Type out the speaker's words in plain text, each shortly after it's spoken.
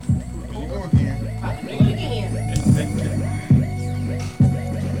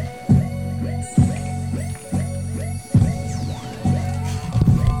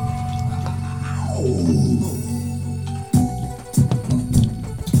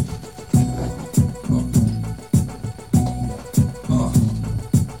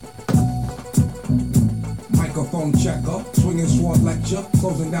lecture,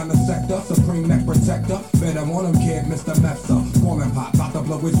 closing down the sector, supreme neck protector. Better want him, kid, Mr. Messer. Foreman pop, about to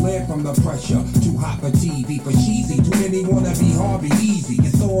blow his lid from the pressure. Too hot for TV, for cheesy. Too many wanna be Harvey Easy.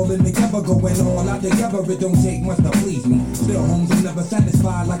 It's all in together, going all out together. It don't take much to please me. Still, homes are never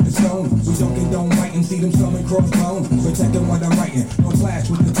satisfied like the Stones. We don't condone writing, see them selling crossbones. Protecting what I'm writing, don't clash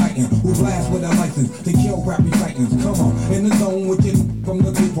with the Titan. Who blast with a license to kill rap titans. Come on, in the zone with you from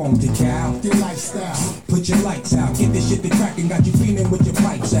the group home to cow. Your lifestyle. Put your lights out, get this shit to cracking, got you feeling with your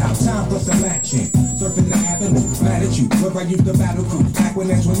pipes out. Time for some action, surfing the avenue, mad at you, where I used to battle crew. Back when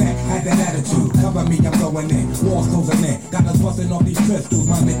Antoinette had that attitude, cover me, I'm going in, walls closing in. Got us busting off these pistols,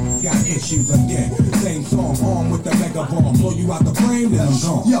 my nigga got issues again. Same song, armed with the mega bomb, blow you out the frame, then I'm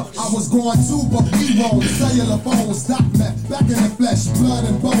gone. Yo, I was going too, but we won't. Cellular phones, doc meth, back in the flesh, blood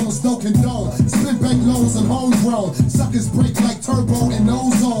and bones, don't condone. Spin bank loans and homegrown, suckers break like turbo and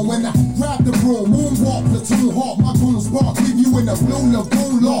ozone. When I grab the broom, moonwalk, platoon hawk, my goons bark, leave you in the blue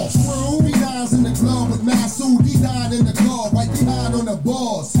lagoon lost. B9's in the club with Masood, D9 in the club, right behind on the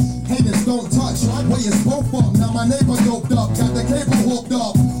bars. Haters don't touch, way is both up. Now my neighbor doped up, got the cable hooked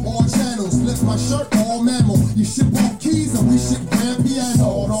up. All channels, lift my shirt, all mammal. You ship off keys and we ship grand piano.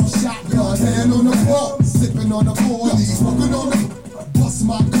 Hold on shotgun, hand on the wall, sipping on the floor, smoking on the bust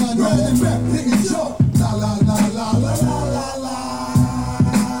my gun, red and rap, hit and jump. La la la la la la la la.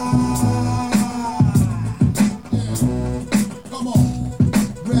 Come on,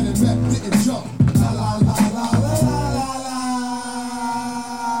 red and rap, hit and jump. La la la la la la la la.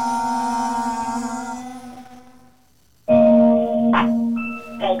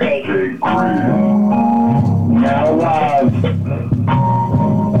 Okay. Now live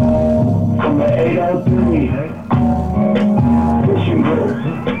from the 803 Fishing Grits.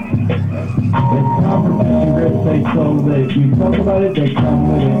 It's time for Fishing Grits, they so lit. You talk about it, they come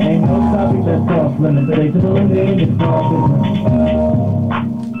with it. Ain't no topic that's off limits. They tune in, it's all business.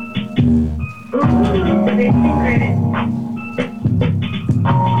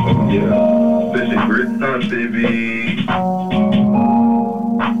 Yeah, Fishing Grits time, baby.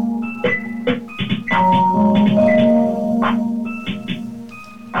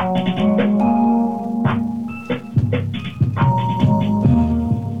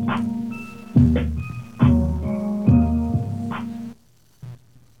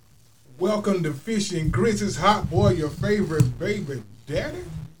 Welcome to Fishing Grits. It's Hot Boy, your favorite baby daddy.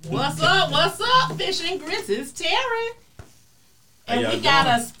 What's up, Fishing Grits? It's Terry. And we got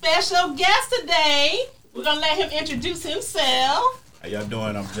a special guest today. We're going to let him introduce himself. How y'all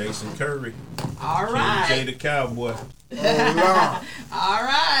doing? I'm Jason Curry. All right. Jay the Cowboy. Oh, all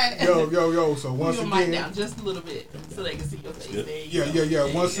right. Yo. So once Move your mic again, down just a little bit so they can see your face. There you go. yeah.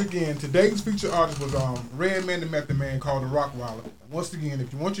 There Once you go. again, today's featured artist was Redman the Method Man, called the Rockwaller. Once again,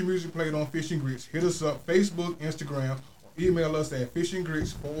 if you want your music played on Fishing Grits, hit us up, Facebook, Instagram, or email us at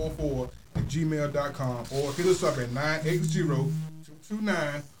fishinggrits404@gmail.com, or hit us up at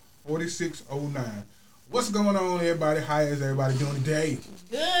 980-229-4609. What's going on, everybody? How is everybody doing today?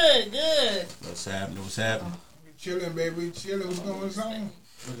 Good. What's happening? Chilling, baby. Chilling. What's going on?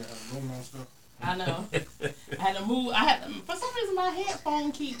 Look at that stuff. I know. I had to move. For some reason, my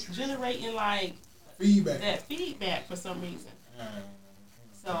headphone keeps generating like Feedback. that feedback for some reason.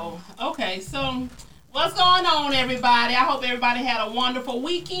 So, okay. So, what's going on, everybody? I hope everybody had a wonderful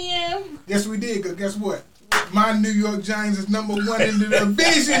weekend. Yes, we did. Cause guess what? My New York Giants is number one in the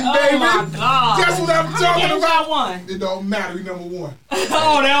division, baby. Oh my God! Guess what I'm How talking many games about? y'all won? It don't matter. We number one.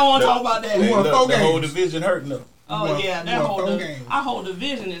 Oh, they don't want to talk about that. We won Look, 4 the whole games. division hurting them. Oh won- yeah, we won 4 games. our whole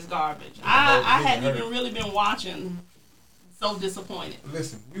division is garbage. whole I division hadn't hurt. even really been watching. So disappointed.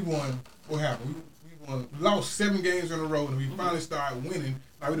 Listen, we won. What happened? We won. We lost 7 games in a row, and we finally started winning.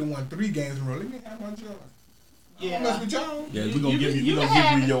 Now we done won 3 games in a row. Let me have my joy. Yeah. Don't mess with y'all. Yeah, we're gonna give you. you We're can gonna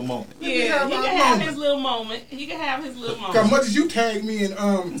have give it. you your moment. Yeah, me have he my can have moment. his little moment. He can have his little Cause moment. much as you tagged me in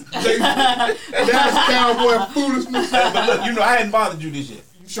Dallas Cowboy foolishness, But look, I hadn't bothered you this year.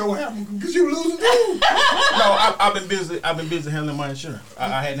 you sure what happened because you losing too. No, I've been busy. I've been busy handling my insurance.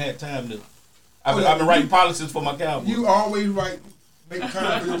 I hadn't had time to. I've been writing policies for my Cowboys. You always right. Make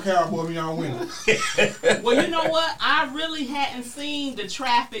time for your Cowboy when y'all win. Well, you know what? I really hadn't seen the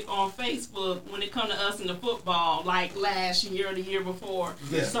traffic on Facebook when it come to us in the football like last year or the year before.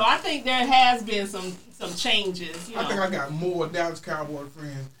 Yeah. So I think there has been some changes. You know. I think I got more Dallas Cowboy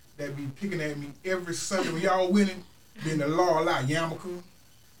friends that be picking at me every Sunday when y'all winning than the law lot Yamaka.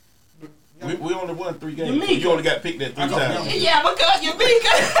 We only won 3 games. Yamika. So you only got picked that 3 I got times. Yamaka,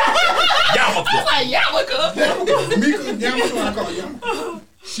 Yamika. Yamaka. That's like Yamaka. Mika, Yamaka, I call Yamaka.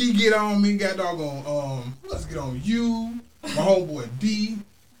 She get on me, got doggone, let's get on you, my homeboy D,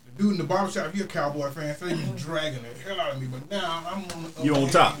 the dude in the barbershop, he a Cowboy fan, so he was dragging the hell out of me. But now I'm on the You on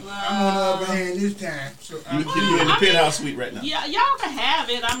top. I'm on the upper hand this time. So You in the penthouse suite right now. Yeah, y'all can have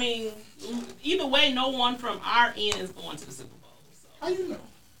it. I mean, either way, no one from our end is going to the Super Bowl. So. how you know?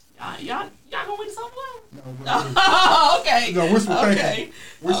 Y'all gonna win the Super Bowl? No, Okay. no, wishful Okay. thinking.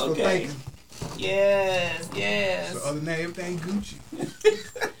 Wishful thinking. Yes. So other than that, everything Gucci.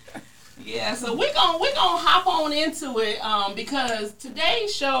 Yeah, so we're gonna hop on into it because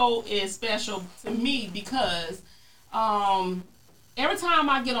today's show is special to me because every time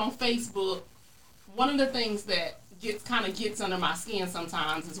I get on Facebook, one of the things that gets under my skin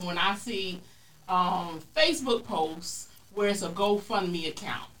sometimes is when I see Facebook posts where it's a GoFundMe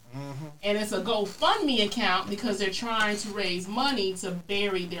account. Mm-hmm. And it's a GoFundMe account because they're trying to raise money to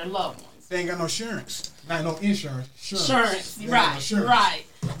bury their loved ones. They ain't got no insurance. Not no insurance. Insurance. Right.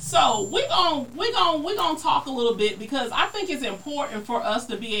 So we're gonna talk a little bit because I think it's important for us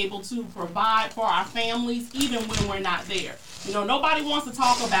to be able to provide for our families even when we're not there. You know, nobody wants to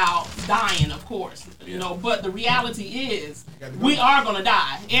talk about dying, of course. You know, but the reality is we are gonna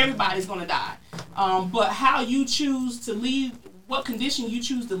die. Everybody's gonna die. But how you choose to leave, what condition you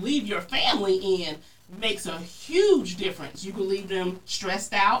choose to leave your family in makes a huge difference. You can leave them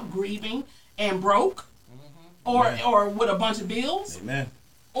stressed out, grieving, and broke, or with a bunch of bills. Amen.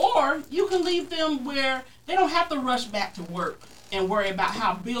 Or you can leave them where they don't have to rush back to work and worry about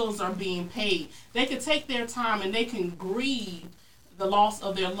how bills are being paid. They can take their time and they can grieve the loss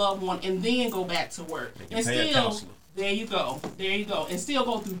of their loved one and then go back to work. And still, there you go. And still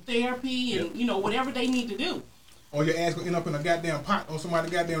go through therapy and, you know, whatever they need to do. Or your ass gonna end up in a goddamn pot on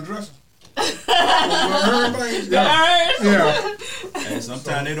somebody's goddamn dresser. Yeah. And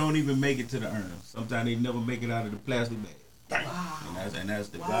sometimes they don't even make it to the urn. Sometimes they never make it out of the plastic bag. Wow. And that's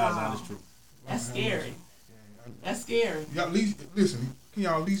the God's honest truth. That's scary. That's scary. Y'all at least listen. Can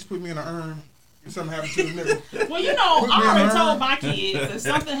y'all at least put me in an urn if something happens to the nigga? Well, you know, I already told my kids if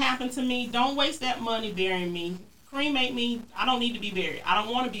something happened to me, don't waste that money burying me. Cremate me. I don't need to be buried. I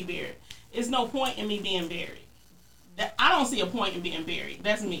don't want to be buried. There's no point in me being buried. I don't see a point in being buried.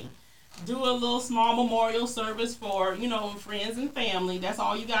 That's me. Do a little small memorial service for, you know, friends and family. That's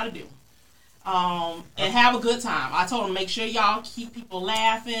all you got to do. And have a good time. I told them, make sure y'all keep people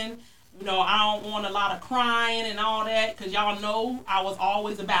laughing. You know, I don't want a lot of crying and all that because y'all know I was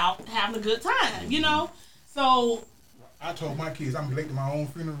always about having a good time, you know? So I told my kids I'm late to my own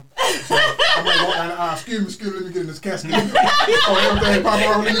funeral. So I'm like, excuse me, let me get in this casket. Everything pop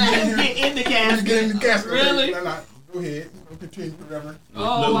out. Let me get in the casket. Let me get in the casket. Really? Go ahead. Continue, whatever.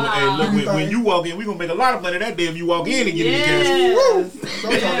 Oh, wow. Look, when you walk in, we're going to make a lot of money that day if you walk in and get in the casket.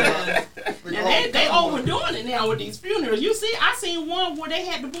 Woo! Yeah. And they overdoing it now with these funerals. You see, I seen one where they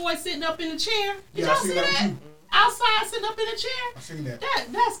had the boy sitting up in the chair. Did y'all see that? Outside sitting up in the chair? I seen that.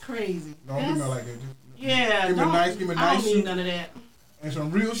 That's crazy. Don't do nothing like that. Yeah. Give me a nice I don't need suit. none of that. And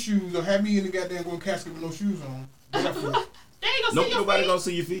some real shoes. Or have me in the goddamn going casket with no shoes on. They ain't gonna see your nobody feet. gonna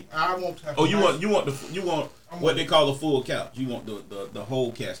see your feet. I won't have. Oh, you want what they call a full couch. You want the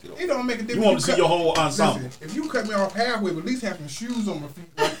whole casket. It don't make a difference. You want to see your whole ensemble. Listen, if you cut me off halfway, but at least have some shoes on my feet.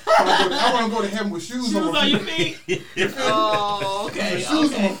 Like, I want to go to heaven with shoes on my feet. Oh, okay. With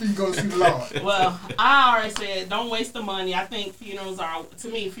shoes on my feet, go to see the Lord. Well, I already said don't waste the money. I think funerals are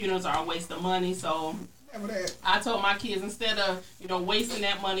a waste of money. So I told my kids instead of wasting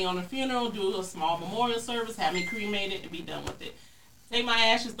that money on a funeral, do a small memorial service, have me cremated, and be done with it. Take my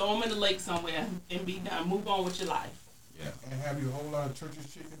ashes, throw them in the lake somewhere, and be done. Move on with your life. Yeah. And have you a whole lot of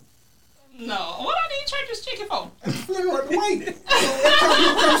church's chicken? No. What I need church's chicken for? At the funeral at the wait. Every time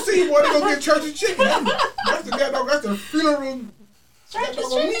you come see boy, they gonna get church's chicken. That's the funeral. Church's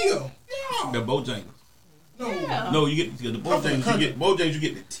chicken? Meal. Yeah. The Bojangles. No. Yeah. No, you get the Bojangles. You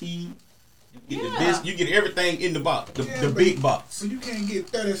get the tea. You get the biscuit. You get everything in the box. The big box. So you can't get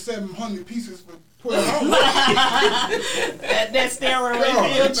 3,700 pieces for $12. that steroid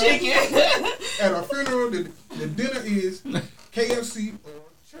filled chicken. At a funeral, the dinner is KFC or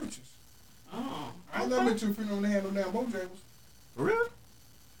churches. Oh, I never been to a funeral when they had no damn Bojangles. For real?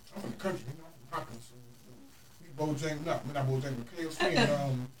 I'm from the country, I'm from Hopkins. So Bojangles, not Bojangles, KFC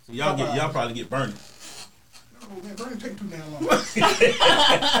and So y'all probably get burned. No, man, burn take too damn long. Listen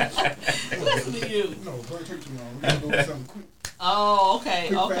to you. No, burn take too long. We gotta go with something quick. Oh, okay,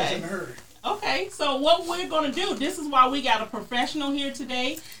 Quick, fast, okay. in a hurry. Okay, so what we're going to do, this is why we got a professional here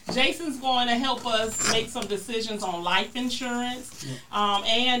today. Jason's going to help us make some decisions on life insurance.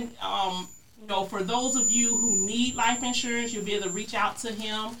 For those of you who need life insurance, you'll be able to reach out to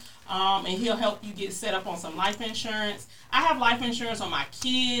him, and he'll help you get set up on some life insurance. I have life insurance on my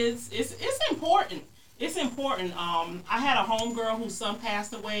kids. It's important. it's important. I had a homegirl whose son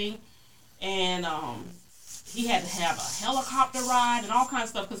passed away, and he had to have a helicopter ride and all kinds of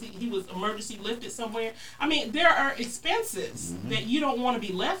stuff because he was emergency lifted somewhere. I mean, there are expenses that you don't want to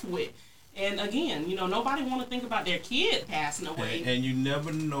be left with. And again, you know, nobody want to think about their kid passing away. And you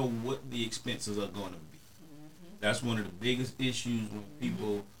never know what the expenses are going to be. That's one of the biggest issues when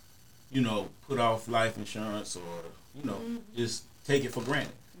people, you know, put off life insurance or, you know, just take it for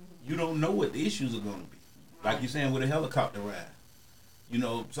granted. You don't know what the issues are going to be. Like you're saying with a helicopter ride. You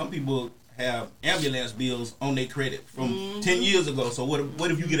know, some people have ambulance bills on their credit from 10 years ago. So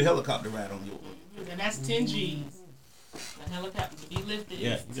what if you get a helicopter ride on yours? And that's 10 G's. The helicopter to be lifted.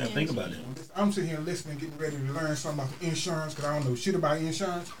 Yeah, you gotta think about it. I'm sitting here listening, getting ready to learn something about insurance because I don't know shit about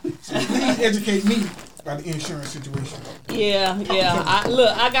insurance. So please educate me about the insurance situation. Yeah.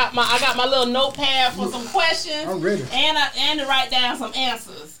 I got my little notepad for some questions. I'm ready. And to write down some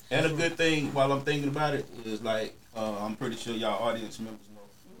answers. And a good thing while I'm thinking about it is like I'm pretty sure y'all audience members know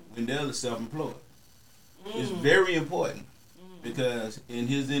when they're self-employed. It's very important because in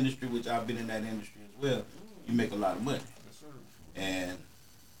his industry, which I've been in that industry as well, you make a lot of money. And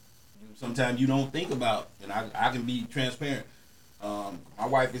sometimes you don't think about, and I can be transparent. My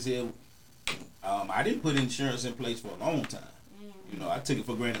wife is here. I didn't put insurance in place for a long time. You know, I took it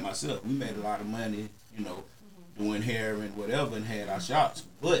for granted myself. We made a lot of money, you know, doing hair and whatever and had our shops.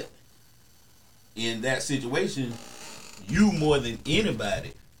 But in that situation, you more than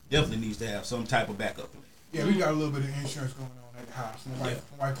anybody definitely needs to have some type of backup plan. Yeah, we got a little bit of insurance going on at the house. My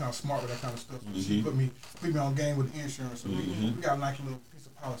wife kind of smart with that kind of stuff. She put me on game with the insurance. So we got a nice little piece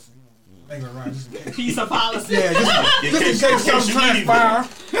of policy. Hanging around just in case. Piece of policy. Yeah, just in case something transpires.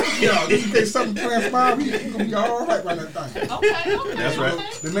 Yeah, just in case something transpires, we gonna be all right by that thing. Okay. That's right.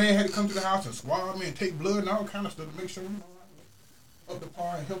 Okay. The man had to come to the house and swab me and take blood and all kind of stuff to make sure up the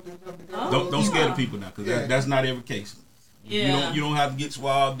par and help them up together. Don't scare the people now, because that's not every case. Yeah. You don't have to get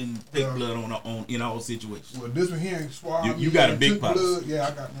swabbed and take blood on in all situations. Well, this one here ain't swabbed. You got a big took policy. blood. Yeah,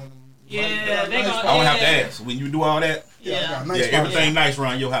 I got one of them. Yeah, they gonna. I don't have to ask. When you do all that, Yeah. everything nice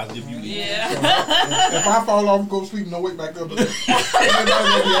around your house if you need. Yeah. If I fall off and go to sleep, no wake back up. Everybody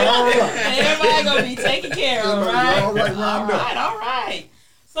gonna be all right. Everybody gonna be taken care of, right? All right. All right.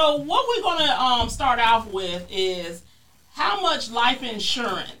 So what we're gonna start off with is how much life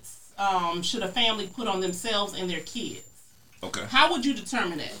insurance should a family put on themselves and their kids? Okay. How would you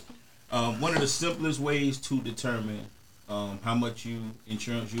determine that? One of the simplest ways to determine how much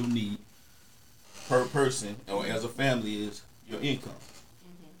insurance you need per person or as a family is your income.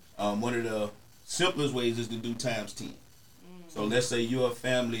 One of the simplest ways is to do times 10. So let's say you're a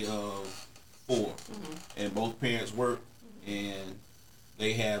family of 4 and both parents work and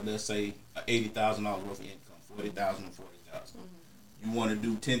they have, let's say, $80,000 worth of income, $40,000 and $40,000. You want to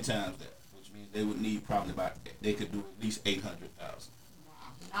do 10 times that, which means they would need they could do at least $800,000. Wow,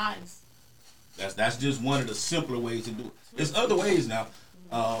 nice. That's just one of the simpler ways to do it. There's other ways now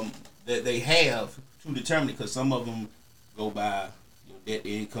that they have to determine it, because some of them go by your debt to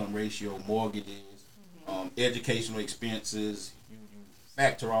income ratio, mortgages, educational expenses. You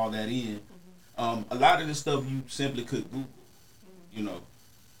factor all that in. A lot of this stuff you simply could Google. You know,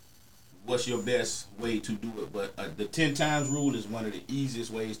 what's your best way to do it? But the 10 times rule is one of the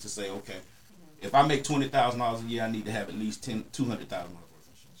easiest ways to say, okay, if I make $20,000 a year, I need to have at least $200,000 worth of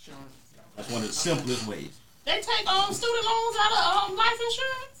insurance. That's one of the simplest ways. They take student loans out of life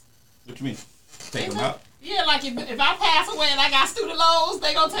insurance? What you mean? Take them out? Yeah, like if I pass away and I got student loans,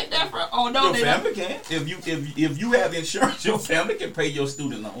 they gonna take that for? Oh no, your family can. If you have insurance, your family can pay your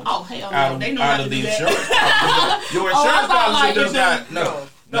student loans. Oh hell no, they know how to do that. Insurance. Your insurance policy does not.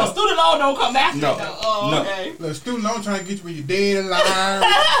 No, student loan don't come back. No. Okay. Look, student loan trying to get you when you're dead, alive,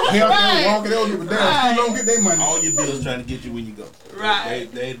 healthy, walking. They don't give a damn. Student loan get their money. All your bills trying to get you when you go. Right.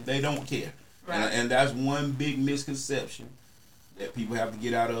 They don't care. Right. And that's one big misconception that people have to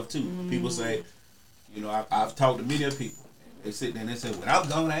get out of too. People say, you know, I've talked to many people. They sit there and they say, when I'm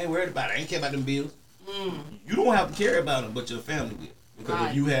gone, I ain't worried about it. I ain't care about them bills. You don't have to care about them, but your family will. Because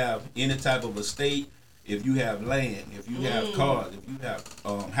if you have any type of estate, if you have land, if you have cars, if you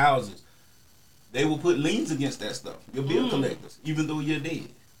have houses, they will put liens against that stuff. Your bill collectors, even though you're dead.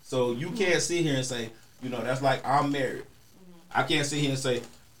 So you can't sit here and say, you know, that's like I'm married. I can't sit here and say,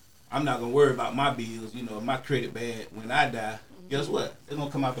 I'm not going to worry about my bills. You know, if my credit bad when I die, guess what? They're going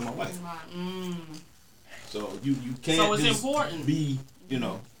to come after my wife. So you can't so it's just important. be, you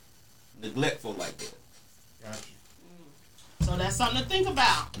know, neglectful like that. Gotcha. So that's something to think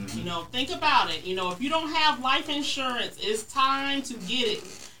about. You know, think about it. You know, if you don't have life insurance, it's time to get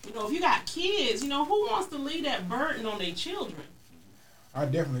it. You know, if you got kids, you know, who wants to leave that burden on their children? I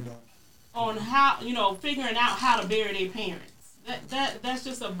definitely don't. on how, figuring out how to bury their parents. That's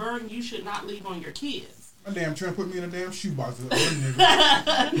just a burden you should not leave on your kids. My damn trying to put me in a damn shoebox.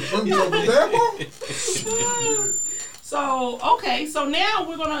 So, okay, so now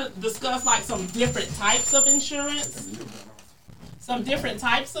we're going to discuss like some different types of insurance.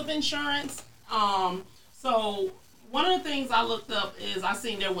 So one of the things I looked up is I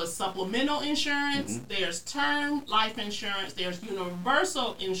seen there was supplemental insurance, there's term life insurance, there's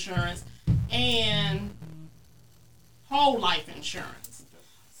universal insurance, and whole life insurance.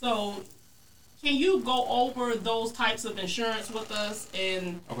 So can you go over those types of insurance with us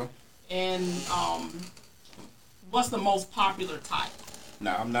and what's the most popular type?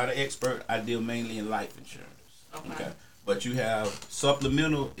 Now, I'm not an expert. I deal mainly in life insurance. Okay. But you have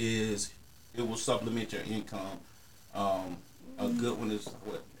supplemental it will supplement your income. A good one is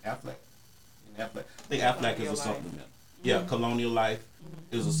what? Aflac? I think Aflac is a supplement. Yeah, Colonial Life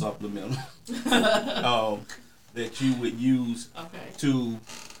is a supplemental that you would use to,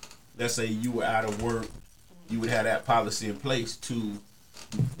 let's say you were out of work, you would have that policy in place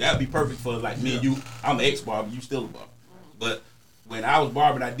that'd be perfect for like me and you. I'm an ex-barber, you still a barber. But when I was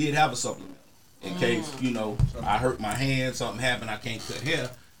barbering, I did have a supplement in case, I hurt my hand, something happened, I can't cut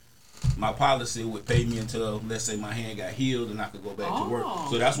hair. My policy would pay me until, let's say, my hand got healed and I could go back to work.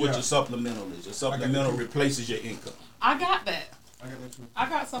 So that's what your supplemental is. Your supplemental replaces your income. I got that. I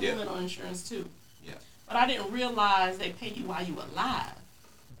got supplemental insurance too. Yeah. But I didn't realize they pay you while you alive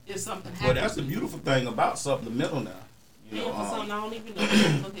if something happens. Well, that's the beautiful thing about supplemental now. For something I don't even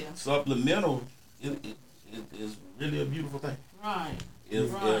know. Look here. Supplemental is really a beautiful thing. Right.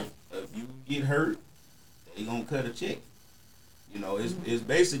 If you get hurt, they gonna cut a check. It's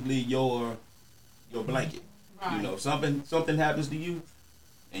basically your blanket. Right. Something happens to you,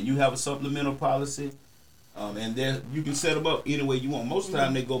 and you have a supplemental policy, and then you can set them up any way you want. Most of the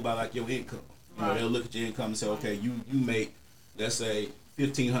time, they go by like your income. They'll look at your income and say, okay, you make, let's say,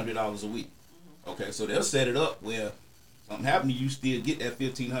 $1,500 a week. Okay, so they'll set it up where something happened to you, still get that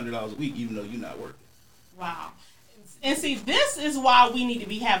 $1,500 a week, even though you're not working. Wow. And see, this is why we need to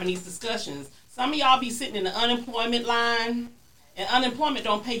be having these discussions. Some of y'all be sitting in the unemployment line, and unemployment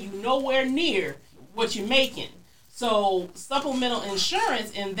don't pay you nowhere near what you're making. So supplemental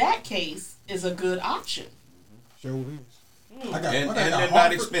insurance in that case is a good option. Sure is. And they're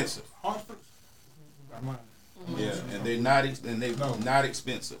not expensive. Hartford. Yeah, and they're not not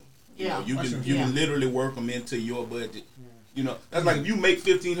expensive. Yeah, you can literally work them into your budget. That's like if you make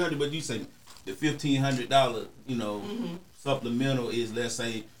 $1,500, but you say the $1,500, supplemental is, let's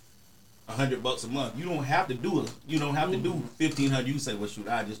say, $100 a month. You don't have to do it. You don't have to do $1,500. You say, well, shoot,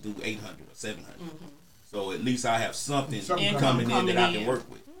 I just do $800 or $700. So at least I have something coming in that I can work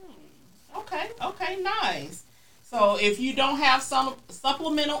with. Okay, nice. So if you don't have some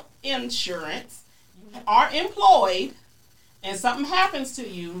supplemental insurance, you are employed, and something happens to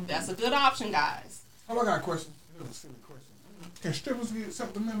you, that's a good option, guys. I got a question. It was a silly question. Can strippers get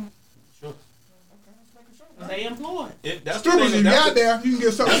supplemental? Sure. They employed. Strippers, if you're out there, you can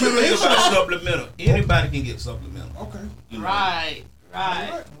get supplemental insurance. Supplemental. Anybody can get supplemental. Okay. Right.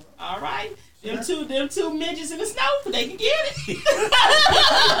 All right. Them two midgets in the snow, they can get it.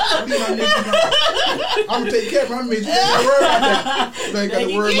 I'm gonna take care of my midgets. They got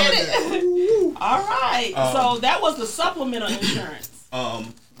to worry about that. All right. So that was the supplemental insurance.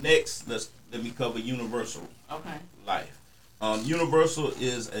 Next, let me cover universal. Okay. Life. Universal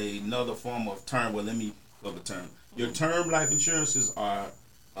is another form of term. Well, let me cover term. Your term life insurances are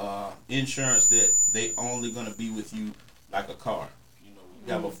insurance that they only gonna be with you like a car.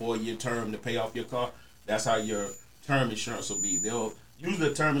 You have a 4-year term to pay off your car. That's how your term insurance will be. Usually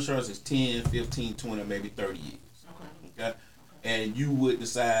the term insurance is 10, 15, 20, maybe 30 years. Okay? And you would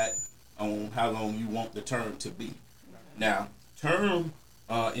decide on how long you want the term to be. Now, term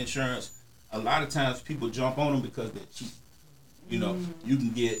insurance, a lot of times people jump on them because they're cheap. You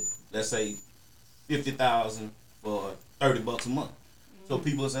can get, let's say, $50,000 for $30 a month. So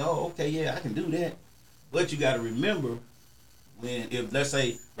people say, oh, okay, yeah, I can do that. But you got to remember, if let's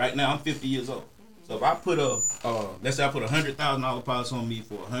say right now I'm 50 years old, so if I put let's say I put $100,000 policy on me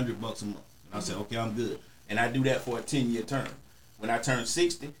for $100 a month, and I say, okay, I'm good, and I do that for a 10-year term. When I turn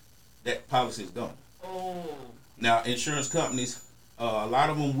 60, that policy is gone. Now, insurance companies, a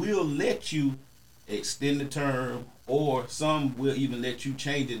lot of them will let you extend the term, or some will even let you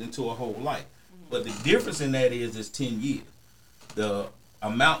change it into a whole life. But the difference in that is 10 years. The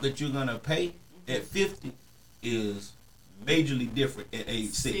amount that you're gonna pay at 50 is majorly different at age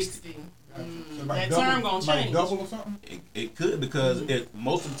 60. That term gonna change. Like double or something? It could, because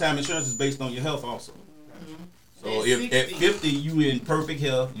most of the time insurance is based on your health also. So if at 50 you in perfect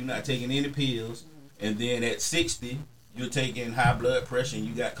health, you're not taking any pills, and then at 60 you're taking high blood pressure and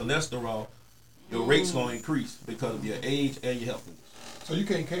you got cholesterol, your rate's gonna increase because of your age and your health. So you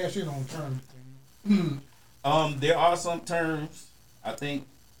can't cash in on terms. There are some terms. I think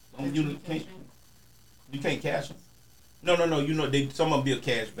you can't cash them. No. You know some of them be a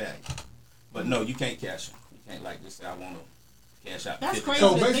cash value, but no, you can't cash them. You can't like just say I want to cash out. That's 50. crazy.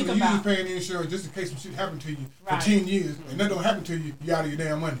 So to basically, think you about. just paying the insurance just in case some shit happen to you Right. for 10 years, and that don't happen to you, you out of your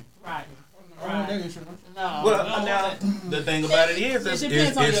damn money. Right. I don't want that insurance. No. Well, no, now the thing about it is, It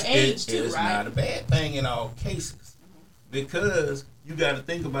depends on your age, too, it's right? not a bad thing in all cases, because you got to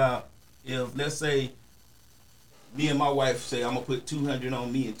think about if, let's say, me and my wife say I'm gonna put 200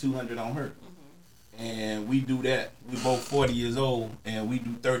 on me and 200 on her, and we do that. We both 40 years old, and we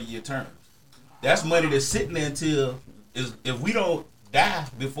do 30-year terms. That's money that's sitting there until if we don't die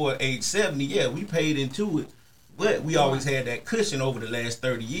before age 70. Yeah, we paid into it. But we always had that cushion over the last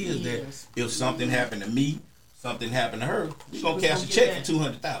 30 years that if something happened to me, something happened to her, we gonna cash a check for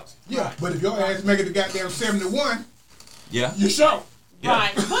 $200,000. Yeah, but if your ass make it to goddamn 71, Yeah. you short. Yeah.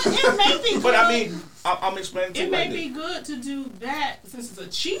 Right. But it may be good. But I mean, I'm explaining to it you may like be this. good to do that since it's a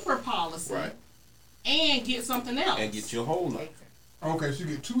cheaper policy. Right. And get something else. And get your whole life. Okay, so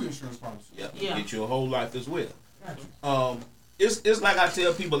you get 2 insurance policies. Yeah. Yeah. Get your whole life as well. Gotcha. It's like I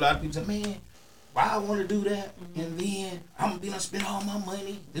tell people, a lot of people say, man, why I want to do that, and then I'm gonna spend all my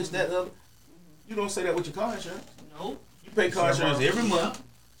money, this, that, other. You don't say that with your car insurance. Nope. You pay car insurance every month.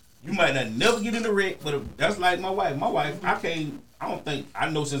 You might not never get in a wreck, but that's like my wife. My wife, I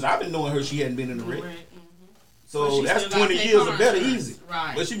know since I've been knowing her, she hadn't been in a wreck. But So she that's still gotta 20 pay years car of better insurance. easy.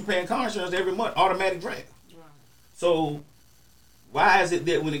 Right. But she be paying car insurance every month, automatic draft. Right. So why is it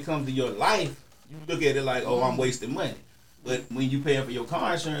that when it comes to your life, you look at it like, oh, I'm wasting money. But when you paying for your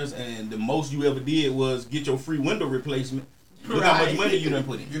car insurance and the most you ever did was get your free window replacement, look how much Right. money you done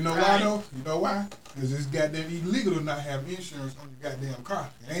put in. You know why though? You know why? Because it's goddamn illegal to not have insurance on your goddamn car.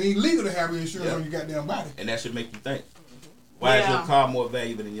 It ain't illegal to have insurance Yeah. on your goddamn body. And that should make you think. Why is your Yeah. car more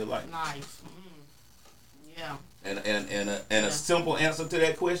valuable than your life? Nice. Yeah. And a simple answer to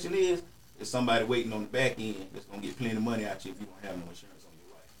that question is somebody waiting on the back end that's gonna get plenty of money out you if you don't have no insurance on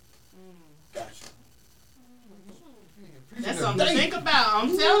your life. Gotcha. That's something to think about.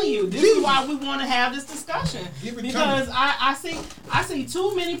 I'm telling you, this is why we want to have this discussion, Give it because time. I see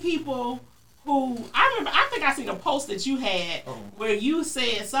too many people who I think I seen a post that you had where you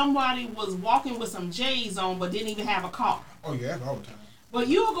said somebody was walking with some J's on but didn't even have a car. Oh yeah, that's all the time. But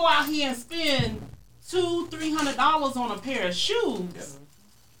you'll go out here and spend $200-$300 on a pair of shoes. Yeah.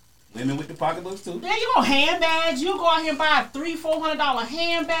 Women with the pocketbooks too. There you go, handbags. You'll go out here and buy $300-$400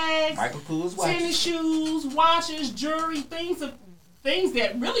 handbags. Michael Kors watches. Tennis shoes, watches, jewelry, things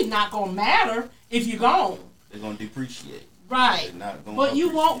that really not gonna matter if you're gone. They're gonna depreciate. Right. They're not gonna But you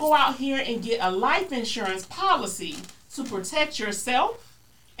won't appreciate. go out here and get a life insurance policy to protect yourself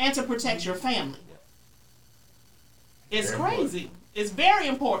and to protect your family. It's Very crazy. It's very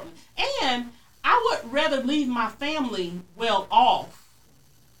important. And I would rather leave my family well off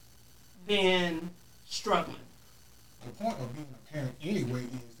than struggling. The point of being a parent anyway is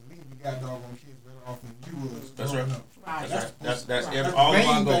to leave your goddamn kids better off than you was. That's growing right. up. Right. That's Right. every, That's all the of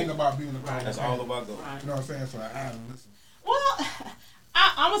our main thing goals. about being a grown That's parent. all of our goals. Right. You know what I'm saying? So I don't listen. Well,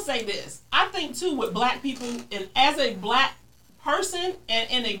 I'm gonna say this. I think too with black people, and as a black person and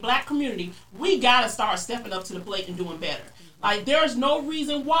in a black community, we gotta start stepping up to the plate and doing better. Like there's no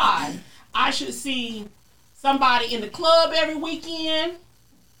reason why I should see somebody in the club every weekend,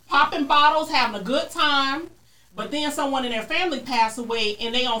 popping bottles, having a good time, but then someone in their family passed away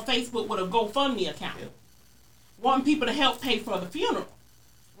and they on Facebook with a GoFundMe account, wanting people to help pay for the funeral.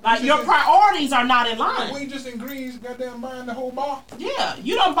 Like your priorities are not in line. We just in Greens, goddamn buying the whole bar. Yeah,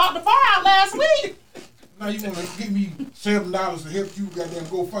 you done bought the bar out last week. Now you want to give me $7 to help you goddamn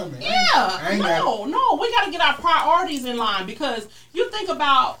GoFundMe? Yeah, no, we got to get our priorities in line because you think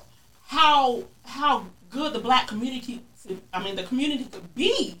about how good the black community, the community could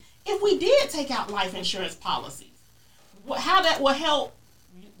be if we did take out life insurance policies. How that will help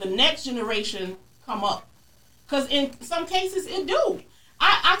the next generation come up. Because in some cases it do.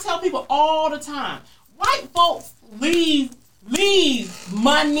 I tell people all the time, white folks leave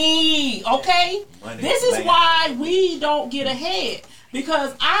money, okay? Money, this is man. why we don't get ahead.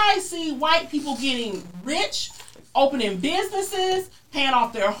 Because I see white people getting rich, opening businesses, paying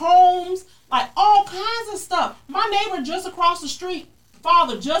off their homes, like all kinds of stuff. My neighbor just across the street,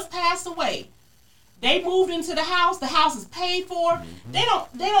 father just passed away. They moved into the house. The house is paid for. Mm-hmm.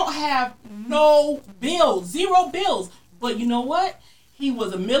 They don't have no bills, zero bills. But you know what? He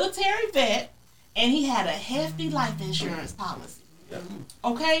was a military vet, and he had a hefty life insurance policy.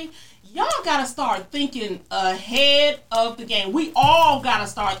 Okay? Y'all gotta start thinking ahead of the game. We all gotta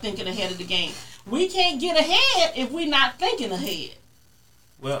start thinking ahead of the game. We can't get ahead if we're not thinking ahead.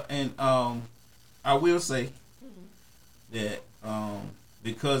 Well, and I will say that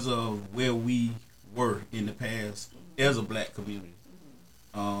because of where we were in the past as a black community,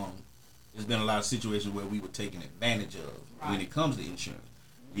 there's been a lot of situations where we were taken advantage of when it comes to insurance.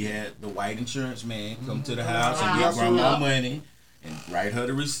 We had the white insurance man come to the house and get grandma money and write her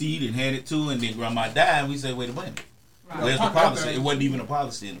the receipt and hand it to her, and then grandma died, and we say, wait a minute, where's the policy? It wasn't even a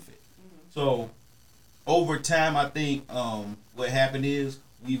policy in effect. So over time, I think what happened is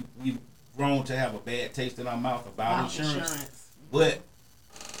we've grown to have a bad taste in our mouth about insurance, but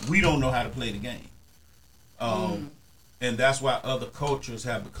we don't know how to play the game. And that's why other cultures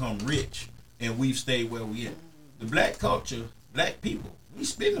have become rich, and we've stayed where we are. The black culture, black people, we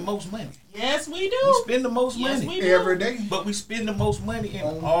spend the most money. Yes, we do. We spend the most money we do. Every day. But we spend the most money in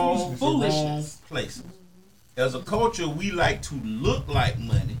all foolishness places. As a culture, we like to look like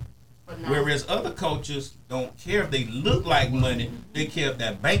money, whereas other cultures don't care if they look like money. They care if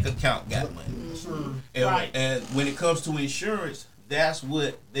that bank account got money. And when it comes to insurance, that's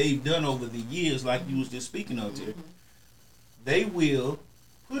what they've done over the years, like you was just speaking of, Terry. They will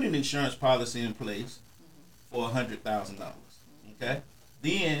put an insurance policy in place for $100,000. Okay?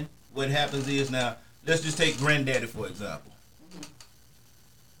 Then what happens is, now let's just take Granddaddy for example.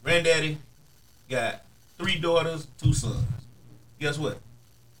 Granddaddy got 3 daughters, 2 sons. Guess what?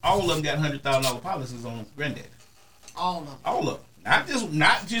 All of them got $100,000 policies on Granddaddy. All of them. All of them.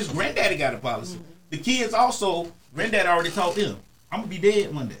 Not just Granddaddy got a policy. The kids also, Granddaddy already taught them, I'm gonna be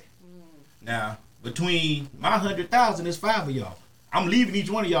dead one day. Now, between my $100,000, there's 5 of y'all. I'm leaving each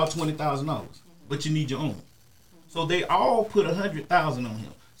one of y'all $20,000, but you need your own. So they all put $100,000 on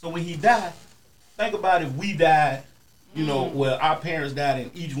him. So when he died, think about if we died, you know, well, our parents died,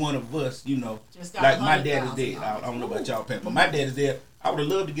 and each one of us, you know, like my dad is dead. I don't know about y'all parents, but my dad is dead. I would have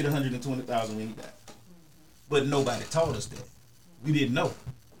loved to get $120,000 when he died, but nobody taught us that. We didn't know.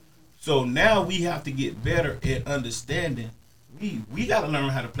 So now we have to get better at understanding. We got to learn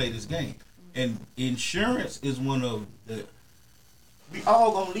how to play this game. And insurance is one of the, we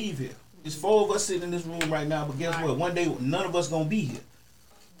all gonna leave here. There's 4 of us sitting in this room right now, but guess what? One day, none of us gonna be here.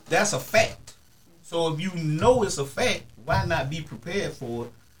 That's a fact. So if you know it's a fact, why not be prepared for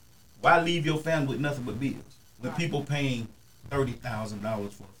it? Why leave your family with nothing but bills? When people paying $30,000 for a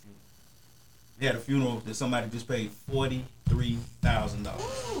funeral. They had a funeral that somebody just paid $43,000.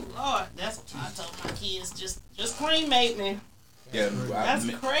 Ooh, Lord, that's what I told my kids. Just cremate me. Yeah, that's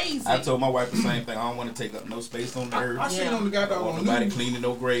crazy. I told my wife the same thing. I don't want to take up no space on the earth. I seen on the guy I don't want nobody cleaning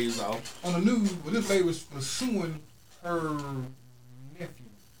no graves off. On the news, when this lady was suing her nephew.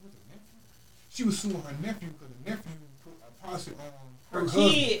 She was suing her nephew because the nephew put a policy on her kid.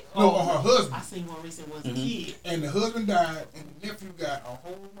 Husband. No, on her husband. I seen one recent was a kid. And the husband died, and the nephew got a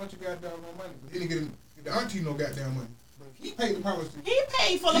whole bunch of goddamn money. But he didn't get the auntie no goddamn money. But he paid the policy. He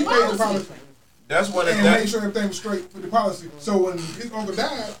paid for the policy. That's what it made sure everything was straight with the policy. So when his uncle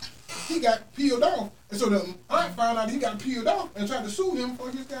died, he got peeled off. And so the aunt found out he got peeled off and tried to sue him for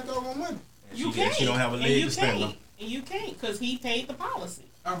his goddamn money. You can't. She don't have a leg to stand on. And you can't because he paid the policy.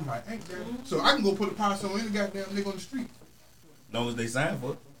 I'm like, ain't that? So I can go put a policy on any goddamn nigga on the street. As long as they sign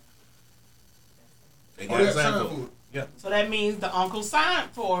for it. They got to sign for it. Yeah. So that means the uncle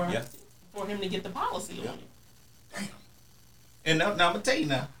signed for him to get the policy on it. Damn. And now I'm going to tell you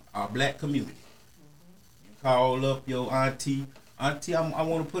now, our black community. You call up your auntie. Auntie, I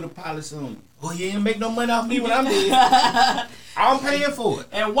want to put a policy on you. Oh, you ain't make no money off me when I'm dead. I'm paying for it.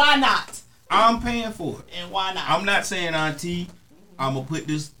 And why not? I'm paying for it. And why not? I'm not saying, auntie, I'm going to put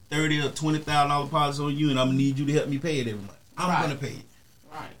this $30,000 or $20,000 policy on you and I'm going to need you to help me pay it every month. I'm going to pay it.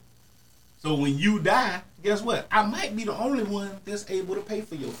 Right. So when you die, guess what? I might be the only one that's able to pay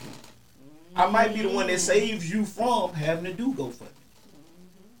for your funeral. I might be the one that saves you from having to do GoFundMe.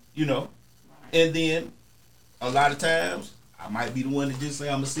 You know? And then a lot of times, I might be the one that just say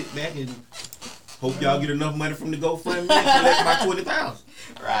I'm going to sit back and hope y'all get enough money from the GoFundMe and collect my $20,000.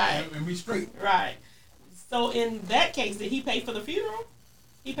 Right. And be straight. Right. So in that case, did he pay for the funeral?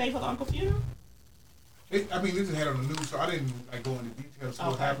 He paid for the uncle's funeral? This is had on the news, so I didn't go into details of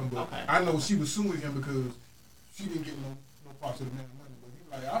what happened, but I know she was suing him because she didn't get no part of the man's money. But he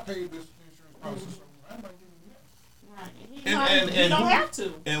was like, I paid this insurance policy, so I'm not giving you that. Right. You don't have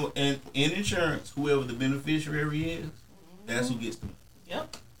to. And in insurance, whoever the beneficiary is, that's who gets the money.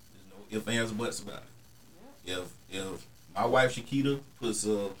 Yep. There's no ifs, ands, or buts about it. If my wife Shakita puts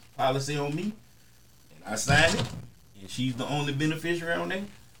a policy on me and I sign it, and she's the only beneficiary on there,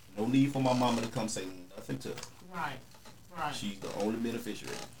 No need for my mama to come say nothing to her. Right. Right. She's the only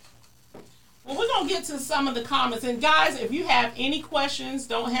beneficiary. Well, we're going to get to some of the comments. And guys, if you have any questions,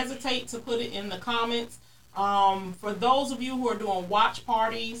 don't hesitate to put it in the comments. For those of you who are doing watch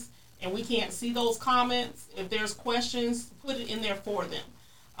parties and we can't see those comments, if there's questions, put it in there for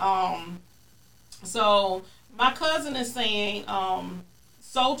them. So my cousin is saying,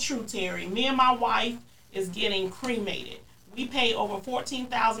 so true, Terry. Me and my wife is getting cremated. We pay over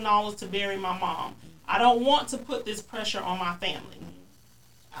 $14,000 to bury my mom. I don't want to put this pressure on my family.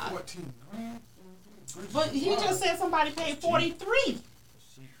 14 grand? But he just said somebody paid 43.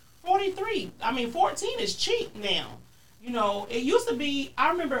 43. I mean, 14 is cheap now. You know, it used to be, I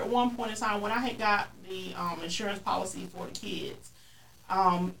remember at one point in time when I had got the insurance policy for the kids,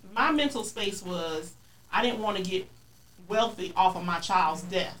 my mental space was I didn't want to get wealthy off of my child's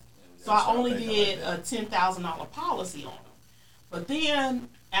death. So I only did a $10,000 policy on them. But then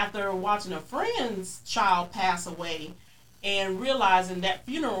after watching a friend's child pass away and realizing that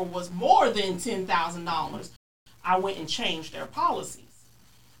funeral was more than $10,000, I went and changed their policies.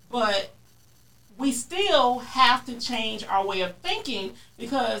 But we still have to change our way of thinking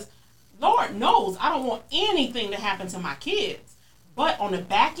because Lord knows I don't want anything to happen to my kids. But on the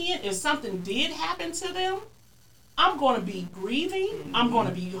back end, if something did happen to them, I'm going to be grieving. I'm going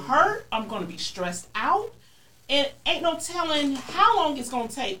to be hurt. I'm going to be stressed out. And ain't no telling how long it's going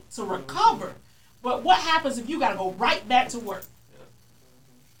to take to recover. But what happens if you got to go right back to work?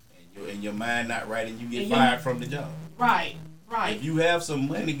 And your mind not right and you get fired from the job. Right, right. If you have some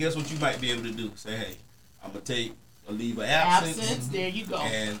money, guess what you might be able to do? Say, hey, I'm going to take a leave of absence. There you go.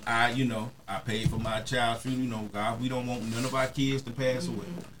 And I paid for my child's funeral. God, we don't want none of our kids to pass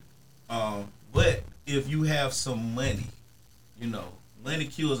away. But if you have some money, money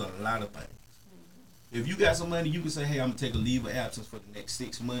cures a lot of things. If you got some money, you can say, hey, I'm going to take a leave of absence for the next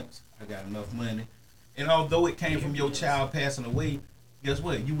 6 months. I got enough money. And although it came from your child passing away, guess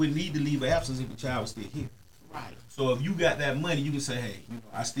what? You wouldn't need to leave of absence if the child was still here. Right. So if you got that money, you can say, hey,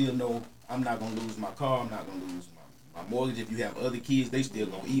 I still know I'm not going to lose my car. I'm not going to lose my mortgage. If you have other kids, they still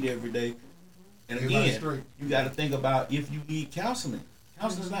going to eat every day. And again, you got to think about if you need counseling.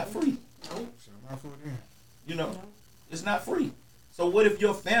 Counseling's not free. It's not free. So what if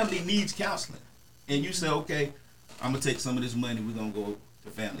your family needs counseling? And you say, okay, I'm going to take some of this money. We're going to go to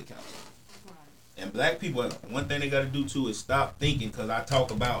family counseling. And black people, one thing they got to do too is stop thinking, because I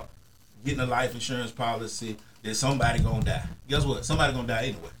talk about getting a life insurance policy that somebody going to die. Guess what? Somebody going to die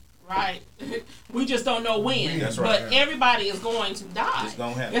anyway. Right. We just don't know when. That's right. But everybody is going to die. It's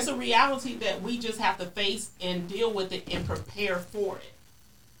going to happen. It's a reality that we just have to face and deal with it and prepare for it.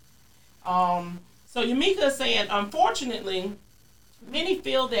 So Yamika is saying, unfortunately, many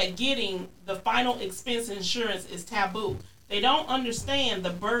feel that getting the final expense insurance is taboo. They don't understand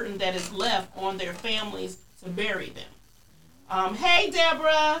the burden that is left on their families to bury them. Hey,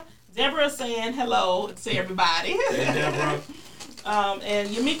 Deborah. Deborah saying hello to everybody. Hey, Deborah. And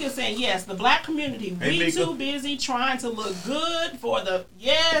Yamika saying, yes, the black community, we too busy trying to look good for the,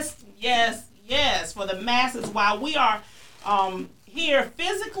 for the masses while we are here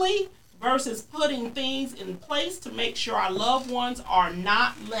physically versus putting things in place to make sure our loved ones are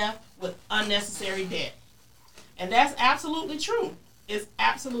not left with unnecessary debt. And that's absolutely true. It's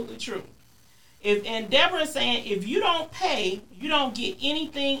absolutely true. And Deborah is saying, if you don't pay, you don't get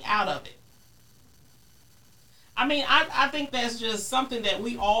anything out of it. I mean, I think that's just something that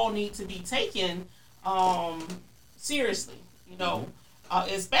we all need to be taken seriously,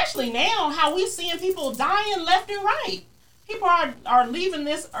 especially now how we seeing people dying left and right. People are leaving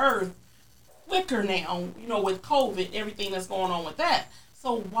this earth quicker now, with COVID, everything that's going on with that.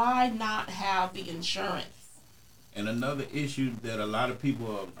 So why not have the insurance? And another issue that a lot of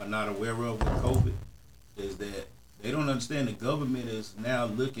people are not aware of with COVID is that they don't understand the government is now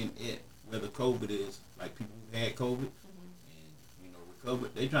looking at whether COVID is, like people who had COVID and,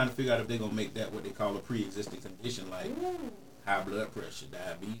 recovered. They're trying to figure out if they're going to make that what they call a pre-existing condition, like high blood pressure,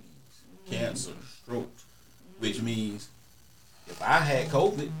 diabetes, cancer, strokes, which means if I had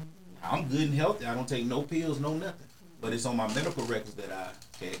COVID, I'm good and healthy. I don't take no pills, no nothing. But it's on my medical records that I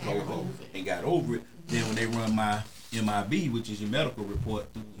had COVID and got over it. Then when they run my MIB, which is your medical report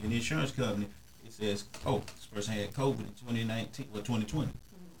through an insurance company, it says, oh, this person had COVID in 2020.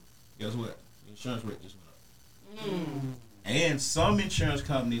 Guess what? The insurance rate just went up. And some insurance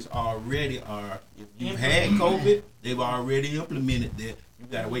companies already if you had COVID, they've already implemented that you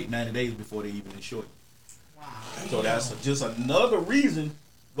got to wait 90 days before they even insure you. Wow. So that's just another reason,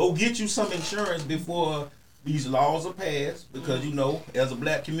 go get you some insurance before these laws are passed because you know, as a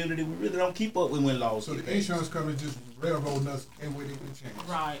black community, we really don't keep up with when laws. So get the passed. insurance company just railroading us every way they can change.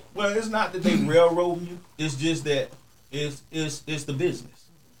 Right. Well, it's not that they railroading you. It's just that it's the business,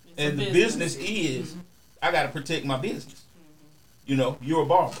 and the business is I got to protect my business. You know, you're a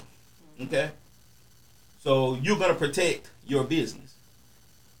barber, okay? So you're gonna protect your business.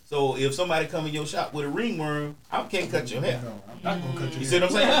 So if somebody come in your shop with a ringworm, I can't cut your hair. No, I'm not gonna cut your You hair. see what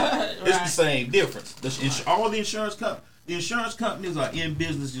I'm saying? Right. It's the same difference. All the insurance companies are in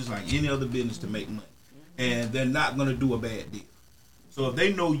business just like any other business to make money, and they're not gonna do a bad deal. So if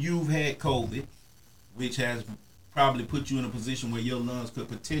they know you've had COVID, which has probably put you in a position where your lungs could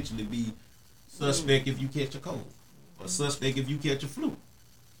potentially be suspect if you catch a cold or suspect if you catch a flu,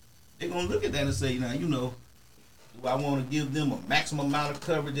 they're gonna look at that and say, now, you know, do I want to give them a maximum amount of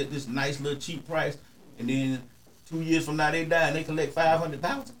coverage at this nice little cheap price, and then 2 years from now they die and they collect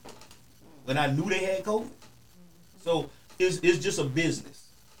 $500,000 when I knew they had COVID? So it's just a business,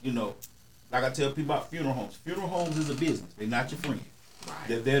 you know. Like I tell people about funeral homes. Funeral homes is a business. They're not your friend. Right.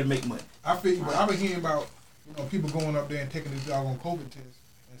 They're there to make money. I feel you, but I've been hearing about, you know, people going up there and taking this doggone COVID test,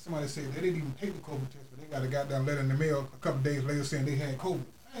 and somebody said they didn't even take the COVID test, but they got a goddamn letter in the mail a couple days later saying they had COVID.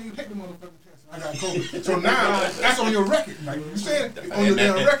 I ain't take the motherfucking test. I got COVID. So now that's on your record, like you said, on your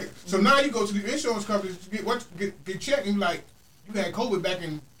damn record. So now you go to the insurance companies to get checked, and be like, you had COVID back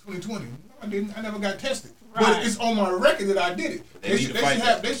in 2020. No, I didn't. I never got tested. Right. But it's on my record that I did it. They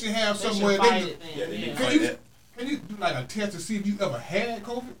should have somewhere can you do like a test to see if you ever had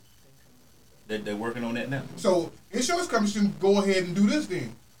COVID? They're working on that now. So insurance companies should go ahead and do this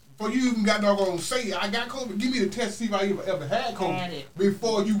then. Before you even got doggone say I got COVID, give me the test to see if I ever had COVID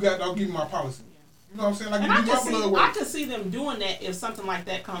before you got give me my policy. You know what I'm saying? Like, and you do my blood work. I could see them doing that if something like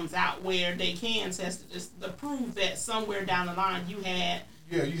that comes out where they can test it just to prove that somewhere down the line you had.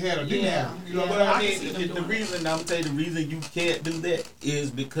 Yeah, you had or didn't have. You know, but I I mean, the reason I'm telling you, the reason you can't do that is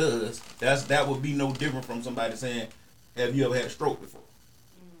because that would be no different from somebody saying, "Have you ever had a stroke before?"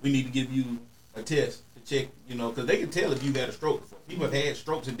 We need to give you a test to check, you know, because they can tell if you had a stroke before. People have had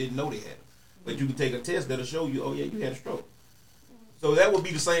strokes and didn't know they had it, but you can take a test that'll show you, oh yeah, you had a stroke. So that would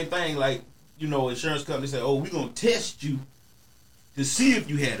be the same thing, like, you know, insurance companies say, "Oh, we're gonna test you to see if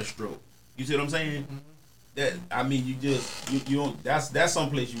you had a stroke." You see what I'm saying? Mm-hmm. That, I mean, you don't. That's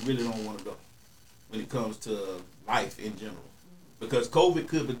someplace you really don't want to go when it comes to life in general, because COVID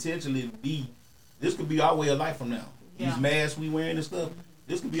could potentially be. This could be our way of life from now. Yeah. These masks we wearing and stuff.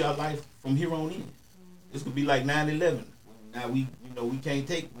 This could be our life from here on in. This could be like 9/11. Now we can't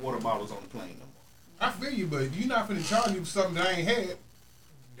take water bottles on the plane no more. I feel you, but you're not finna charge me for something that I ain't had.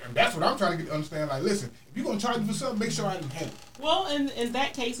 That's what I'm trying to get to understand. Like, listen, if you're gonna charge me for something, make sure I didn't have it. Well, in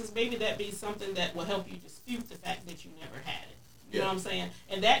that case, maybe that be something that will help you dispute the fact that you never had it. You know what I'm saying?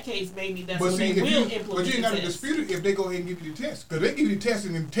 In that case, maybe that's when they will implement. But you ain't got to dispute it if they go ahead and give you the test, because they give you the test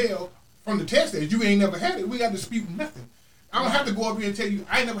and then tell from the test that you ain't never had it. We got to dispute nothing. I don't have to go up here and tell you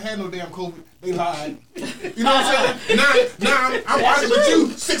I ain't never had no damn COVID. They lied. You know what I'm saying? Now I'm arguing with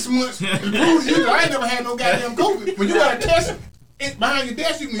you 6 months and prove to you that I ain't never had no goddamn COVID. When you got a test behind your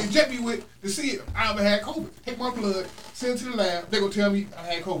desk, you can inject me with to see if I ever had COVID. Take my blood, send it to the lab. They gonna tell me I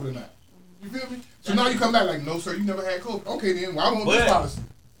had COVID or not. You feel me? So now you come back like, no sir, you never had COVID. Okay then, well I want this policy.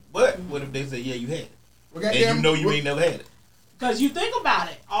 But what if they say, yeah, you had it, well, and you know you ain't never had it? Because you think about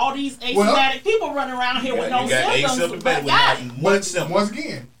it, all these asymptomatic people running around here with no symptoms. Once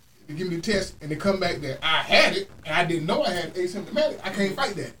again, they give me the test and they come back that I had it and I didn't know I had asymptomatic. I can't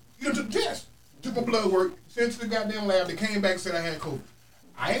fight that. You done took the test, took my blood work, sent it to the goddamn lab. They came back and said I had COVID.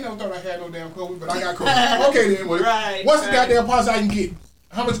 I ain't never thought I had no damn COVID, but I got COVID. Okay then, well, what's the goddamn policy I can get?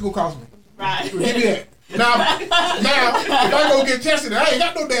 How much it gonna cost me? Right. Well, give me that. Now, if I go get tested, I ain't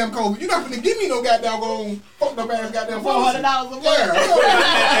got no damn COVID. You're not gonna give me no goddamn fucked up ass goddamn $400 a month.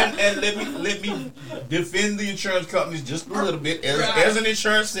 Yeah. and let me defend the insurance companies just a little bit as an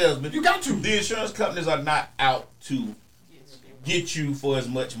insurance salesman. You got to. The insurance companies are not out to get you for as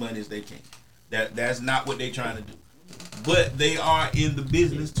much money as they can. That's not what they're trying to do. But they are in the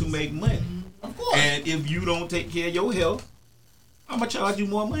business to make money. Of course. And if you don't take care of your health, I'm gonna charge you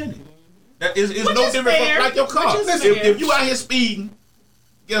more money. That is no different from like your car. If you out here speeding,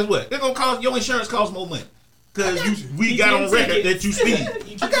 guess what? They're gonna cost your insurance costs more money because we got on record that you speed.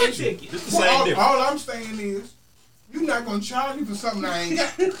 I got you. It's the same difference. All I'm saying is, you're not gonna charge me for something I ain't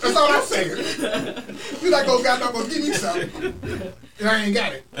got. That's all I'm saying. You're not gonna give me something and I ain't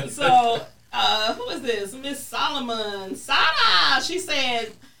got it. So, who is this? Miss Solomon Sada. She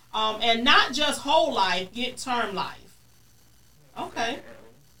said, and not just whole life, get term life.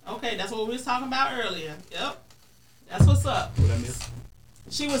 Okay, that's what we was talking about earlier. Yep, that's what's up. What I miss?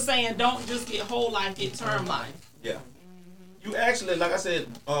 She was saying, don't just get whole life, get term life. Yeah. You actually, like I said,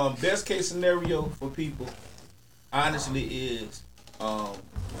 best case scenario for people, honestly, is,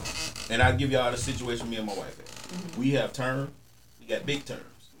 and I'll give y'all the situation me and my wife had. We have term, we got big terms.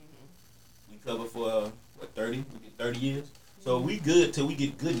 We cover for, 30? We get 30 years. So we good till we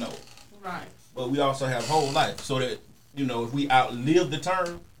get good and old. Right. But we also have whole life, so that, if we outlive the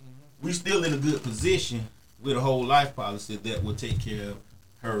term, we still in a good position with a whole life policy that will take care of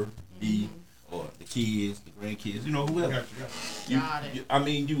her, me, or the kids, the grandkids, whoever. Got it.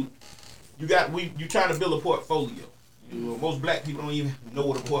 You trying to build a portfolio. Most black people don't even know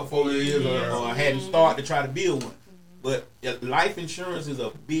what a portfolio is or hadn't started to try to build one. But life insurance is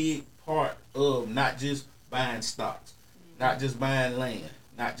a big part of not just buying stocks, not just buying land,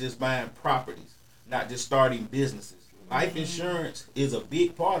 not just buying properties, not just starting businesses. Life insurance is a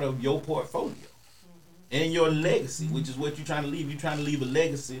big part of your portfolio and your legacy, which is what you're trying to leave. You're trying to leave a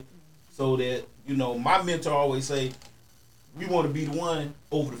legacy so that, my mentor always say, we want to be the one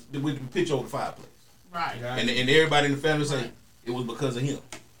with the pitch over the fireplace. Right. And everybody in the family say, it was because of him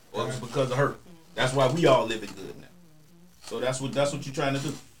or it was because of her. That's why we all living good now. So that's what you're trying to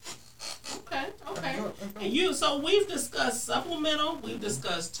do. Okay. And so we've discussed supplemental, we've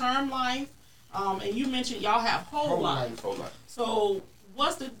discussed term life, and you mentioned y'all have whole life. Whole life. So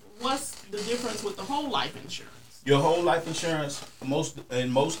what's the difference with the whole life insurance? Your whole life insurance, in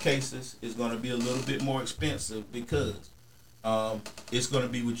most cases, is going to be a little bit more expensive because it's going to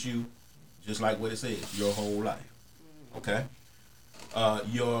be with you, just like what it says, your whole life. Okay.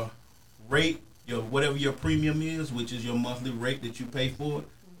 Your rate, whatever your premium is, which is your monthly rate that you pay for it,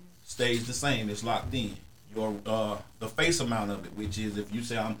 stays the same. It's locked in. Your the face amount of it, which is if you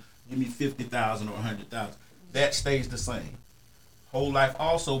say give me $50,000 or $100,000, that stays the same. Whole life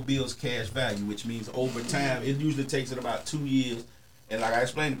also builds cash value, which means over time, it usually takes it about 2 years. And like I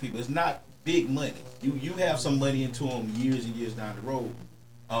explained to people, it's not big money. You have some money into them years and years down the road,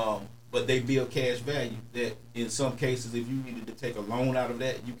 but they build cash value that in some cases, if you needed to take a loan out of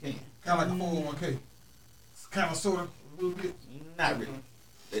that, you can. Kind of like a 401k. It's kind of sort of a little bit. Not really.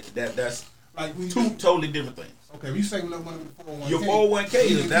 That's like two totally different things. Okay, if you save enough money with the 401k. Your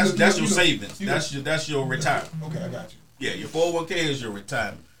 401k that's your savings. That's your retirement. Okay, I got you. Yeah, your 401k is your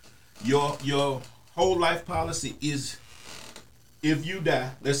retirement. Your whole life policy is if you die.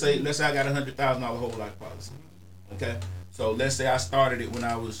 Let's say I got $100,000 whole life policy. Okay, so let's say I started it when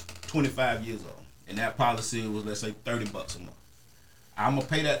I was 25 years old, and that policy was, let's say, $30 a month. I'm gonna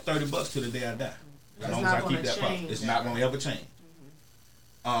pay that $30 till the day I die. As long as I keep that policy, it's not gonna ever change.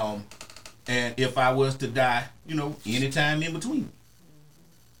 And if I was to die, anytime in between,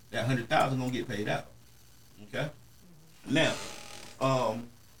 that $100,000 gonna get paid out. Okay. Now,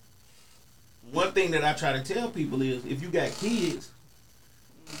 one thing that I try to tell people is if you got kids,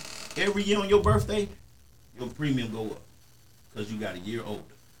 every year on your birthday, your premium go up because you got a year older.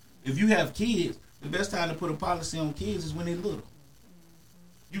 If you have kids, the best time to put a policy on kids is when they're little.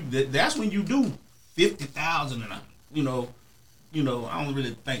 That's when you do 50,000 and I don't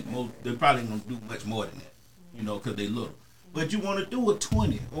really think they're probably gonna do much more than that, because they little. But you want to do a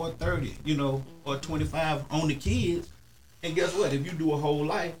 20 or 30, or 25 on the kids. And guess what? If you do a whole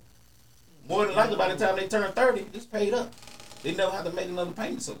life, more than likely by the time they turn 30, it's paid up. They never have to make another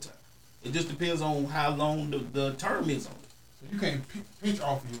payment sometimes. It just depends on how long the term is on it. So you can't pinch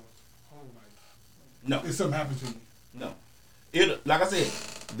off your whole life. No. If something happens to you. No. Like I said,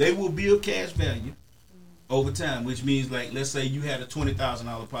 they will build cash value over time, which means, like, let's say you had a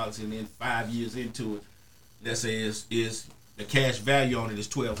 $20,000 policy and then 5 years into it, let's say is the cash value on it is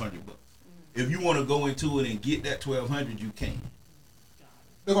 $1,200. If you want to go into it and get that $1,200, you can.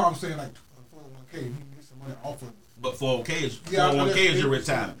 That's what I'm saying, like 401k, you can get some money off of it. But 401k is your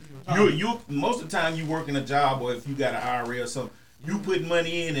retirement. You most of the time you work in a job, or if you got an IRA or something, you put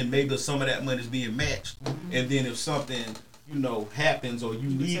money in and maybe some of that money is being matched. And then if something happens or you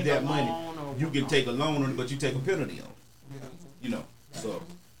need that money, you can take a loan on it, but you take a penalty on it. So.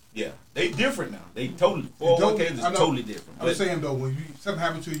 Yeah, they different now. They totally 401ks is totally different. I'm saying though, when something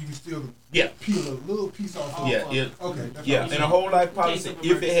happens to you, you can still peel a little piece off. Okay. And a whole life policy,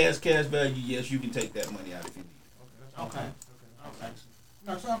 if it has cash value, yes, you can take that money out if you need it. Okay.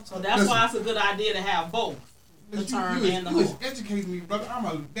 So that's why it's a good idea to have both the term and the whole. You was educating me, brother. I'm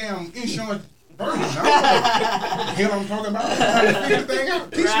a damn insurance burden. I don't know what the hell I'm talking about. I'm trying to figure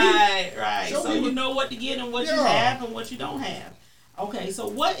the thing out. Right. So you know what to get and what you have and what you don't have. Okay, so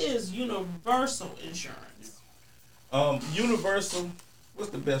what is universal insurance? Universal,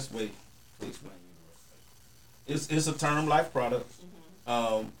 what's the best way to explain universal? It's a term life product.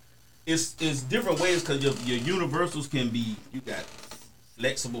 It's different ways because your universals can be, you got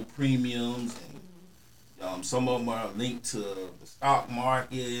flexible premiums, and some of them are linked to the stock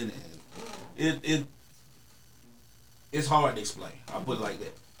market, and it's hard to explain. I'll put it like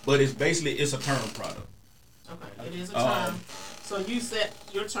that. But it's a term product. Okay, it is a term. So you set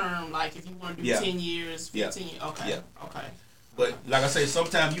your term, like if you want to do 10 years, 15 years. Okay. Yeah. Okay. But like I say,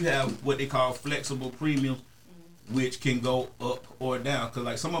 sometimes you have what they call flexible premiums, which can go up or down. Because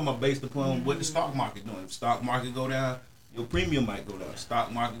like some of them are based upon what the stock market doing. If the stock market go down, your premium might go down.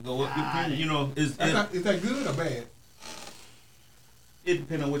 Stock market go up, your premium, you know. Is that good or bad? It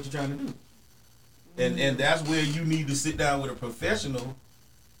depends on what you're trying to do. And that's where you need to sit down with a professional,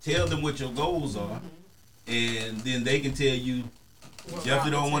 tell them what your goals are, and then they can tell you, Jeff,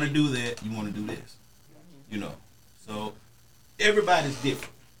 you don't want to do that, you want to do this. You know. So everybody's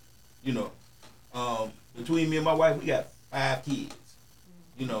different. You know. Between me and my wife, we got 5 kids.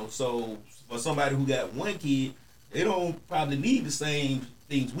 You know, so for somebody who got 1 kid, they don't probably need the same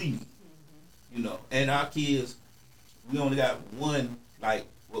things we need. You know, and our kids, we only got one, like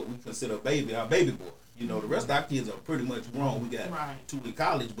what we consider a baby, our baby boy. You know, the rest of our kids are pretty much grown. We got 2 in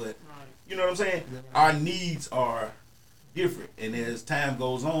college, but you know what I'm saying? Our needs are different, and as time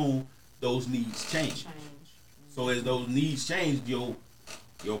goes on, those needs change. So as those needs change, your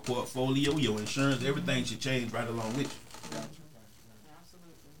portfolio, your insurance, everything should change right along with you. Absolutely.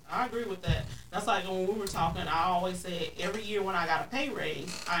 I agree with that. That's like when we were talking, I always said every year when I got a pay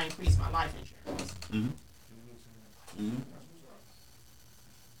raise, I increase my life insurance. Well,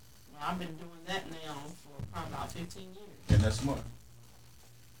 I've been doing that now for probably about 15 years. And that's smart.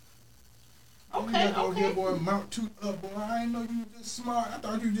 Okay. Boy, mount tooth up, boy. I didn't know you were just smart. I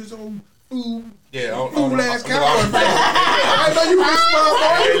thought you were just old fool. Yeah, fool ass cowboy. I didn't know you were smart,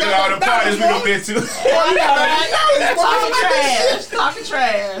 boy. You all the parties we gonna been to. Talking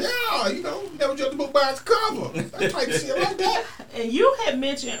trash. Yeah, you know, never judge the book by its cover. That type of shit like that. And you had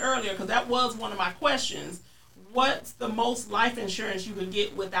mentioned earlier, because that was one of my questions, what's the most life insurance you could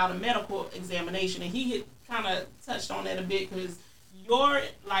get without a medical examination? And he had kind of touched on that a bit, because your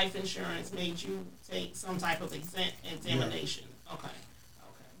life insurance made you take some type of examination. Yeah. Okay.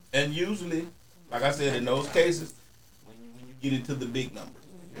 And usually, like I said, in those cases, when you get into the big numbers,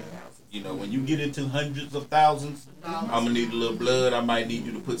 you know, when you get into hundreds of thousands, I'm gonna need a little blood. I might need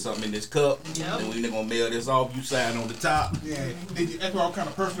you to put something in this cup. And we're gonna mail this off. You sign on the top. Yeah. That's all kind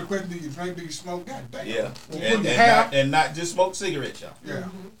of personal questions. Do you drink? Do you smoke? God damn. Yeah. And not just smoke cigarettes, y'all. Yeah.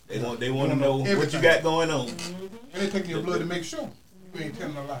 They want to know what you got going on. And they take your blood to make sure you ain't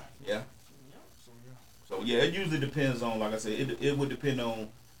telling a lie. Yeah. So yeah, it usually depends on, like I said, it would depend on.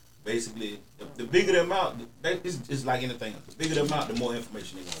 Basically, the bigger the amount, it's like anything. The bigger the amount, the more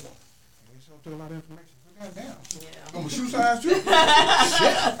information they're going to want. They sure took a lot of information. Goddamn. Yeah. On my shoe size, too? Shit.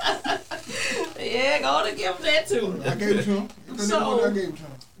 Yeah, go to give them that, too. I gave it to him. I gave it to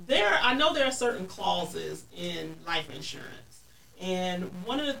him. I know there are certain clauses in life insurance. And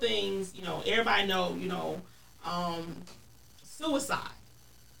one of the things, you know, everybody know, you know, suicide.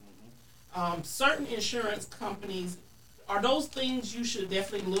 Certain insurance companies, are those things you should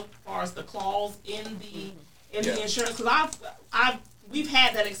definitely look as far as the clause in the insurance? Because we've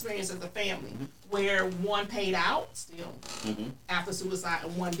had that experience as a family where one paid out still after suicide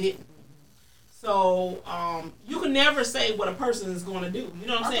and one didn't. So you can never say what a person is going to do. You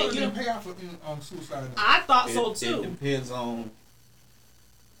know what I'm saying? You didn't pay out on suicide. I thought so too. It depends on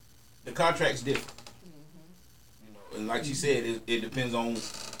the contract's different. You know, and like she said, it depends on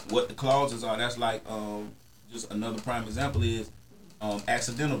what the clauses are. That's like. Just another prime example is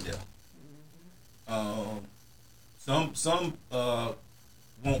accidental death. Some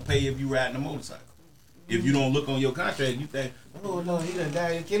won't pay if you riding a motorcycle. If you don't look on your contract, you think, oh no, he done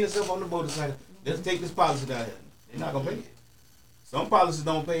died and killed himself on the motorcycle. Let's take this policy down here. They're not gonna pay it. Some policies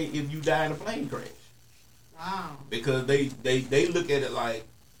don't pay if you die in a plane crash. Wow. Because they look at it like,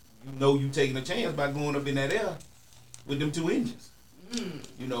 you know, you taking a chance by going up in that air with them 2 engines.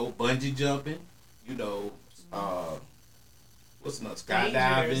 You know, bungee jumping. You know. What's another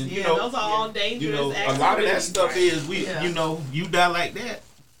skydiving? Yeah, you know, those are all dangerous. You know, a lot of that stuff is you know, you die like that.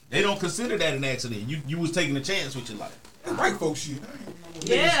 They don't consider that an accident. You was taking a chance with your life. That's white folks shit.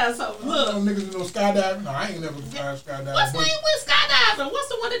 Yeah, so look. Niggas do no skydiving. No, I ain't never tried skydiving. What's name with skydiving? What's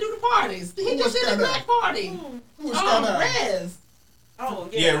the one that do the parties? He just did a black party. Who was skydiving? Rez. Oh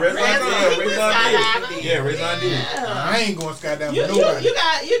yeah, Rezon did. Yeah, Rezon did. I ain't going skydiving with nobody.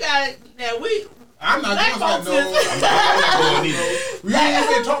 You got now I'm not going to You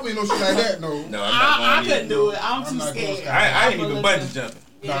ain't taught me no shit like that, no. No, I'm not going I couldn't do it. I'm too scared. I ain't even bungee jumping.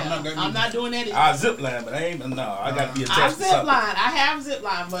 Yeah, No, I'm not doing that either. I zip line, but I ain't. No, I got to be I attached to zip something. line. I have zip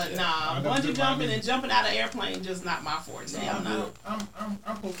line, but I never bungee zip jumping line and jumping out of airplane just not my forte. I'm not.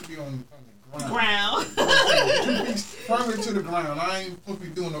 I'm supposed to be on the ground. Ground. Firmly to the ground. I ain't supposed to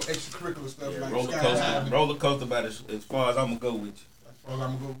be doing no extracurricular stuff like Roller coaster, about as far as I'm gonna go with you. As far as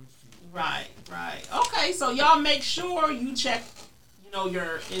I'm gonna go with you. Right. Okay, so y'all make sure you check,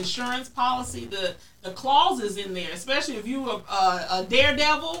 your insurance policy. The clauses in there, especially if you a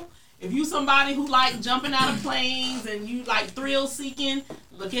daredevil. If you somebody who like jumping out of planes and you like thrill seeking,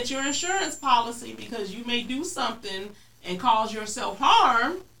 look at your insurance policy because you may do something and cause yourself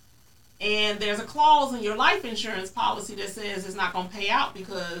harm. And there's a clause in your life insurance policy that says it's not going to pay out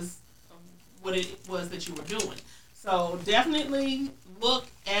because of what it was that you were doing. So definitely look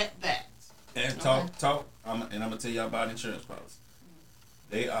at that. And talk. And I'm gonna tell y'all about insurance policy.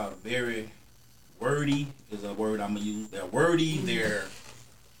 They are very wordy. Is a word I'm gonna use. They're wordy. They're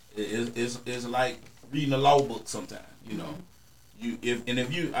it's like reading a law book sometimes.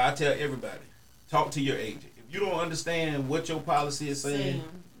 I tell everybody, talk to your agent. If you don't understand what your policy is saying,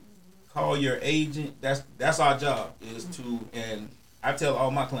 call your agent. That's our job is to. And I tell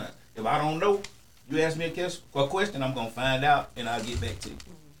all my clients, if I don't know, you ask me a question, I'm gonna find out and I'll get back to you.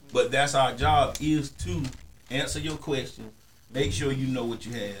 But that's our job is to answer your question, make sure you know what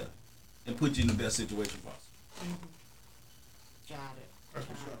you have, and put you in the best situation possible. Got it. That's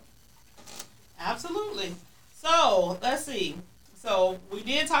what's up. Absolutely. So let's see. So we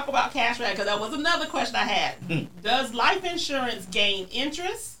did talk about cash back because that was another question I had. Does life insurance gain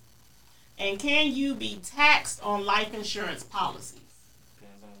interest? And can you be taxed on life insurance policies?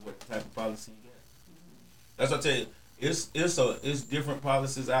 Depends on what type of policy you get. That's what I tell you. It's different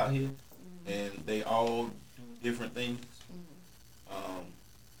policies out here, and they all do different things.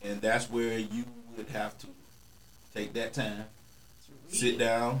 And that's where you would have to take that time, sit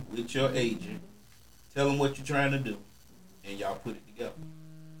down with your agent, tell them what you're trying to do, and y'all put it together,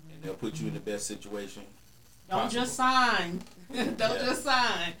 and they'll put you in the best situation. Don't just sign. Just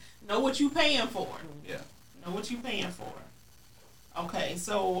sign. Know what you paying for. Yeah. Know what you paying for. Okay,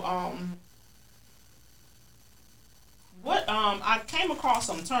 so I came across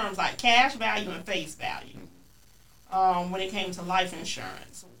some terms like cash value and face value when it came to life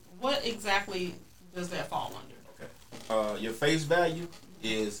insurance. What exactly does that fall under? Okay. Your face value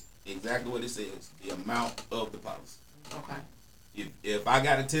is exactly what it says, the amount of the policy. Okay. If I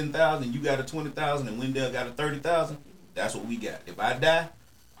got a $10,000, you got a $20,000, and Wendell got a $30,000, that's what we got. If I die,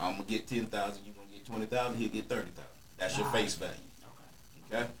 I'm gonna get $10,000, you gonna get $20,000, he'll get $30,000. That's your face value.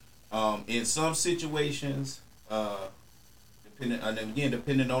 Okay. In some situations, depending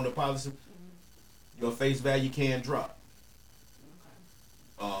on the policy, your face value can drop.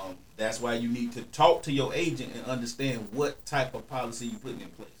 That's why you need to talk to your agent and understand what type of policy you're putting in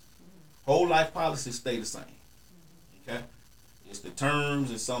place. Whole life policies stay the same. Okay? It's the terms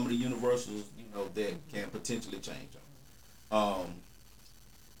and some of the universals, that can potentially change them.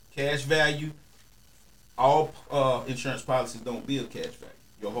 Cash value, all insurance policies don't build cash value.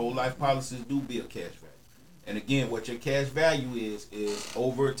 Your whole life policies do build cash value. And again, what your cash value is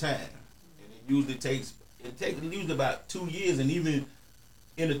over time. And it usually takes about 2 years, and even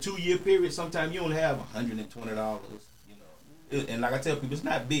in a 2-year period, sometimes you only have $120. And like I tell people, it's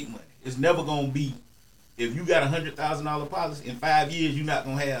not big money. It's never gonna be. If you got $100,000 policy, in 5 years you're not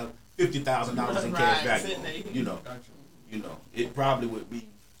gonna have $50,000 in cash value. It probably would be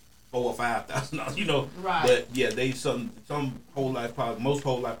 $4,000 or $5,000. Right. But yeah, some whole life policies, most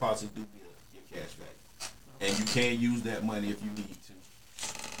whole life policies do build your cash value, and you can use that money if you need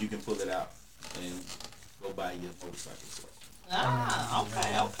to. You can pull it out and go buy your motorcycle.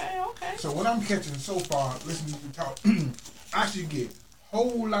 Okay. So what I'm catching so far, listening to you talk, I should get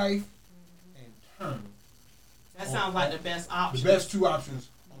whole life and term. That sounds like the best option. The best two options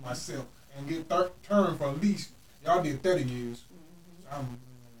on myself, and get term for at least, y'all did 30 years.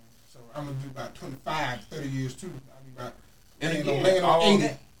 So I'm gonna do about 25, 30 years too. I'll be about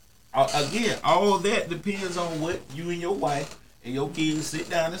Again, all that depends on what you and your wife and your kids sit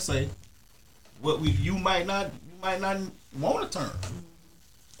down and say. You might not want a term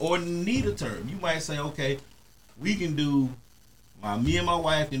or need a term. You might say, okay, we can do. Me and my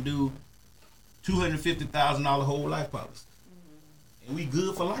wife can do $250,000 whole life policy, and we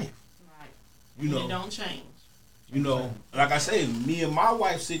good for life. Right. It don't change. Like I say, me and my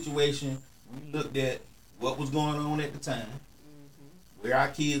wife's situation, we looked at what was going on at the time, where our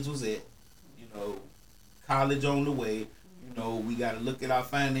kids was at, college on the way. We got to look at our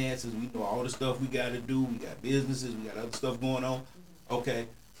finances. We know all the stuff we got to do. We got businesses. We got other stuff going on. Okay,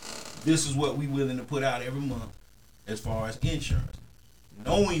 this is what we willing to put out every month as far as insurance.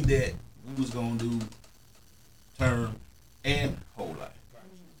 knowing that we was gonna do term and whole life.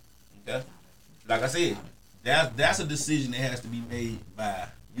 Okay, like I said, that's a decision that has to be made by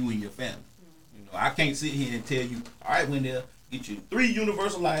you and your family. You know, I can't sit here and tell you, all right, Wendell, get you 3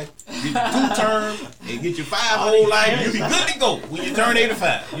 universal life, get you 2 term, and get you 5 whole life. You'll be good to go when you turn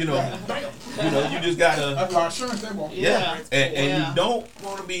 85. You know, you just gotta. That's why insurance they want. Yeah, and you don't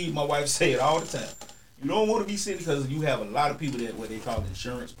want to be. My wife say it all the time. You don't want to be sitting because you have a lot of people that what they call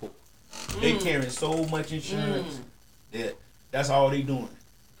insurance poor. They carrying so much insurance that that's all they doing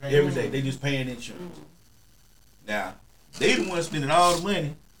every day. They just paying insurance. Now they the ones spending all the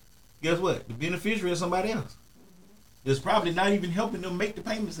money. Guess what? The beneficiary is somebody else. It's probably not even helping them make the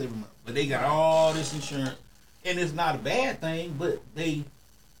payments every month. But they got all this insurance, and it's not a bad thing. But they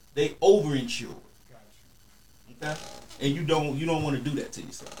overinsure. Okay, and you don't want to do that to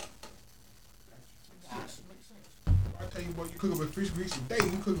yourself. I tell you what, you cook with fish grease today.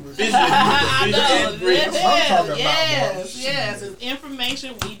 You cook with fish I know. talking about, Yes. It's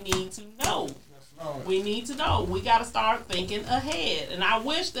information we need to know. We need to know. We got to start thinking ahead. And I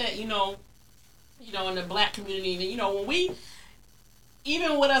wish that in the black community, when we,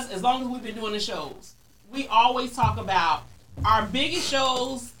 even with us, as long as we've been doing the shows, we always talk about our biggest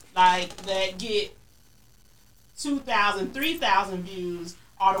shows, like that get 2,000, 3,000 views,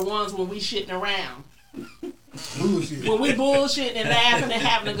 are the ones when we shitting around. Bullshit. When we bullshitting and laughing and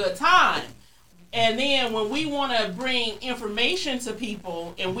having a good time. And then when we want to bring information to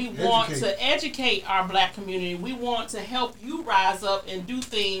people and we want to educate our black community, we want to help you rise up and do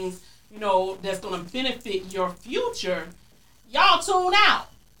things, that's going to benefit your future, y'all tune out.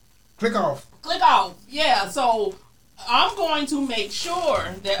 Click off. Yeah, so I'm going to make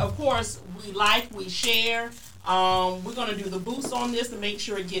sure that, of course, we share. We're going to do the boost on this to make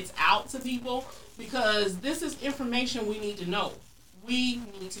sure it gets out to people because this is information we need to know. We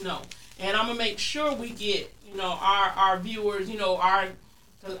need to know. And I'm going to make sure we get, our viewers,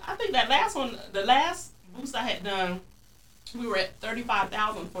 cause I think that the last boost I had done, we were at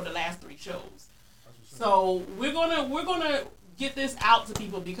 35,000 for the last 3 shows. So we're gonna get this out to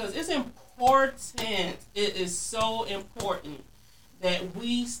people because it's important. It is so important that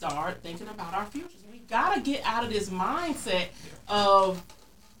we start thinking about our futures. We gotta get out of this mindset of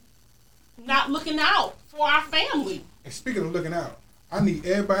not looking out for our family. And speaking of looking out, I need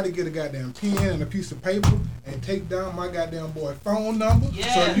everybody to get a goddamn pen and a piece of paper and take down my goddamn boy phone number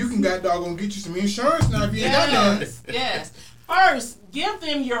so you can doggone get you some insurance now if you ain't got none. Yes. First, give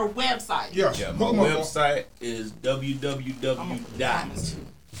them your website. Yeah, my website is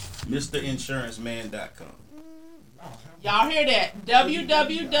www.mrinsuranceman.com. Y'all hear that?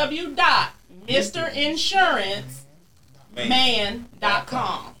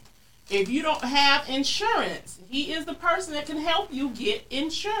 www.mrinsuranceman.com. If you don't have insurance, he is the person that can help you get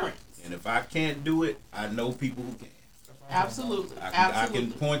insurance. And if I can't do it, I know people who can. Absolutely. I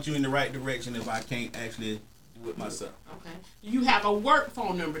can point you in the right direction if I can't actually do it myself. Okay. You have a work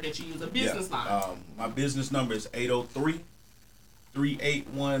phone number that you use, a business line. My business number is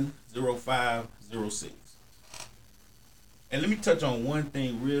 803-381-0506. And let me touch on one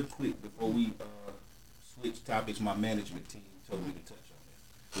thing real quick before we switch topics. My management team told me to touch on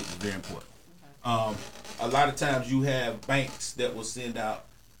that, which is very important. A lot of times you have banks that will send out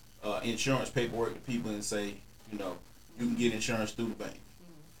insurance paperwork to people and say, you can get insurance through the bank.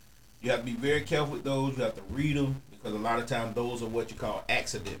 You have to be very careful with those. You have to read them because a lot of times those are what you call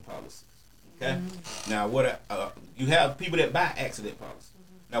accident policies. Okay. Now, you have people that buy accident policies.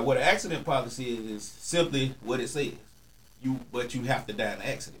 Now, what an accident policy is simply what it says. But you have to die in an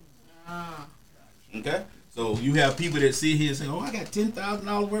accident. Okay. So you have people that sit here and say, "Oh, I got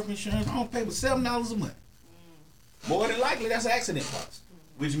 $10,000 worth of insurance. I don't pay but $7 a month." More than likely, that's an accident policy,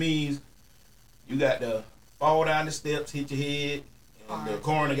 which means you got to fall down the steps, hit your head, and the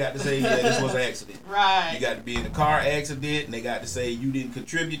coroner got to say, "Yeah, this was an accident." Right. You got to be in a car accident, and they got to say you didn't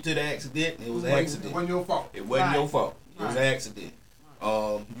contribute to the accident. And it was an accident. It wasn't your fault. It wasn't your fault. It was an accident.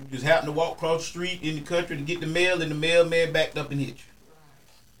 You just happened to walk across the street in the country to get the mail, and the mailman backed up and hit you.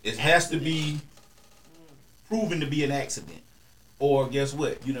 It has to be proven to be an accident. Or guess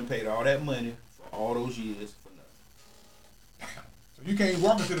what? You done paid all that money for all those years for nothing. So you can't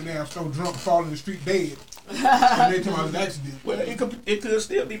walk into the damn store drunk, fall in the street dead. And they tell me it's an accident. Well, it could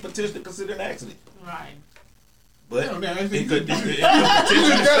still be potentially considered an accident. Right. But it could you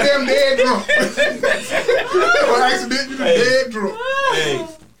just goddamn dead drunk. Or accident, you just dead drunk. Hey,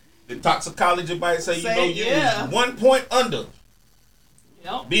 the toxicology might say you was 1 point under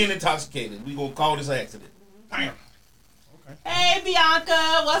being intoxicated. We gonna call this an accident. Damn. Okay. Hey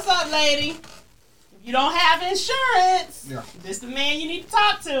Bianca, what's up, lady? you don't have insurance, Yeah. this the man you need to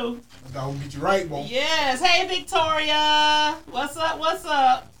talk to. That will get you right, boy. Yes. Hey, Victoria. What's up? What's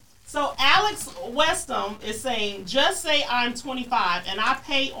up? So Alex Westham is saying, just say I'm 25 and I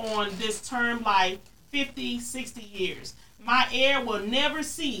pay on this term life 50, 60 years. My heir will never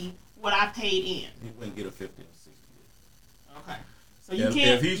see what I paid in. He wouldn't get a 50 or 60 years. Okay. So you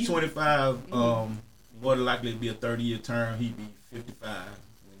can't. If he's 25, more than likely it'd be a 30-year term. He'd be 55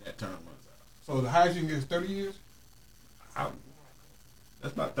 when that term runs out. So the highest you can get is 30 years?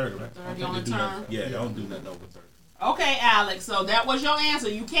 That's about 30, right? 30 on the term? Yeah, I don't do nothing over 30. Okay, Alex. So that was your answer.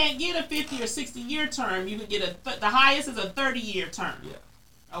 You can't get a 50 or 60 year term. You can get the highest is a 30-year term.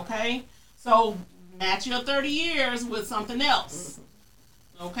 Yeah. Okay. So match your 30 years with something else.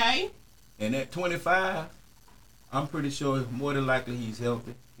 Okay. And at 25, I'm pretty sure more than likely he's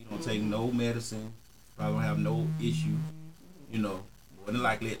healthy. He don't take no medicine. Probably don't have no issue. You know, more than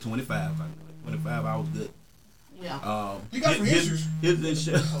likely at 25. At 25, I was good. Yeah. You got some issues. His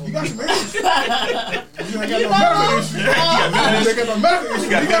insurance. You got some issues. You ain't got no medical issues. You ain't got no medical issues.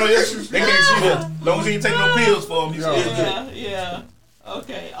 You got no issues. They can't see that. As long as he ain't taking no pills for him, he's still good. Yeah.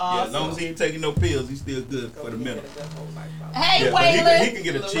 Okay, Yeah, awesome. as long as he ain't taking no pills, he's still good for the minute. Hey, Yeah, Waylon. he can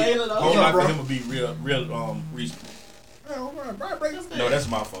get a check. Waylon, Whole okay. lot for him would be real reasonable. No, that's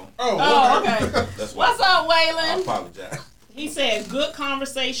my phone. Oh, okay. That's What's up, I Waylon? apologize. He said, good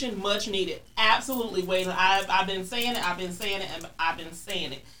conversation, much needed. Absolutely, Waylon. I've been saying it, and I've been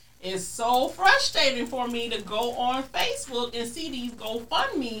saying it. It's so frustrating for me to go on Facebook and see these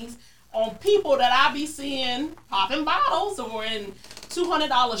GoFundMes on people that I be seeing popping bottles or in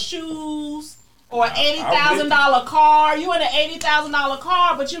 $200 shoes or $80,000 car. You in an $80,000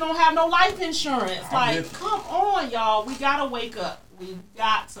 car, but you don't have no life insurance. Like, come on, y'all. We gotta wake up. We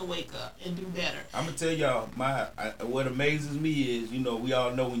got to wake up and do better. I'm gonna tell y'all, what amazes me is, we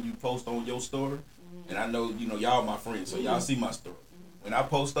all know when you post on your story, and I know, y'all my friends, so y'all see my story. When I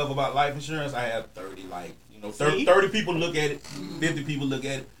post stuff about life insurance, I have 30 30 people look at it, 50 people look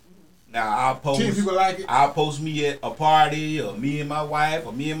at it. Now I'll post 10 people like it. I'll post me at a party, or me and my wife,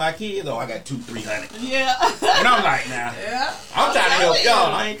 or me and my kids. I got 200-300. Yeah. And I'm like, nah. Yeah. I'm trying to help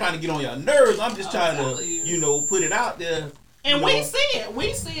y'all. I ain't trying to get on y'all nerves. I'm just trying to, put it out there. And we see it.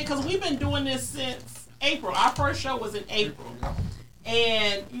 We see it because we've been doing this since April. Our first show was in April.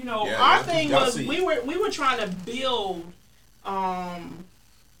 And, our thing was we were trying to build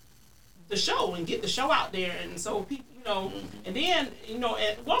the show and get the show out there. And so people, and then,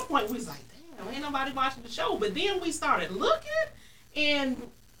 at one point we was like, damn, ain't nobody watching the show. But then we started looking, and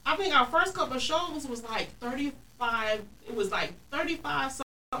I think our first couple of shows was like 35, it was like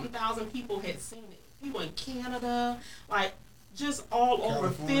 35-something thousand people had seen it. People in Canada, like just all over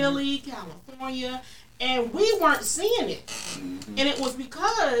Philly, California, and we weren't seeing it. Mm-hmm. And it was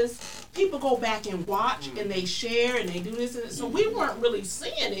because people go back and watch and they share and they do this, and so we weren't really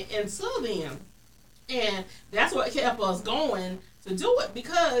seeing it until then. And that's what kept us going to do it,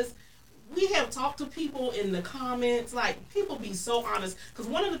 because we have talked to people in the comments, like people be so honest, because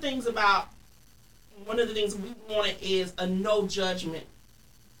one of the things we wanted is a no judgment,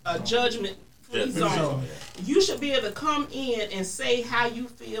 a judgment zone. You should be able to come in and say how you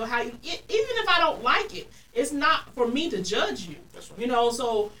feel, even if I don't like it, it's not for me to judge you. That's right.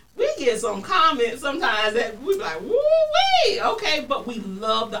 So we get some comments sometimes that we be like, woo-wee, okay, but we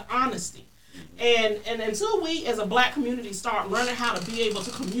love the honesty. And until we as a black community start learning how to be able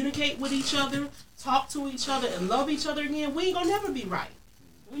to communicate with each other, talk to each other, and love each other again, we ain't gonna never be right.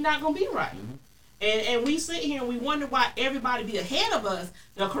 We're not gonna be right. Mm-hmm. And we sit here and we wonder why everybody be ahead of us.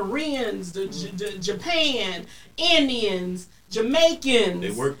 The Koreans, the Japan, Indians, Jamaicans.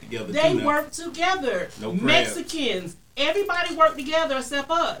 They work together. They work together. No Mexicans. Everybody work together except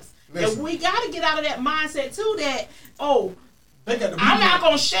us. Listen. And we got to get out of that mindset too that, I'm not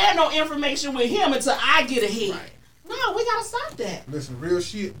going to share no information with him until I get ahead. Right. No, we got to stop that. Listen, real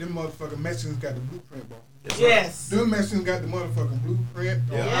shit, them motherfucking Mexicans got the blueprint, bro. Yes. Them Mexicans got the motherfucking blueprint.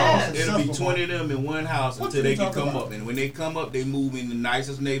 Yes. It'll be 20 of them in one house until they can come up. And when they come up, they move in the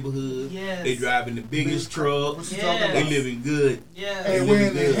nicest neighborhood. Yes. They drive in the biggest trucks. Yes. They living good. Yes. Hey,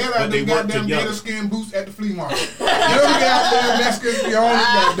 when the hell out them goddamn gator skin boots at the flea market. You know the goddamn Mexicans be on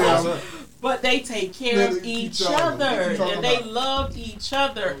the goddamn. But they take care of each other. And they love each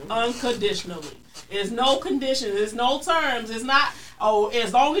other unconditionally. There's no conditions. There's no terms. It's not,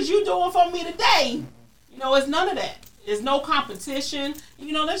 as long as you do it for me today. It's none of that. There's no competition.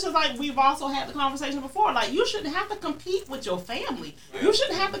 That's just like we've also had the conversation before. Like, you shouldn't have to compete with your family. You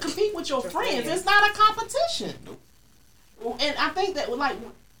shouldn't have to compete with your friends. It's not a competition. And I think that,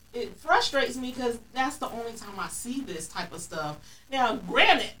 it frustrates me because that's the only time I see this type of stuff. Now,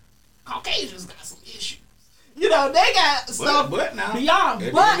 granted, Caucasians got some issues. You know, they got stuff but now, beyond. at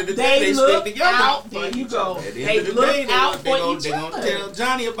the But end of the they day, look stick together. out. There you go. At the They end of the look day, out for each they other. gonna tell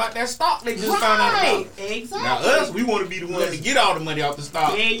Johnny about that stock they just found out about. Exactly. Now us, we want to be the one to get all the money off the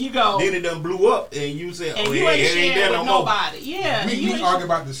stock. There you go. Then it done blew up, and you say, And "Oh you yeah, ain't it ain't there sharing no with more." nobody. Yeah. We argue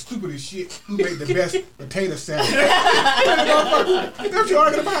about the stupidest shit. Who made the best potato salad? That's what you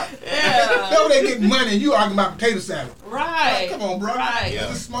arguing about. Yeah. That's where they get money, and you arguing about potato salad. Right. Come on, bro. Right. It's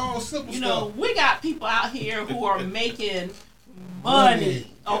just small, simple You stuff. know, we got people out here who are making money.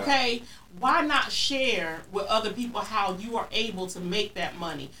 Yeah. Okay? Why not share with other people how you are able to make that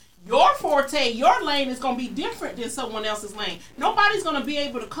money? Your forte, your lane is going to be different than someone else's lane. Nobody's going to be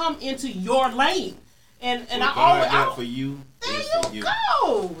able to come into your lane. And What I God always got for you there is for you you.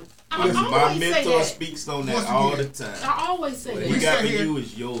 go. I Listen, My always say mentor that. speaks on that Once all the again, time. I always say What that. he We got sat for here- you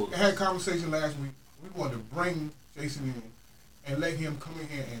is yours. I had a conversation last week. We wanted to bring Jason in and let him come in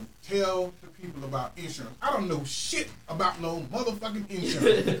here and tell the people about insurance. I don't know shit about no motherfucking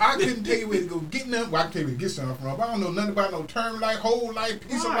insurance. I couldn't tell you where to go get nothing. Well, I can tell you where to get something from. But I don't know nothing about no term life, whole life,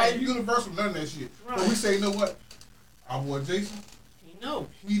 piece of Right. life, universal, none of that shit. Right. But we say, you know what? Our boy Jason, You know.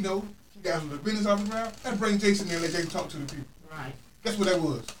 he know. He got some business off the ground. Let's bring Jason in and let Jason talk to the people. Right. Guess what that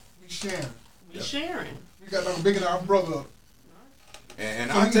was? We sharing. We sharing. We got our big enough brother up.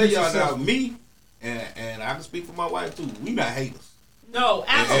 And So I'll he tell can be y'all now, successful. me, and I can speak for my wife too, we not haters. No,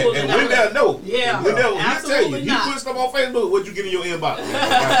 absolutely And not. Wendell, no. Yeah, And Wendell, he'll tell you. absolutely He not. put stuff on Facebook, what you get in your inbox? Boy,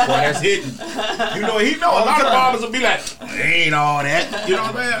 that's hidden. You know, he know a lot of barbers will be like, ain't all that. You know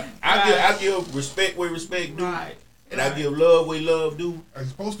what I'm saying? I give respect where respect due. Right. And I give love where love due. It's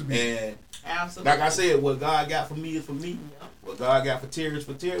supposed to be. And Absolutely. like I said, what God got for me is for me. Yeah. What God got for Terry is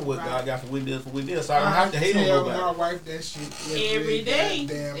for Terry. What Right. God got for Wendell is for Wendell. So I don't have to hate on tell my nobody. wife that shit Every day.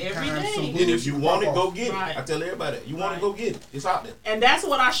 goddamn Every time. day. So And if you want it, go get it. Right. I tell everybody, you want Right. it, go get it. It's out there. And that's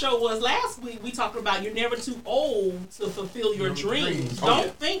what our show was last week. We talked about you're never too old to fulfill your dreams. Oh, Don't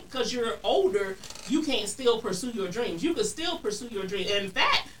yeah. think because you're older, you can't still pursue your dreams. You can still pursue your dreams. In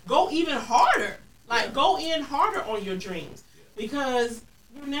fact, go even harder. Like, go in harder on your dreams. Because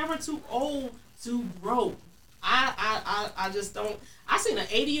you're never too old to grow. I just don't. I seen an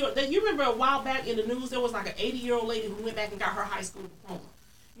 80-year-old. You remember a while back in the news, there was like an 80-year-old lady who went back and got her high school diploma.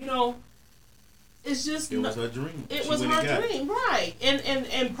 You know, it's just It was her dream. It She was went and her got it. dream, right?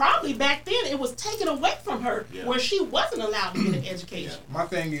 And probably back then it was taken away from her, Yeah. where she wasn't allowed to get an education. My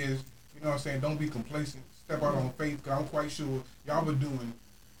thing is, you know what I'm saying, don't be complacent. Step out on faith, because I'm quite sure y'all been doing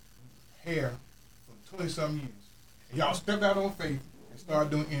hair for 20-something years. And y'all stepped out on faith and started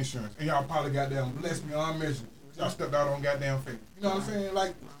doing insurance. And y'all probably goddamn blessed beyond measure. Y'all stepped out on goddamn faith. You know what I'm saying?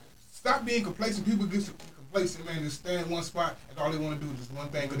 Like, stop being complacent. People get complacent, man, just stand in one spot and all they want to do is just one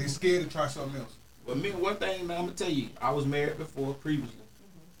thing, because they're scared to try something else. But me, one thing, man, I'm gonna tell you, I was married before previously,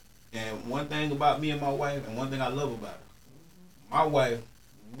 and one thing about me and my wife, and one thing I love about her, my wife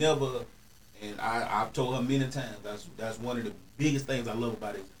never, and I've told her many times, that's one of the biggest things I love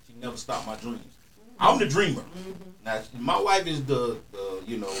about it. She never stopped my dreams. I'm the dreamer. Now, my wife is the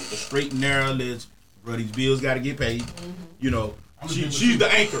the straight and narrow. Let's, bro, these bills got to get paid. You know, she's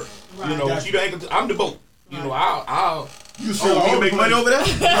the anchor. Right. You know, she the anchor. I'm the boat. You know, I'll. You Oh, you make money over there?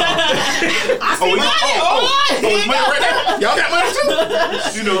 I see money. It's money right there. Y'all got money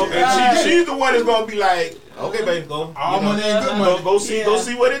too? You know, and she's the one that's gonna be like, okay, baby, go. All you know, money ain't good money. Go see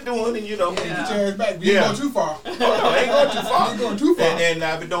what it's doing, and you know. Get your ass back. You Yeah. ain't going too far. Oh no, ain't going too far. Ain't going too far. And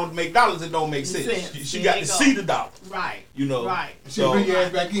if it don't make dollars, it don't make sense. She There got you to go. see the dollar. Right. You know. Right. She'll bring your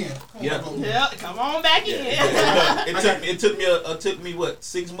ass back in. Yeah. Come on, Yeah, come on back in. It took me what,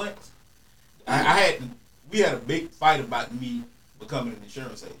 6 months? We had a big fight about me becoming an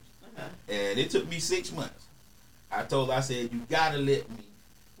insurance agent, and it took me 6 months. I told her, I said, you gotta let me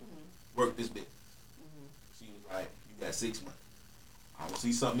work this business. She was like, you got 6 months. I will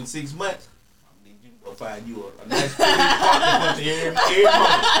see something in 6 months. I need you to go find you a nice pretty clock to punch every morning.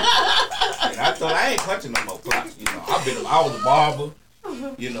 And I told her, I ain't punching no more clocks. You know, I was a barber.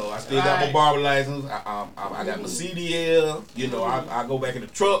 You know, I still got my Right. barber license. I got my CDL. You know, I go back in the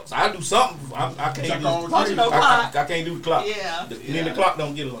trucks. I do something. I can't Jack do. on Punching no I clock. can't do the clock. Yeah. Me and the clock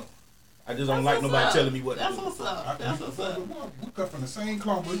don't get along. I just don't That's like what's nobody up. telling me what to That's do. what's up. That's what's up. We cut from the same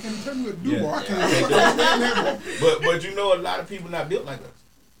cloth, but you can't tell me what to do, Yeah. boy. I can't understand that. But you know, a lot of people not built like us.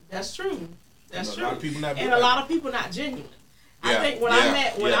 That's true. That's You know, true. a lot of people not And built a like lot of people not genuine. I Yeah, think when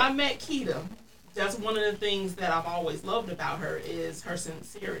yeah. I met Keita, that's one of the things that I've always loved about her is her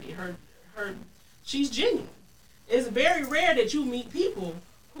sincerity. She's genuine. It's very rare that you meet people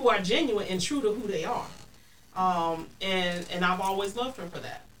who are genuine and true to who they are. And I've always loved her for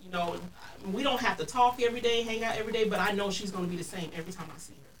that. You know, we don't have to talk every day, hang out every day, but I know she's going to be the same every time I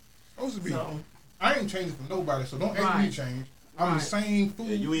see her. Supposed to be. So, I ain't changing for nobody, so don't ask me to change. I'm the same fool.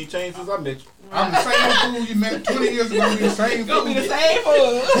 Yeah, you ain't changed since I met you. I'm the same fool you met 20 years ago. Be the same fool. gonna be the same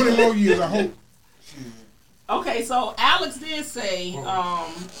fool. 20 more years, I hope. Okay, so Alex did say,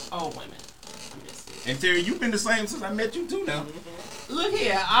 oh, wait a minute. And Terry, you've been the same since I met you too now. Look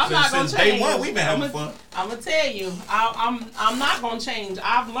here, I'm not gonna Since change. day one, we've been having fun. I'm gonna tell you, I'm not gonna change.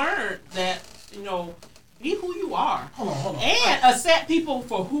 I've learned that, you know, be who you are. Hold on. And accept people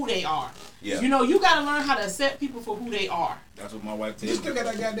for who they are. Yeah. You know, you gotta learn how to accept people for who they are. That's what my wife tells You me. still got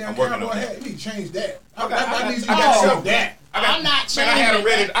that goddamn I'm working cowboy on that. hat. You need to change that. I got Oh. that. I'm not changing.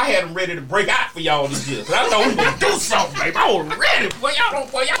 Man, I had them ready to break out for y'all this year. Cause I thought we gonna do something, baby. I was ready. Boy,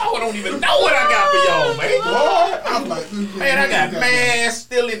 y'all don't even know what I got for y'all, man. Boy, I'm like, Man, I got man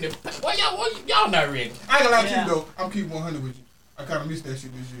still in the. Boy, y'all not ready. I ain't gonna lie to Yeah. you though. I'm keeping 100 with you. I kind of missed that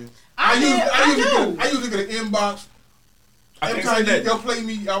shit this year. I usually get an inbox. I Every can't time say that. y'all play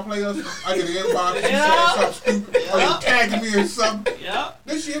me, y'all play us, I get an inbox. You Yeah. say something stupid, or you tag me or something. Yep.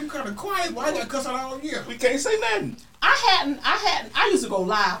 This year I'm kind of quiet. Why I got cuss out all year? We can't say nothing. I used to go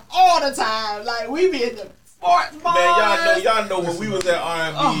live all the time. Like, we be in the sports bars. Man, y'all know when we was at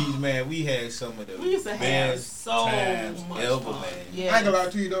R&B's, man, we had some of the We used to have best so times much ever, fun. man. Yeah. I ain't gonna lie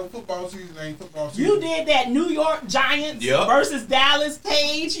to you though. Football season ain't football season. You did that New York Giants Yep. versus Dallas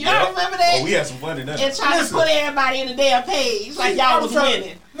page. Y'all Yep. remember that? Oh, we had some fun in that. And trying Listen. to put everybody in the damn page like I y'all was trying-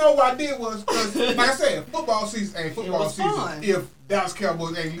 winning. No, what I did was, cause, like I said, football season ain't football was season fun. if Dallas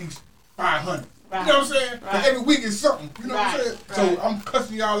Cowboys ain't at least 500. Right. You know what I'm saying? 'Cause Right. every week is something. You know what I'm Right. saying? Right. So I'm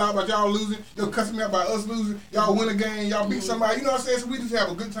cussing y'all out about y'all losing. You're cussing me out about us losing. Y'all win a game. Y'all beat somebody. You know what I'm saying? So we just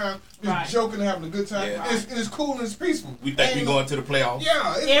have a good time. Just Right. joking and having a good time. Yeah. And it's cool and it's peaceful. We think we Ain't going to the playoffs.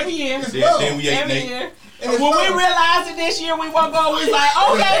 Yeah. Every year. It's Then- love. then we Every 8-8. year. And it's When we love. realized that this year we won't go, we was like,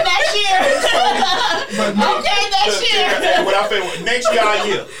 okay, next year. But no- Okay, next year. What I feel next year, our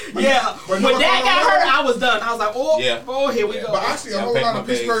year. Yeah. but When no- Dad got no- hurt, I was done. I was like, oh, Yeah. here we go. But I see a I whole packed lot my of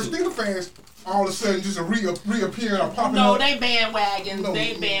bag, Pittsburgh too. Steelers fans all of a sudden just reappearing or popping No, up. they bandwagon. No.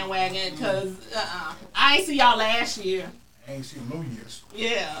 They bandwagon because I ain't see y'all last year. I ain't seen no years.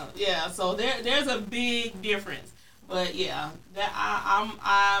 Yeah. So there's a big difference. But yeah, that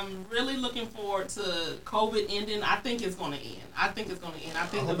I'm really looking forward to COVID ending. I think it's going to end. I think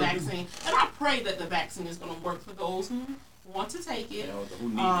the vaccine, and I pray that the vaccine is going to work for those who want to take it. You know, who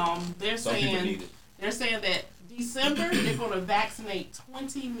need it. They're Some people need saying it. that December they're going to vaccinate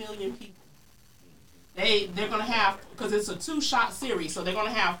 20 million people. They're going to have, because it's a 2-shot series, so they're going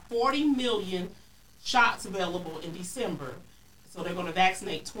to have 40 million shots available in December. So they're going to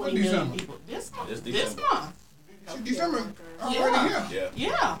vaccinate 20 million December? people this month. This This December. month. December already Yeah. here.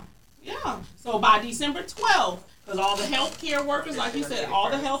 Yeah. Yeah. So by December 12th, because all the healthcare workers, like you said, all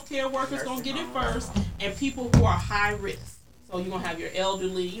the healthcare workers gonna get it first, and people who are high risk. So you're gonna have your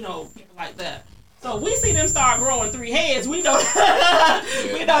elderly, people like that. So we see them start growing 3 heads. We know, we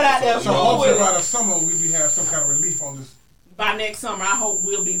know that they're So cool hopefully with by it. the summer we have some kind of relief on this. By next summer, I hope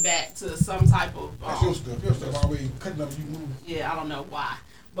we'll be back to some type of. That's your stuff. Your stuff always cutting up you move. Yeah, I don't know why,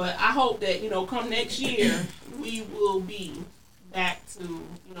 but I hope that come next year we will be back to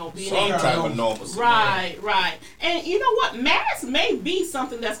being Some able. type of normalcy. Right. And you know what? Masks may be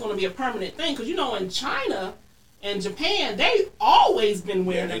something that's going to be a permanent thing because in China and Japan, they've always been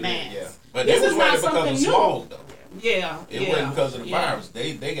wearing a mask. Yeah. But This it was is not right because something of new. smog, though. Yeah. It wasn't because of the virus.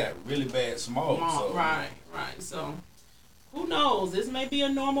 They got really bad smog. So. Right. So who knows? This may be a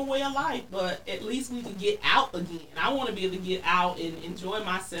normal way of life, but at least we can get out again. I want to be able to get out and enjoy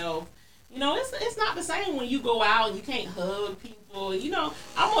myself. It's not the same when you go out and you can't hug people.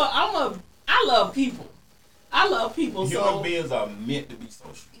 I love people. I love people. Human beings are meant to be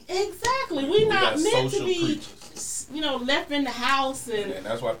social. Exactly. We're not got meant to social be, creatures. left in the house And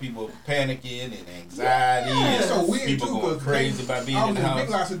that's why people panicking and anxiety. Yeah. And It's so weird people too, going 'cause crazy by being I in was the in Big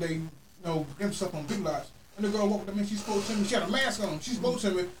house. Lots today, getting stuff on Big Lots. And the girl walked up and she spoke to me. She had a mask on. She spoke to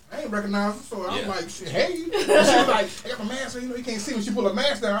me. I ain't recognize her, so I'm Yeah. like, hey. And she was like, I got my mask, so you can't see me. She pulled her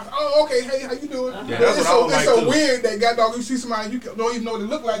mask down. I said, oh, okay, hey, how you doing? Yeah, that's it's what I don't it's like, so too. weird that goddamn you see somebody you don't even know what they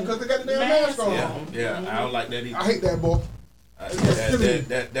look like because they got the damn mask on. Yeah, I don't like that either. I hate that, boy.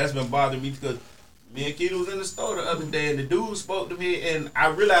 That's been bothering me because me and Keita was in the store the other day and the dude spoke to me and I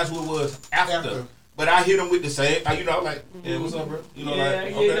realized who it was after. But I hit him with the same, like, yeah, what's up, bro? Okay.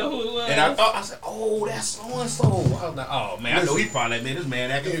 you know who it was. And I said, oh, that's so-and-so. I was like, oh, man, I know he probably like, man, this man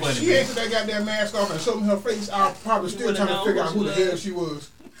acting If funny, she man. ain't took that goddamn mask off and showed me her face, I'll probably still would've trying to known figure out who who the she hell was.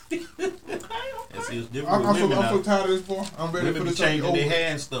 she was. And see, it's different I'm with women so now. tired of this, boy. I'm ready Women for be this to be changing over. their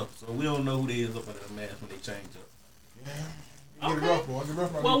hair and stuff, so we don't know who they is up under the mask when they change up. Get it rough, boy. Get it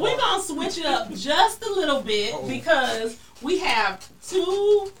rough right Well, now. we're going to switch it up just a little bit because we have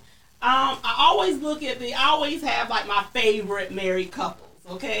two I always look at I always have like my favorite married couples,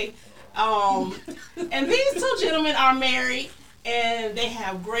 okay? And these two gentlemen are married and they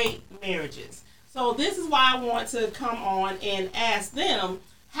have great marriages. So this is why I want to come on and ask them,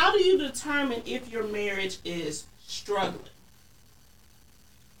 how do you determine if your marriage is struggling?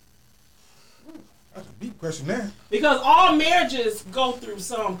 That's a deep question there. Because all marriages go through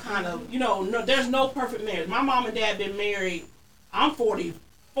some kind of, there's no perfect marriage. My mom and dad been married, I'm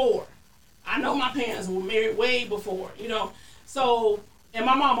 44. I know my parents were married way before, So, and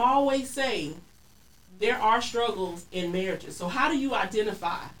my mom always say, there are struggles in marriages. So how do you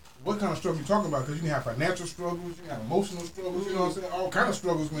identify? What kind of struggle you talking about? Because you can have financial struggles, you can have emotional struggles, you know what I'm saying? All kind of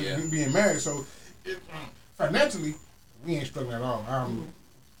struggles when you're being married. So, financially, we ain't struggling at all.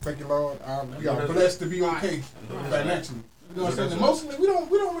 Thank you, Lord. We are blessed to be okay financially. You know what I'm saying? Emotionally, we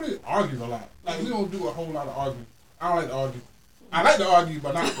don't really argue a lot. Like, we don't do a whole lot of arguing. I don't like to argue. I like to argue,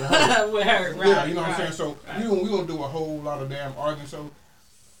 but not with her. With her, right. Yeah, you know what I'm saying? So, we don't do a whole lot of damn arguing. So,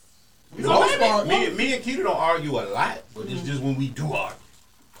 me and Keita don't argue a lot, but it's just when we do argue.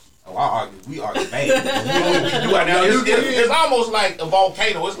 Oh, we argue bad. It's almost like a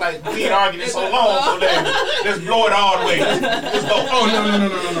volcano. It's like we ain't arguing so long, so let's blow it all the way. Let's go. Oh, no.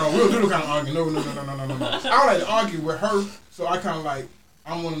 We don't do the kind of arguing. No. I don't like to argue with her, so I kind of like,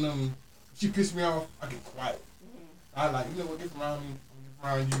 I'm one of them, she pissed me off, I get quiet. I like, you know what, get around me,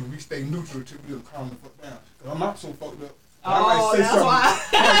 around you, we stay neutral until we just calm the fuck down. Because I'm not so fucked up. I might say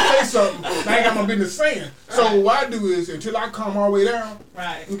something. I ain't got my business saying. So what I do is, until I calm all the way down,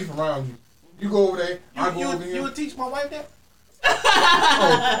 we get around you. You go over there, I go over here. You would teach my wife that?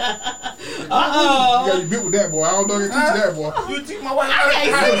 You got to built with that, boy. I don't know if you teach that, boy. You would teach my wife I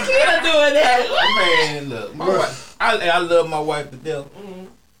can't see Keita doing that. Man, look, my wife, I love my wife to death.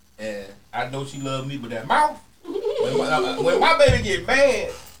 And I know she loves me with that mouth. When my baby get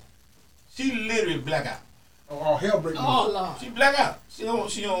mad, she literally black out. Oh, hell break loose. Oh, Lord. She black out. She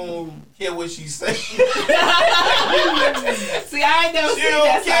don't care what she say. See, I ain't never seen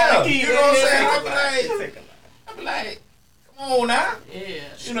that side of Keita. You know what I'm saying? I be like, come on now. Yeah.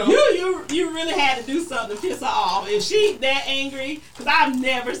 You really had to do something to piss her off. If she that angry, because I've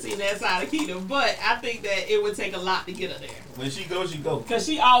never seen that side of Keita, but I think that it would take a lot to get her there. When she goes, she goes. Because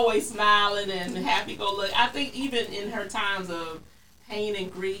she always smiling and happy-go-lucky. I think even in her times of pain and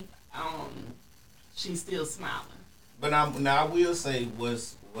grief, she's still smiling. But I will say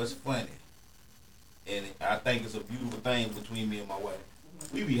what's funny, and I think it's a beautiful thing between me and my wife.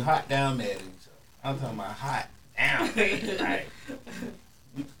 We be hot down mad at each other. I'm talking about hot down mad, right?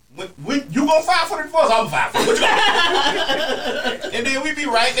 When you gonna fight for the divorce, I'm fight for it. What you gonna And then we be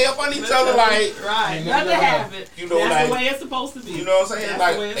right there up on each other like, right, nothing happened. That's like, the way it's supposed to be. You know what I'm saying?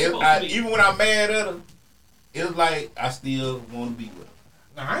 Like, even when I'm mad at her, it's like I still want to be with her.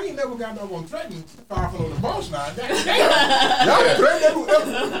 Now, I ain't never got no one threatening to fire for no divorce now. Y'all threatened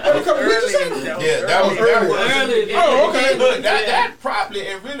every couple weeks or something? Yeah, that was early. Oh, okay. Look, that probably,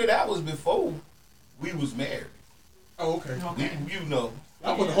 and really that was before we was married. Oh, okay. You know.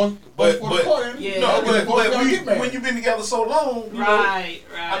 But when you've been together so long, right.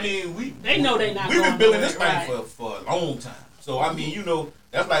 I mean, they know they not. We've been building this thing for a long time. So I mean,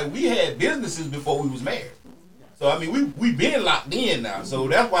 that's like we had businesses before we was married. So I mean, we been locked in now. So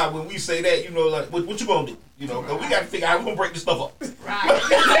that's why when we say that, like, what you gonna do? Because we got to figure out how we gonna break this stuff up. Right.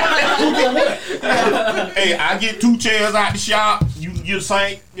 Hey, I get 2 chairs out the shop. You get a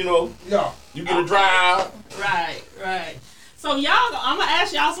sink. Yeah. You get a dryer. Right. So y'all, I'm gonna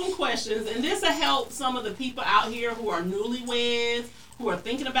ask y'all some questions, and this will help some of the people out here who are newlyweds, who are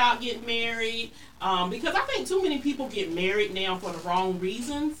thinking about getting married, because I think too many people get married now for the wrong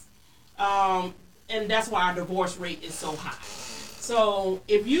reasons, and that's why our divorce rate is so high. So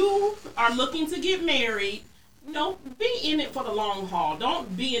if you are looking to get married, be in it for the long haul.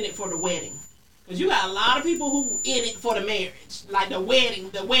 Don't be in it for the wedding. Because you got a lot of people who in it for the marriage. Like the wedding.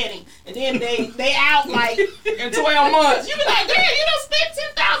 And then they out like in 12 months. You be like, damn, you done spent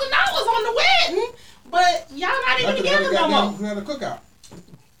 $10,000 on the wedding. But y'all not even together no more. We had a cookout.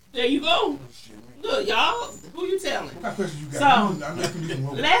 There you go. Look, y'all, who you telling? What kind of questions you got?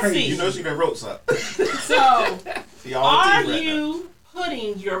 So, let's see. You know she done wrote something. So, are you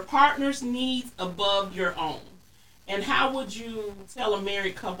putting your partner's needs above your own? And how would you tell a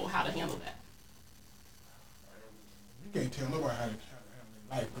married couple how to handle that? You can't tell nobody how to handle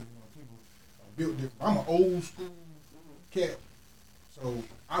their life because people are built different. I'm an old school cat, so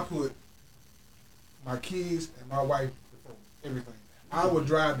I put my kids and my wife before everything. I would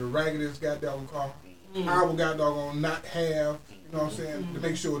drive the raggedest goddamn car. I would goddamn not have, you know what I'm saying, to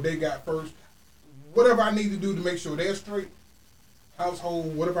make sure they got first. Whatever I need to do to make sure they're straight,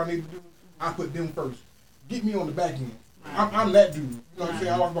 household, whatever I need to do, I put them first. Get me on the back end. I'm that dude. You know what I'm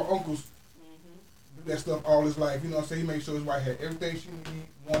saying? I watch my uncles do that stuff all his life. You know what I'm saying? He made sure his wife had everything she needed,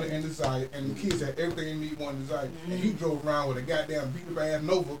 wanted, and desired, and the kids had everything they needed, wanted, and desired. And he drove around with a goddamn beat up ass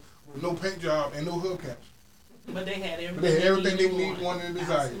Nova with no paint job and no hubcaps. But they had everything. They had everything they needed, wanted, and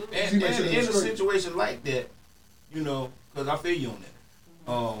desired. And in a situation like that, you know, because I feel you on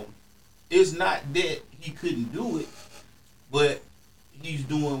that. It's not that he couldn't do it, but he's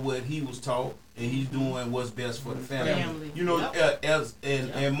doing what he was taught, and he's doing what's best for the family. You know,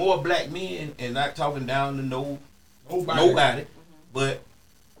 and more black men, and not talking down to nobody, but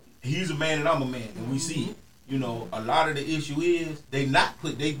he's a man and I'm a man, and we see it. You know, a lot of the issue is they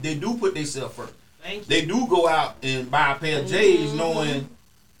do put themselves first. They do go out and buy a pair of J's knowing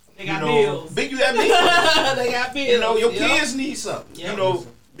they got bills. You got bills. They got bills. You know, your kids need something. You know,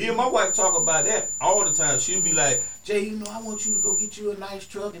 me and my wife talk about that all the time. She'll be like, Jay, you know, I want you to go get you a nice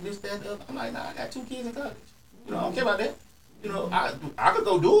truck and this, that, and the other. I'm like, nah, I got 2 kids in college. You know, I don't care about that. You know, I could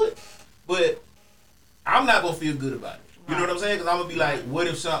go do it, but I'm not going to feel good about it. You know what I'm saying? Because I'm going to be like, what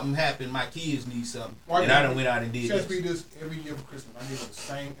if something happened, my kids need something, and I done went out and did this. She this every year for Christmas. I give her the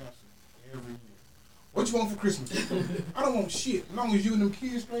same answer every year. What you want for Christmas? I don't want shit. As long as you and them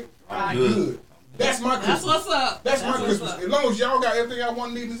kids straight, I'm good. That's my Christmas. That's what's up. That's my Christmas. As long as y'all got everything I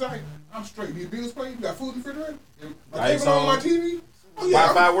want, need, and desire, I'm straight. These bills paid. You got food in the refrigerator. My cable on my TV. Oh, yeah,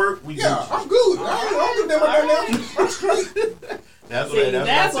 Wi-Fi work. I'm good. I don't give them right now. I'm straight.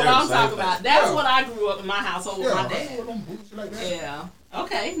 That's what I'm talking about. That's what I grew up in my household with my dad. Like that. Yeah.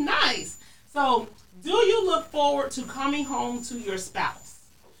 Okay. Nice. So, do you look forward to coming home to your spouse?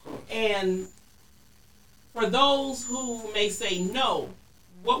 And for those who may say no,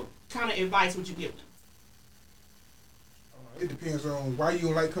 what kind of advice would you give them? It depends on why you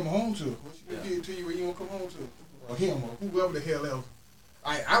don't like coming home to. What she did to you when you don't come home to, or him, or whoever the hell else.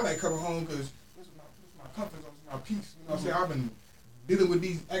 I like coming home because this is my comfort zone, this is my peace. You know what I'm saying? I've been dealing with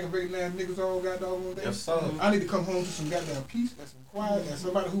these aggravating ass niggas all goddamn day. Yes, sir. I need to come home to some goddamn peace and some quiet and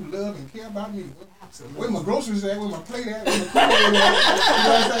somebody who love and care about me. Where my groceries at, where my plate at, where my food at. You know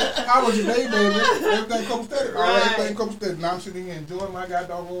what I'm saying? How was your day, baby? Everything comes steady. Right. Everything comes steady. Now I'm sitting here enjoying my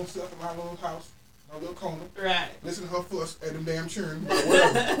goddamn self in my little house. My little corner. Right. Listen to her fuss at them damn children.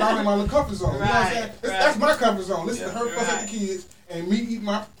 Whatever. Probably in my little comfort zone. Right. You know what I'm saying? That's my comfort zone. Listen to her fuss at the kids and me eat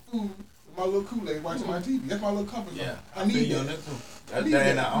my food with my little Kool-Aid watching my TV. That's my little comfort zone. I need that. I need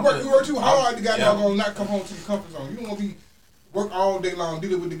that. You work too hard to goddamn not come home to your comfort zone. You don't want to be work all day long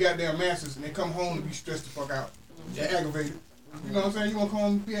dealing with the goddamn masses and then come home and be stressed the fuck out and aggravated. You know what I'm saying? You want to come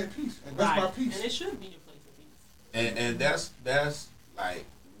home and be at peace. And that's my peace. And it should be your place of peace. And that's like,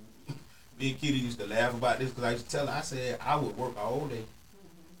 me and Kitty used to laugh about this because I used to tell her, I said, I would work all day.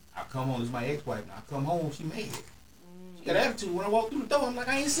 I come home, this is my ex-wife now. I come home, she mad. She got attitude. When I walk through the door, I'm like,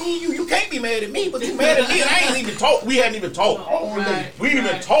 I ain't seen you. You can't be mad at me, but you mad at me, and I ain't even talk. We hadn't even talked all day. We didn't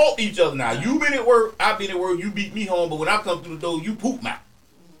even talk to each other now. You been at work, I been at work, you beat me home, but when I come through the door, you poop mouth.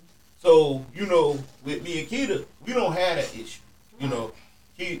 So, you know, with me and Kita, we don't have that issue. You know,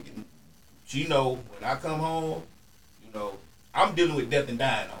 she know when I come home, you know, I'm dealing with death and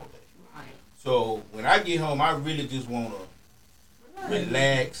dying all day. So when I get home, I really just want to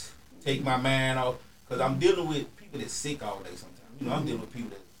relax, take my mind off, because I'm dealing with people that's sick all day sometimes. You know, I'm dealing with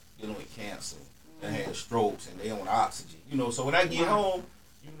people that's dealing with cancer, that have strokes, and they on oxygen. You know, so when I get home,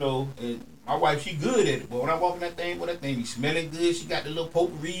 you know, and my wife, she good at it, but when I walk in that thing be smelling good. She got the little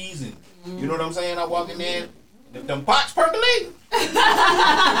potpourris, and you know what I'm saying? I walk in there, them pots percolating.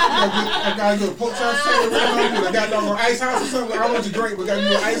 I gotta go to pork chop sandwich. I got no ice house or something. I don't want to drink, but got to do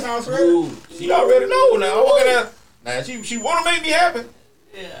an ice house ready. Ooh, she already know now. I walk in there. Now she want to make me happy.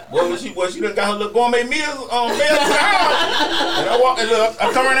 Yeah. Well, she done got her little gourmet meals to the house. And I walk and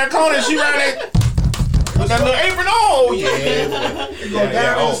I come around that corner and she around there with that little apron on. Oh yeah.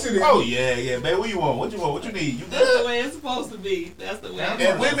 Oh yeah, man. What you want? What you want? What you need? You That's the way it's supposed to be. That's the way.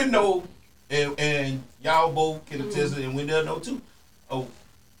 And women know, and y'all both can attest and we know too. Oh,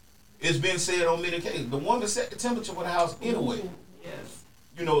 it's been said on many occasions. The woman set the temperature for the house anyway. Yes.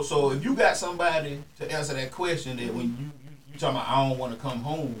 You know, so if you got somebody to answer that question, that when you talking about I don't want to come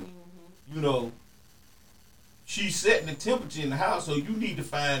home, you know, she's setting the temperature in the house, so you need to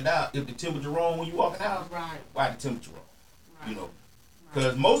find out if the temperature wrong when you walk in the house. Right. Why the temperature wrong? Right. You know,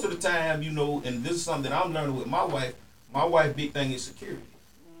 because most of the time, you know, and this is something that I'm learning with my wife. My wife's big thing is security.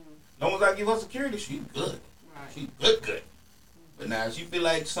 As long as I give her security, she's good. Right. She's good. But now if she feel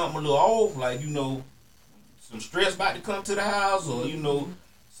like something a little off, like, you know, some stress about to come to the house, or, you know,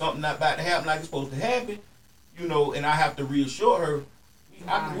 something not about to happen like it's supposed to happen, you know, and I have to reassure her,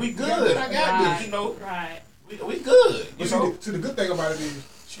 we good. I got this, you know. Right. We good. But see, the good thing about it is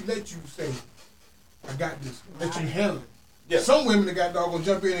she let you say, I got this. Let you handle it. Yeah. Some women that got doggone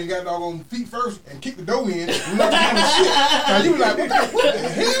jump in and got doggone feet first and kick the door in and let you handle shit. Now you like, what the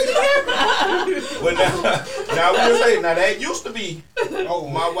hell is happening? Well, now we just say, now that used to be. Oh,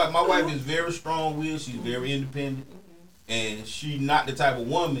 my wife is very strong-willed. She's very independent, and she not the type of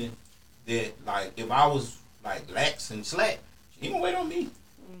woman that, like, if I was like lax and slack, she ain't gonna wait on me.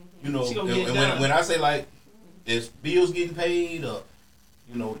 You know, and when I say like, there's bills getting paid or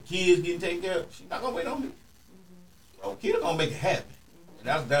you know the kids getting taken care of, she's not gonna wait on me. Oh, kid gonna make it happen.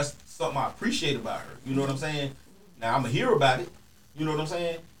 And that's something I appreciate about her. You know what I'm saying? Now I'm gonna hear about it. You know what I'm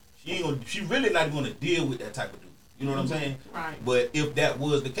saying? She really not gonna deal with that type of dude. You know what I'm saying? Right. But if that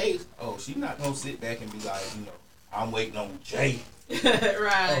was the case, she's not gonna sit back and be like, you know, I'm waiting on Jay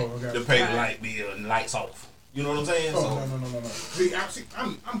right. to pay the light bill and lights off. You know what I'm saying? No. See,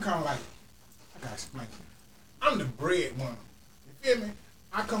 I'm kind of like, I gotta explain. I'm the breadwinner. You feel me?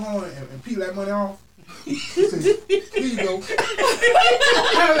 I come home and peel that money off. Say, here you go.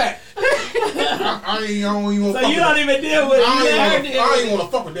 Handle that. I don't even want to fuck with that. So you don't even deal with it. I ain't want to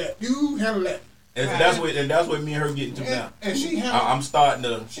fuck with that. You handle that. And that's what me and her getting to now. And she handle. I'm starting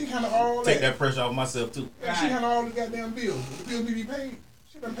to all take that pressure off myself too. And she handle all the goddamn bills. The bills be paid.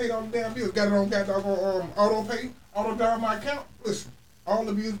 She done paid all the damn bills. Got it on auto pay, auto drive my account. Listen. All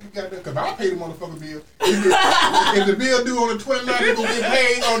the bills got there, because I pay the motherfucking bill. If the bill due on the 29th, it's going to get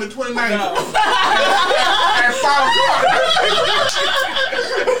paid on the 29th. At 5 o'clock.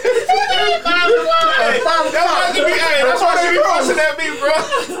 At 5 o'clock. That's why they be posting that beat, bro.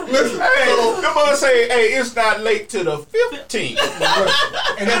 Listen. Hey, come on, say, hey, it's not late to the 15th.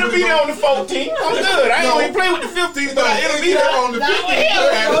 And it'll be there on the 14th. I'm good. I ain't going to play with the 15th, but it'll be there on the 15th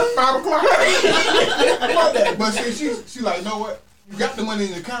at 5 o'clock. But see, she like, you know what? You got the money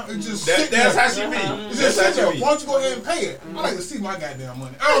in the account. It's just that's how she be. It's just sit there. Why don't you go ahead and pay it? I like to see my goddamn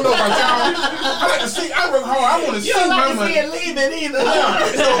money. I don't know about y'all. I like to see. I work hard. I want to see my money. You don't like to see it leaving either. Yeah.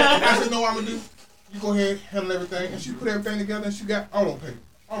 So I just know what I'm gonna do. You go ahead, handle everything, and she put everything together, and she got auto pay,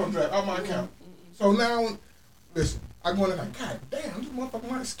 auto draft out my account. So now, listen, I go in there like, God damn, this motherfucker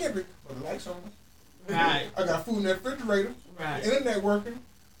might skip it, but the lights on. Right. I got food in that refrigerator. Right. The internet working.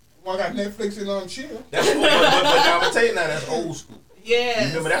 Well, I got Netflix and chill. That's cool, but I'm gonna tell you now, that's old school. Yeah.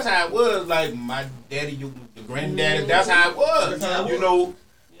 Remember, that's how it was. Like my daddy, your granddaddy, that's how it was. You know,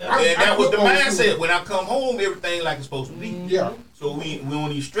 and that was the mindset. When I come home, everything like it's supposed to be. Yeah. So we don't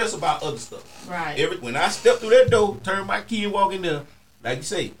even stress about other stuff. Right. When I step through that door, turn my key and walk in there, like you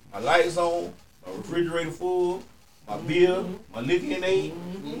say, my lights on, my refrigerator full, my beer, my licking aid,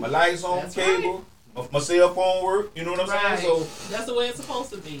 my lights on, that's cable. Right. My cell phone work, you know what I'm saying? So that's the way it's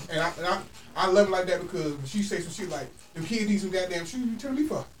supposed to be. And I love it like that because when she says some shit like, them kids need some goddamn shoes, you tell me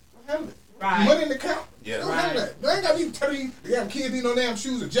for. Go handle it. Right. Money in the account. Yeah. Go handle that. They ain't got to be telling you, they have kids need no damn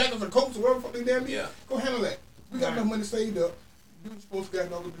shoes or jackets or coats or whatever the fuck they damn need. Yeah. Go handle that. We got enough money saved up. Do what you're supposed to got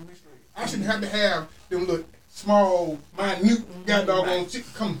no good to be straight. I shouldn't have to have them little small, minute, got doggone shit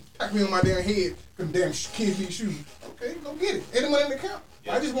come tack me on my damn head because damn kids need shoes. Okay, go get it. Any money in the account.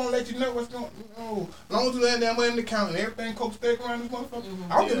 Yeah. I just want to let you know what's going on. As long as you have that money in the account and everything copacetic around this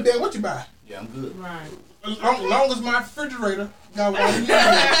motherfucker, I don't give a damn what you buy. Yeah, I'm good. Right. As long as my refrigerator got what I need.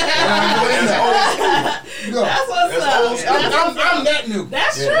 That's what's up. I'm that new.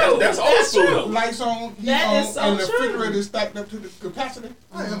 That's true. That's old school. Lights on, heat that on, and the refrigerator is stacked up to the capacity.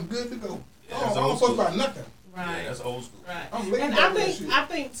 I am good to go. I don't fuck about nothing. Right. Yeah, that's old school. Right. And I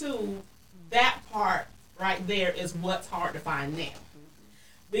think too, that part right there is what's hard to find now.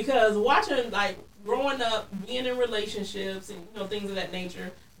 Because watching, like, growing up, being in relationships and, you know, things of that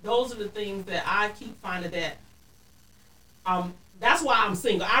nature, those are the things that I keep finding that, that's why I'm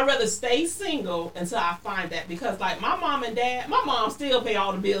single. I'd rather stay single until I find that. Because, like, my mom and dad, my mom still pay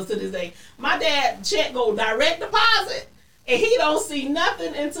all the bills to this day. My dad check go direct deposit, and he don't see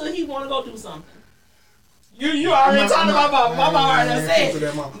nothing until he want to go do something. You already talking about my mom already said.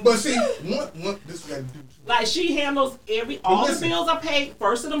 But see, what this got to do. Like, she handles all the bills are paid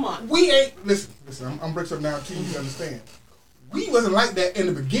first of the month. We ain't, listen, I'm breaks up now too, you understand. We wasn't like that in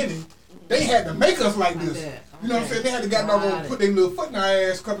the beginning. They had to make us like this. You know what I'm saying? They had to goddamn put their little foot in our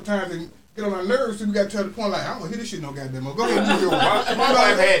ass a couple times and get on our nerves, so we got to tell the point like, I don't hear this shit no goddamn more. Go ahead and do your work. My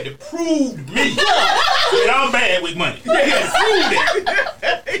wife had to prove to me that I'm bad with money. She had to prove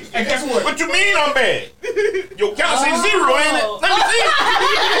it. And guess what? What you mean I'm bad? Your account says zero, ain't it? Let me see it.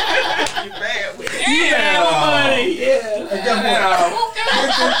 You bad with money. Yeah. And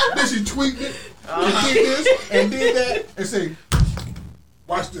guess what? Then she tweaked it, and did this, and did that, and say,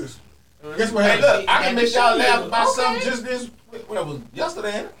 watch this. Guess what happened? Hey, look, I can make y'all laugh about something just this, what was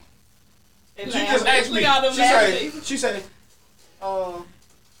yesterday, ain't it? She just asked me. She said, what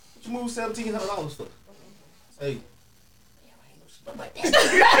you move $1,700 for? Say,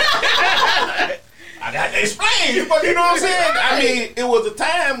 I got to explain, but you know what I'm saying? I mean, it was a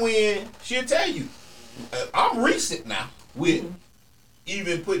time when she'll tell you, I'm recent now with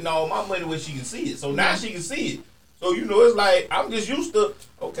even putting all my money where she can see it. So now she can see it. So, you know, it's like, I'm just used to,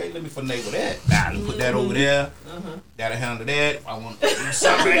 okay, let me finagle that. Nah, let me put that over there. Gotta handle that. If I want to do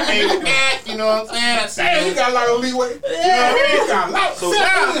something like that, you know what I'm saying? You got a lot of leeway. You know what I mean? You got a lot. So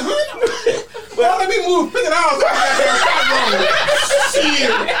now, well, let me move $50 out there. Shit.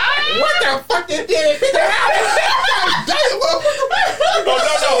 What the fuck you did? $50? Damn, no.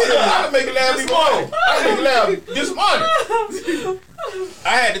 I can make it laugh even more. I can make it laugh this morning.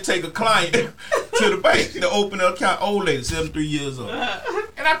 I had to take a client to the bank to open an account. Old lady, 73 years old.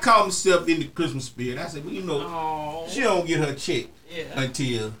 And I called myself in the Christmas spirit. I said, well, you know, she don't get her check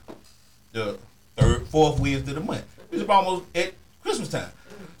until the fourth Wednesday of the month. It's almost at Christmas time.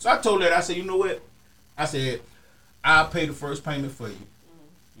 So I told her, I said, you know what? I said, I'll pay the first payment for you.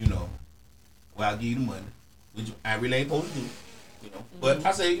 You know, well, I'll give you the money, which I really ain't supposed to do. You know, but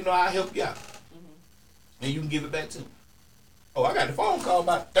I said, you know, I'll help you out. And you can give it back to me. Oh, I got the phone call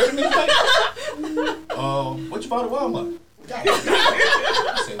about 30 minutes later. What you bought at Walmart? I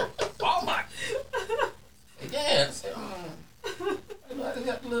said, Walmart? Yeah. I said, I just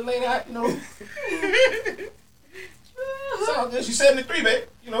got the little lady out, you know. So good. She's 73, babe.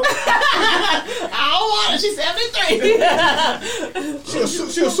 You know. I don't want it. She's 73. She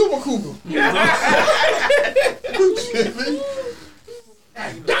a super cougar.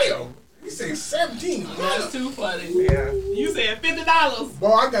 Damn. You say 17. That's too funny. Yeah. You said $50. Boy,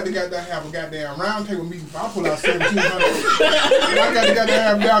 I got to have a goddamn round table meeting. I pull out $1,700. I got to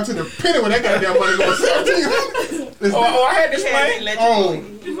have down to the penny when that goddamn money goes $1,700. Oh, I had to explain.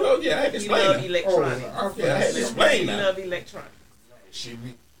 Oh, yeah, I had to explain. You love electronics. Oh, I had to explain You now. love electronics.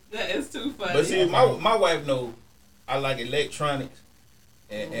 That is too funny. But see, my wife knows I like electronics,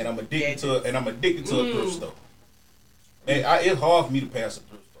 and I'm addicted to it, and I'm addicted to a thrift store. And it's hard for me to pass a thrift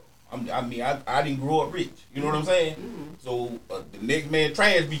store. I didn't grow up rich. You know what I'm saying? So the next man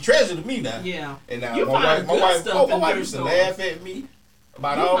trash be treasure to me now. Yeah. And now You my wife find used to good laugh at me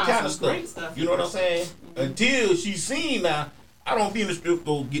about You all find kind of some great stuff. stuff You know what I'm saying? Until she's seen now, I don't be in the strip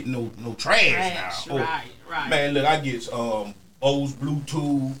store getting no trash now. Right. Man, look, I get Bose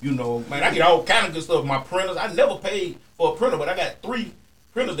Bluetooth, you know, man, I get all kind of good stuff. My printers, I never paid for a printer, but I got 3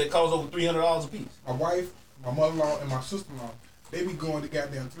 printers that cost over $300 a piece. My wife, my mother-in-law, and my sister-in-law, they be going to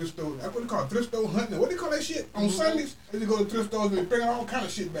goddamn thrift stores. That's what they call thrift store hunting. What they call that shit? On Sundays, they just go to thrift stores and they bring all kind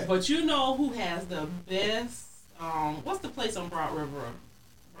of shit back. But you know who has the best, what's the place on Broad River?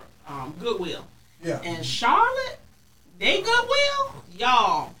 Goodwill. Yeah. And Charlotte, they Goodwill?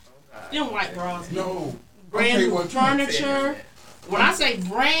 Y'all, them white bras. No. Brand new furniture. When I say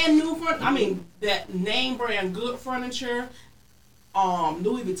brand new furniture, I mean that name brand good furniture,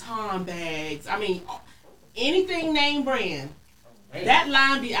 Louis Vuitton bags. I mean, anything name brand. That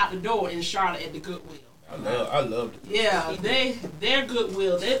line be out the door in Charlotte at the Goodwill. I love it. Yeah, they're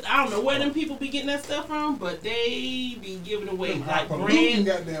Goodwill. I don't know where them people be getting that stuff from, but they be giving away like brand.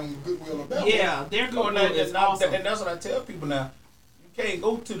 Goddamn Goodwill about. Yeah, their Goodwill is awesome. And that's what I tell people now. You can't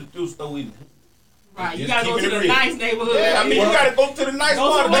go to the thrift store and right, you gotta go to the nice neighborhood. Yeah, I mean, you gotta go to the nice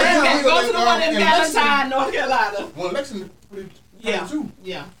part of the neighborhood. Go to the one in Valentine, North Carolina. Well, Lexington, yeah.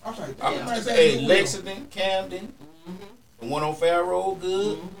 I was like, hey, Lexington, Camden, the one on Fair Road,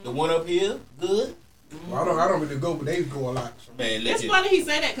 good. The one up here, good. Well, I don't really go, but they go a lot. So. Man, it's funny he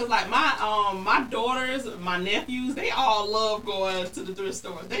say that because like my daughters, my nephews, they all love going to the thrift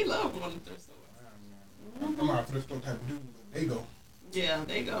store. They love going to the thrift store. I'm not a thrift store type of dude, but they go. Yeah,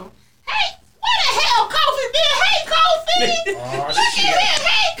 they go. Hey, where the hell Kofi been? Hey, Kofi! Look at him.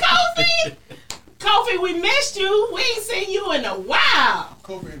 Hey, Kofi! Kofi, we missed you. We ain't seen you in a while.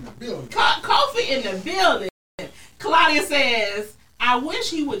 Kofi in the building. Kofi in the building. Claudia says, I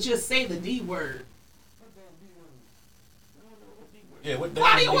wish he would just say the D word. Yeah, what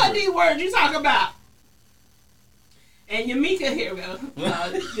Claudia, what D word you talking about? And Yamika, here we go.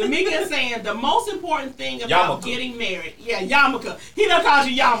 Yamika is saying the most important thing about getting married. Yeah, Yamaka. He done called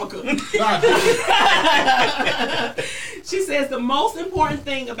you Yamaka. She says the most important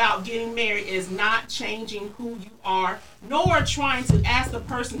thing about getting married is not changing who you are, nor trying to ask the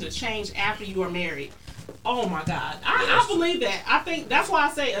person to change after you are married. Oh my God. I believe that. I think that's why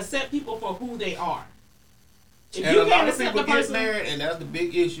I say accept people for who they are. If and you a can't lot of accept people the person, get married, and that's the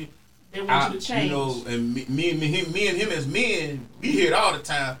big issue. They want you to change. You know, and me and him as men, we hear it all the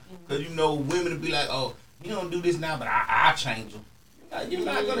time. Because, you know, women will be like, oh, you don't do this now, but I change them. You're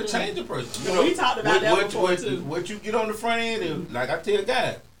not gonna change a person. You know, we talked about that before too. What you get on the front end, and like I tell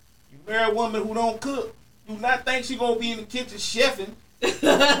guys, you marry a woman who don't cook, do not think she gonna be in the kitchen chefing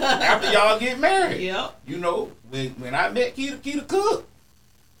after y'all get married. Yep. You know, when I met Keita cooked.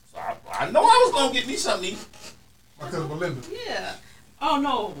 So I know I was gonna get me something to eat. My cousin Belinda. Yeah. Oh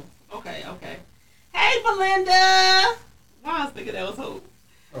no. Okay. Hey Belinda. I was thinking that was Hope.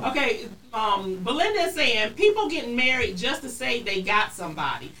 Okay, Belinda is saying people getting married just to say they got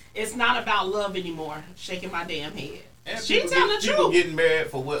somebody. It's not about love anymore. Shaking my damn head. And she telling the truth. People getting married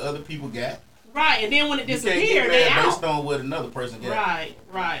for what other people got. Right, and then when it disappears, they out. Based on what another person got.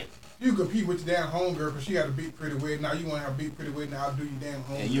 Right. You compete with your damn homegirl because she had a big pretty wedding. Now you want to have a big pretty wedding. Now I'll do your damn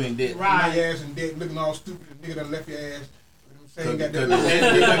home. And you ain't dead. Right. Now your ass in debt, looking all stupid. The nigga done left your ass. Saying got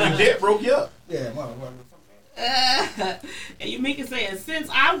that debt broke you up. Yeah, motherfucker. And you make it saying, since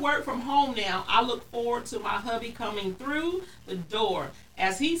I work from home now, I look forward to my hubby coming through the door.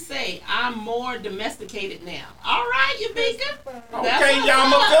 As he say, I'm more domesticated now. All right, you Yamika. Okay,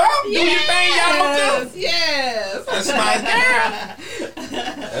 Yamika. Do your thing, Yamika. Yes. That's my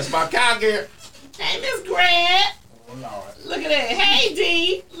girl. That's my cowgirl. Hey, Miss Grant. Oh, Lord. Look at that. Hey,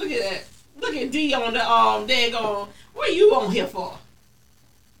 D. Look at that. Look at D on the daggone. What are you on here for?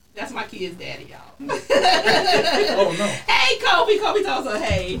 That's my kid's daddy, y'all. Oh, no. Hey, Kobe. Kobe tells her,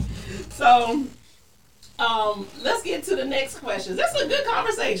 hey. So, let's get to the next questions. This is a good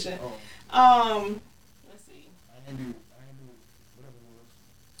conversation. Let's see. I ain't do whatever it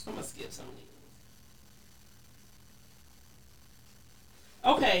was. I'm going to skip some of these.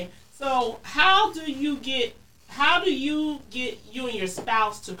 Okay, so how do you get you and your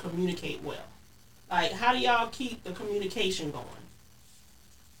spouse to communicate well? Like, how do y'all keep the communication going?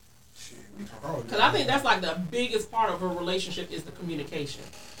 Because I think that's like the biggest part of a relationship is the communication.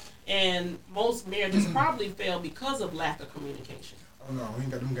 And most marriages probably fail because of lack of communication. Oh, no, we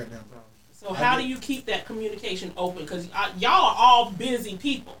ain't got them goddamn problems. So how do you keep that communication open? Because y'all are all busy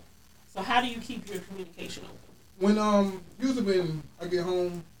people. So how do you keep your communication open? When, usually when I get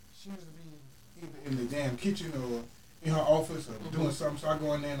home, she used to be either in the damn kitchen or in her office or doing something. So I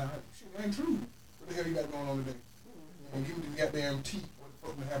go in there and shit, ain't true. What the hell you got going on today? And give me the goddamn tea.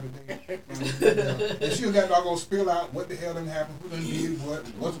 What the fuck happened today? And she'll got doggone spill out what the hell done happened, who done did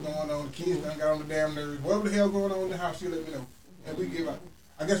what's going on, the kids done got on the damn nerves, whatever the hell going on in the house, she'll let me know. And we give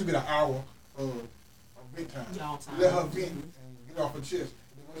I guess we get an hour of vent time. Y'all time. Let her vent and get off her chest.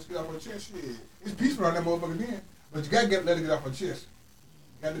 And when she get off her chest, shit, it's peaceful on that motherfucker then. But you gotta let her get off her chest.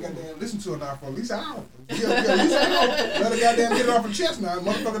 You gotta goddamn listen to her now for at least an hour. Yeah, at least an hour. Let her goddamn get it off her chest now.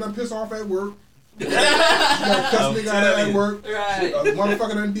 Motherfucker done piss off at work. She got cuss nigga out at work. Right.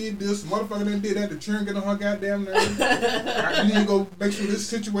 Motherfucker done did this. Motherfucker done did that. The churn get on her goddamn nerves. You need to go make sure this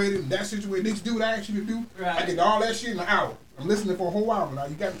situated and that situated. Need to do what I asked you to do. Right. I get all that shit in an hour. I'm listening for a whole hour now.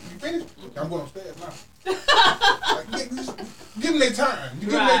 You finished? I'm going upstairs now. Give them their time. You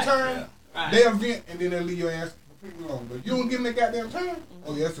give them their time, they'll vent and then they'll leave your ass pretty long. But you don't give them that goddamn time,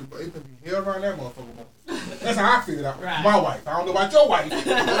 oh yeah, it could be hell around that motherfucker. That's how I figured out. My wife. I don't know about your wife.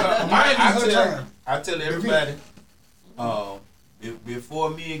 I tell everybody, before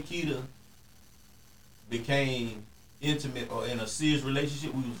me and Keita became intimate or in a serious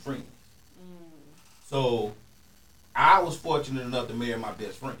relationship, we was friends. So I was fortunate enough to marry my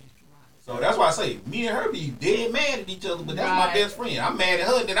best friend. So that's why I say, me and her be dead mad at each other, but that's my best friend. I'm mad at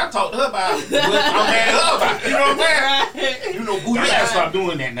her, and then I talk to her about what I'm mad at her about. You know what I'm saying? You know, boo, you gotta stop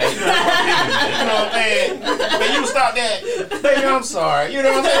doing that now. You know what I'm saying? Man, you stop that. Baby, I'm sorry. You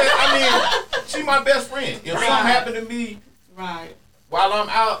know what I'm saying? I mean, she my best friend. If something happened to me while I'm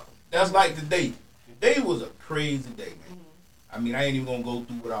out, that's like the day. The day was a crazy day, man. I mean, I ain't even gonna go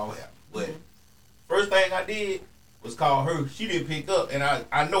through what all happened. But first thing I did was call her. She didn't pick up, and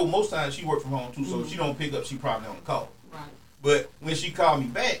I know most times she worked from home too, so if she don't pick up, she probably on the call. Right. But when she called me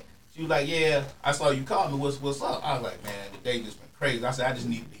back, she was like, "Yeah, I saw you call me. What's up?" I was like, "Man, the day just been crazy." I said, "I just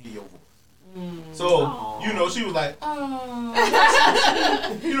needed to hear your voice." So you know, she was like, "Oh,"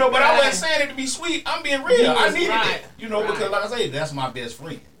 you know, but I wasn't saying it to be sweet. I'm being real. I needed it, you know, because like I say, that's my best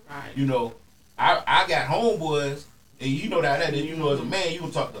friend. Right. You know, I got homeboys, and you know that you know as a man, you can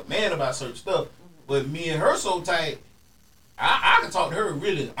talk to a man about certain stuff. But me and her so tight, I can talk to her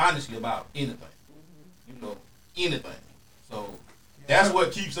really honestly about anything. You know, anything. So that's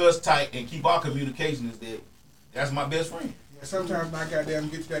what keeps us tight and keep our communication is that's my best friend. Yeah, sometimes I goddamn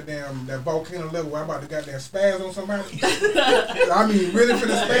get to that volcano level where I'm about to goddamn spaz on somebody. I mean, really for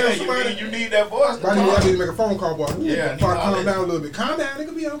the spaz on somebody. You need that voice. I need to make a phone call, boy. Yeah, calm down a little bit. Calm down,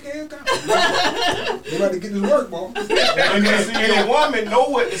 nigga. Be okay. You about to get this work, boy. And a woman know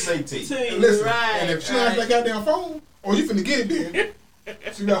what to say to you. Listen, and if she has that goddamn phone, or you finna get it then,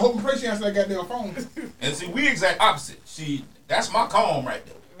 See, I hope and pray she answer that goddamn phone. And see, we exact opposite. That's my calm right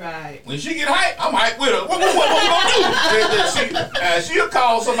there. Right. When she get hyped, I'm hyped with her. What we gonna do? She'll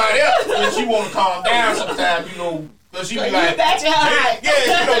call somebody else when she want to calm down sometimes, you know. Cause she be like,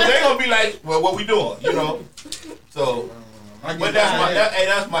 they gonna be like, well, what we doing, you know? So, but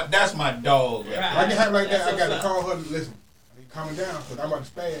that's my dog. Right? I get hyped like that. I got to call her. Listen, I need to calm down because I'm about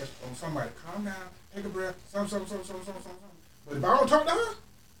to spaz on somebody. Calm down, take a breath, something. But if I don't talk to her,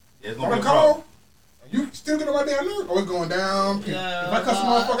 it's I'm gonna call. You still get on my damn nerve? Or it's going down. If I cuss the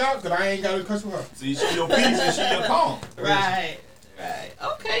motherfucker out, because I ain't got to cuss with her. See, she your peace and she your calm. Right.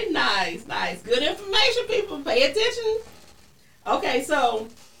 Okay, nice. Good information, people. Pay attention. Okay, so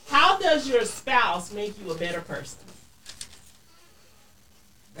how does your spouse make you a better person?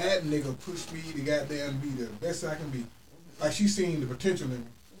 That nigga pushed me to goddamn be the best I can be. Like, she seen the potential in me.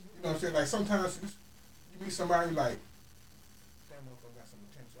 You know what I'm saying? Like, sometimes you meet somebody like, that motherfucker got some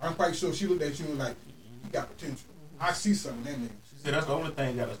potential. I'm quite sure she looked at you and like, you got potential. I see something in that nigga. She said that's the only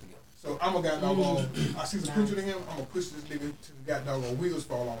thing got us together. So I'm a goddamn, I see some picture of him, I'm gonna push this nigga to the goddamn wheels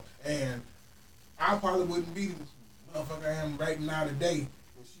fall off. And I probably wouldn't be the motherfucker I am right now today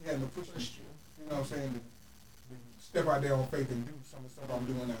if she hadn't pushed me. You know what I'm saying? To step out there on faith and do some of the stuff I'm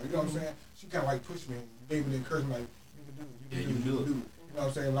doing now. You know what I'm saying? She kinda like pushed me and gave me the encouragement like, you can do it, you can do it. You know what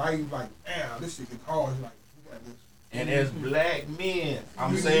I'm saying? Like, I was like, damn, this shit get hard. Like, you got this. And as black men,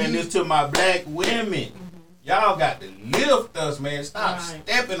 I'm saying this to my black women. Y'all got to lift us, man. Stop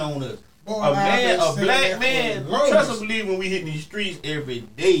stepping on us. Boy, a black man, trust and believe when we hit these streets every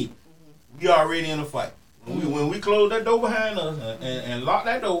day, we already in a fight. When we close that door behind us and lock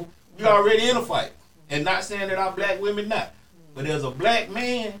that door, we already in a fight. And not saying that our black women not. But as a black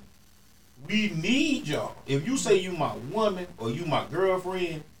man, we need y'all. If you say you my woman or you my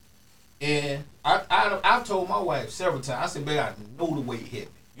girlfriend, and I've told my wife several times, I said, babe, I know the way hit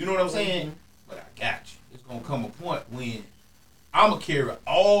me. You know what I'm saying? But I got you. It's gonna come a point when I'ma carry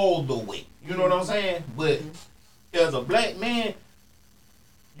all the weight. You know what I'm saying? But as a black man,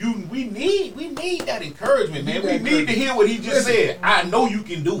 we need that encouragement, man. We need to hear what he just said. I know you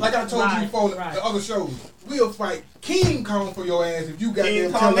can do it. Like I told you before the other shows, we'll fight King Kong for your ass if you got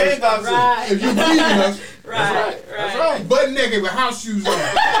them tell us if you believe in us. That's right. Butt naked with house shoes on.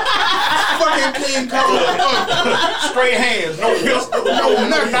 Fucking King Kong. Straight hands, no pistol, no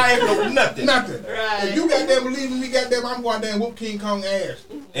knife, no nothing. Right. If you got them believe in me, goddamn, I'm going there and whoop King Kong ass.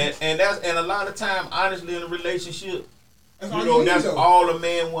 And a lot of time, honestly, in a relationship, that's that's all a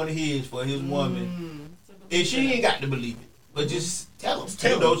man want to hear is for his woman. And she ain't got to believe it. But just tell him.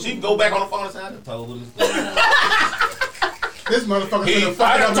 She can go back on the phone and say, I done told her this motherfucker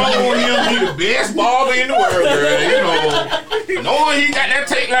I done told him he the best barber in the world, girl. You know, knowing he got that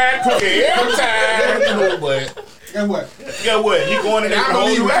take line cookie every time, you know, but Guess what? He going in there with a whole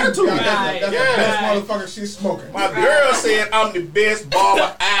new attitude. That's the best motherfucker she's smoking. My girl said I'm the best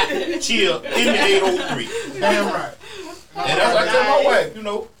barber I chill in the 803. Damn right. And that's what I tell my wife, you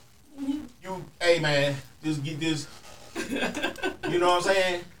know, hey man, just get this, you know what I'm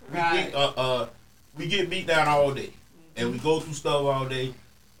saying? We get beat down all day, and we go through stuff all day,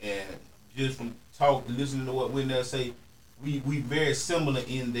 and just from listening to what Wendell say, we very similar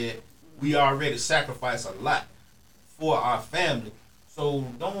in that we already sacrifice a lot for our family. So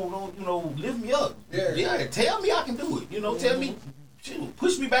don't lift me up. Yeah, tell me I can do it. You know, tell me.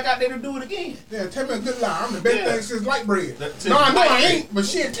 Push me back out there to do it again. Yeah, tell me a good lie. I'm the best thing since light bread. No, I ain't. But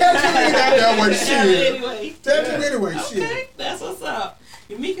shit, tell me that way. Shit. Tell me anyway. Okay, shit. That's what's up.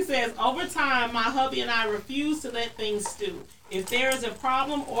 Yamika says, over time, my hubby and I refuse to let things stew. If there is a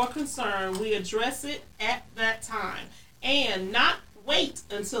problem or concern, we address it at that time and not wait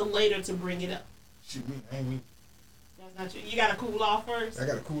until later to bring it up. Shit, me. Ain't me. That's not you. You got to cool off first? I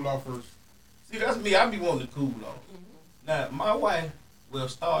got to cool off first. See, that's me. I be wanting to cool off. Now, my wife will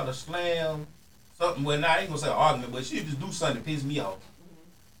start a slam, something, well, I ain't gonna say argument, but she'll just do something to piss me off.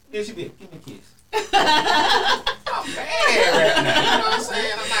 Then she'll be like, give me a kiss. I'm mad right now. You know what I'm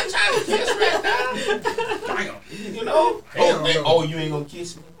saying? I'm not trying to kiss right now. Damn. You know? Oh, you ain't gonna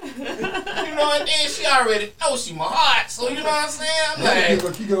kiss me? You know, and then she already knows she my heart, so you know what I'm saying? I'm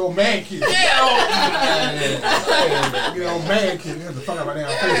like, you get old man kiss. Yeah, you get old man kiss. You have to fuck up my damn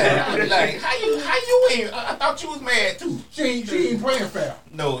face. Like, how you ain't? I thought you was mad too. She ain't playing foul.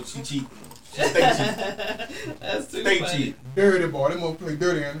 No, she cheating. She stay cheating. That's too stay funny. Cheating. Dirty boy. They won't play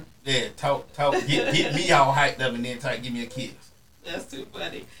dirty in it. Yeah, talk, get me all hyped up and then give me a kiss. That's too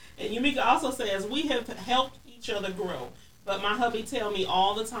funny. And Yumika also says, we have helped each other grow, but my hubby tell me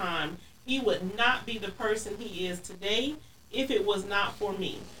all the time he would not be the person he is today if it was not for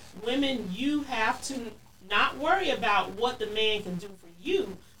me. Women, you have to not worry about what the man can do for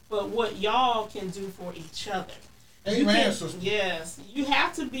you, but what y'all can do for each other. Amen, sister. Yes, you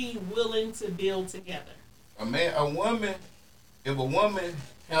have to be willing to build together. If a woman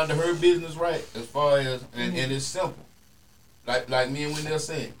handle her business right, as far as and it's simple, like me and Wendell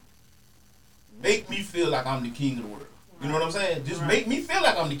said, make me feel like I'm the king of the world. You know what I'm saying? Just make me feel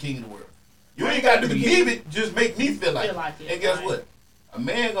like I'm the king of the world. You ain't got to believe it. Just make me feel like it. And guess what? A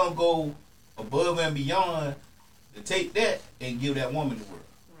man gonna go above and beyond to take that and give that woman the world.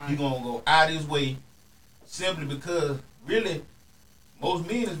 Right. He gonna go out his way simply because really most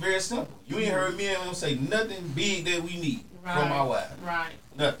men is very simple. You ain't heard men say nothing big that we need from our wife. Right.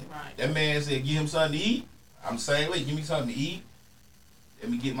 Nothing. Right. That man said, give him something to eat. I'm the same way. Give me something to eat. Let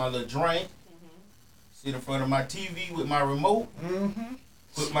me get my little drink. Sit in front of my TV with my remote.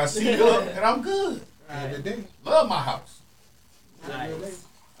 Put my seat up, and I'm good. Right. Love my house. Nice.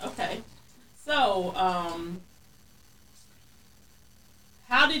 Okay. So,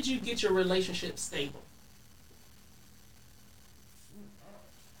 how did you get your relationship stable?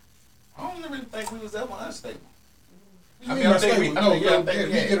 I don't really think we was ever unstable. I mean,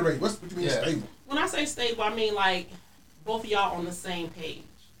 reiterate. What you mean stable? When I say stable, I mean like both of y'all on the same page.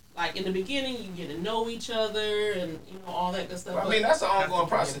 Like in the beginning, you get to know each other and all that good stuff. Well, I mean, that's an ongoing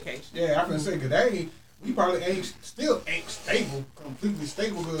process. Yeah, I'm gonna say because we probably ain't stable, completely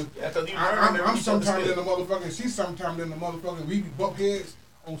stable. Cause I'm sometimes in the motherfucking, she's sometimes in the motherfucking. We bump heads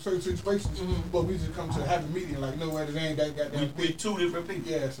on certain situations, but we just come to a happy medium. Like, no way, it ain't that goddamn. We two different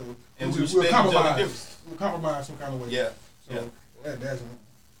people. Yeah, so and we'll compromise. We'll compromise some kind of way. Yeah. So that's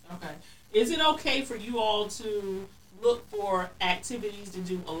okay. Is it okay for you all to look for activities to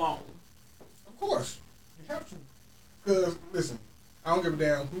do alone? Of course, you have to. Cause listen, I don't give a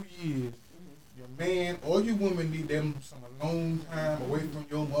damn who you is. Your man or your woman need them some alone time away from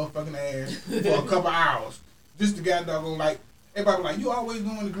your motherfucking ass for a couple hours. Just to get doggone like everybody like you always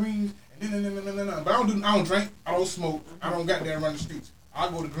doing the greens and no. But I don't drink, I don't smoke, I don't got there around the streets. I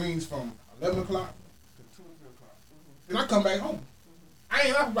go to greens from 11 o'clock to 2 or 3 o'clock. Then I come back home. I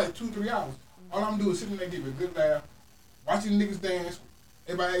ain't up for like 2-3 hours. All I'm doing is sitting there giving a good laugh, watching niggas dance.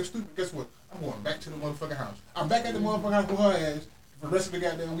 Everybody act stupid. Guess what? I'm going back to the motherfucking house. I'm back at the motherfucking house with her ass for the rest of the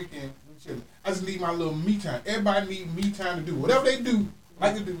goddamn weekend. Chilling. I just need my little me time. Everybody need me time to do whatever they do,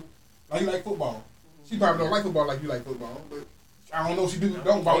 like to do. Like you like football. She probably don't like football like you like football, but I don't know if she do.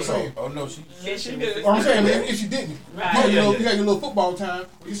 Don't. But I'm saying. Oh no, she. Yes, she did. I'm saying, man, if she didn't, right. you got your little football time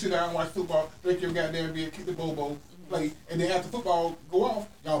where you sit down and watch football, drink your goddamn beer, kick the bobo, play, and then after football go off,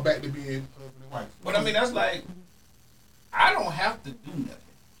 y'all back to being husband and wife. But I mean, that's like, I don't have to do nothing.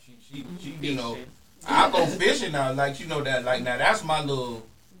 She I go fishing now, like now that's my little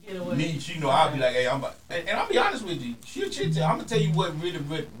niche. I'll be like, hey, and I'll be honest with you. I'm gonna tell you what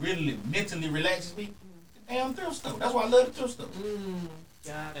really mentally relaxes me. The damn thrift store. That's why I love the thrift store.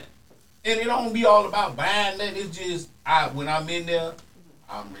 Got it. And it don't be all about buying that. It's just when I'm in there,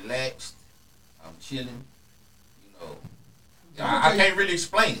 I'm relaxed. I'm chilling. I can't really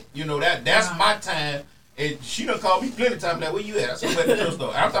explain it. That's my time. And she done called me plenty of times like, where you at? I said, at the thrift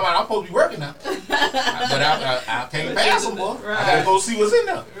store. I'm talking about I'm supposed to be working now. But I can't pass them, boy. Right. I gotta go see what's in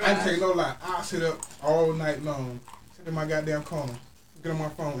there. I can tell you no lie. I'll sit up all night long, sit in my goddamn corner, get on my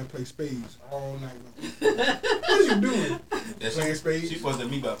phone and play spades all night long. What are you doing? Playing spades? She fussed at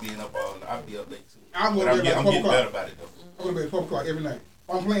me about being up all night. I'll be up late too. I'm getting better about it though. I go to bed at 12 o'clock every night.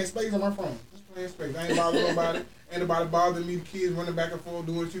 I'm playing spades on my phone. Just playing spades. I ain't bothering nobody. Ain't nobody bothering me. The kids running back and forth,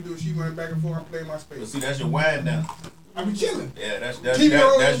 doing what you do. She running back and forth. I'm playing my spades. Well, see, that's your wind down. I be chilling. Yeah,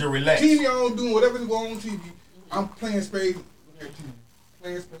 that's your relax. TV on, doing whatever's going on TV. I'm playing spades with her TV.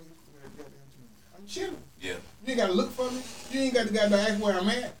 Playing spades with her goddamn TV. I'm chilling. Yeah. You ain't got to look for me. You ain't got to goddamn ask where I'm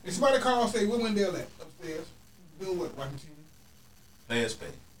at. If somebody call and say, where Wendell at? Upstairs. Doing what? Watching TV. Playing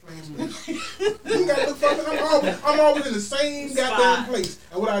spades. You ain't got to look for me. I'm always in the same goddamn place.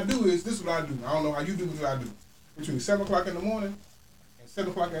 And what I do is, this is what I do. I don't know how you do what I do. Between 7 o'clock in the morning and 7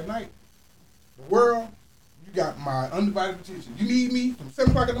 o'clock at night, the world, you got my undivided attention. You need me from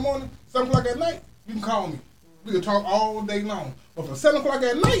 7 o'clock in the morning, 7 o'clock at night, you can call me. We can talk all day long. But from 7 o'clock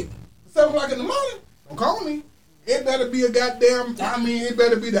at night, 7 o'clock in the morning, don't call me. It better be a goddamn, it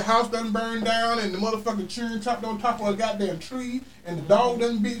better be the house done burned down and the motherfucking churn chopped on top of a goddamn tree and the dog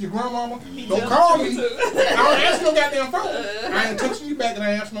done beat your grandmama. Don't call me. I don't answer no goddamn phone. I ain't touching you back and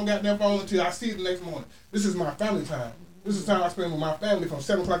I ain't answer no goddamn phone until I see it the next morning. This is my family time. This is time I spend with my family from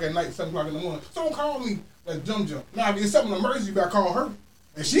 7 o'clock at night to 7 o'clock in the morning. So don't call me like jump. Now, if it's something emergency, you better call her.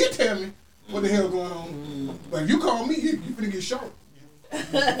 And she'll tell me what the hell going on. But if you call me, you finna get short.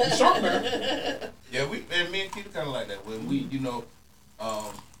 Get short now. Yeah, me and Keita kind of like that. When we,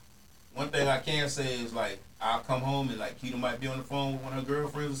 one thing I can say is like I'll come home and like Keita might be on the phone with one of her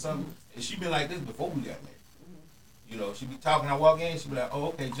girlfriends or something, and she been like this before we got married. You know, she be talking. I walk in, she be like, "Oh,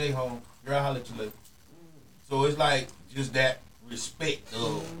 okay, Jay home. Girl, I'll let you later." So it's like just that respect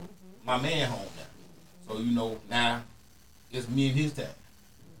of my man home now. So you know now it's me and his time.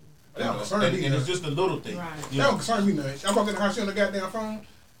 That don't concern me. And it's just a little thing. Right. That don't concern me nothing. I walk in the house, she on the goddamn phone.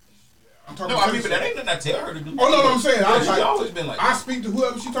 I'm talking. No, I mean, but that ain't nothing I tell her to do. Oh no, I'm saying She always been like I speak to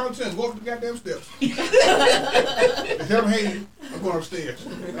whoever she talking to and go up the goddamn steps. If I'm hating, I'm going upstairs.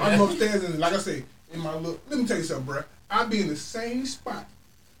 I go upstairs and like I say, in my look. Let me tell you something, bruh. I'll be in the same spot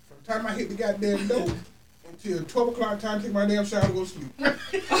from the time I hit the goddamn door until 12 o'clock time to take my damn shower and go to sleep.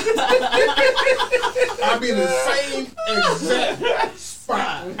 I'll be in the same exact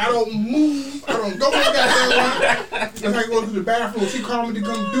spot. I don't move. I don't go in the goddamn line. If I go to the bathroom, she call me to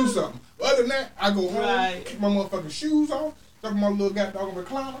come do something. But other than that, I go home, keep my motherfucking shoes on, stuff my little goddamn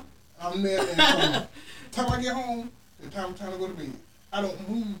recliner. I'm there, and from the time I get home to the time to go to bed, I don't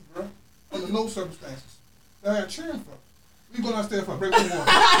move, bro, under no circumstances. That's what I'm cheering for. You go downstairs for break me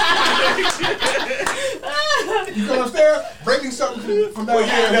water. You go downstairs, break me something from down Well,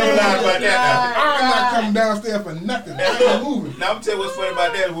 you ain't never lied about that. I'm not coming downstairs for nothing. I ain't moving. Now I'm telling you what's funny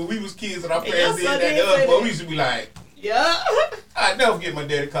about that. When we was kids and our parents did son that did to us, say boy, that. we used to be like, Yeah. I never forget my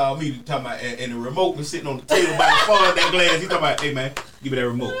daddy called me to talk about, and the remote was sitting on the table by the phone, that glass. He talking about, "Hey man, give me that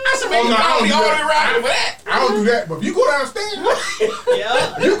remote." I said, "Man, Oh, no, I don't do all that. the way around with that." I don't do that, but if you go downstairs,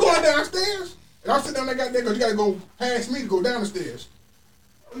 Yeah. if you going downstairs, and I sit down there goddamn because you gotta go past me to go down the stairs.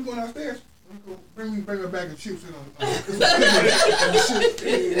 Oh, you going downstairs? You go bring me a bag of chips and shit,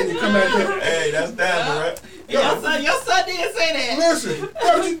 and you come back there. Hey, that's down, right? Your son did say that. Listen,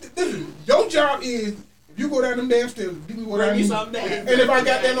 your job is if you go down them damn stairs, give me what Bring I me need. something back. And if I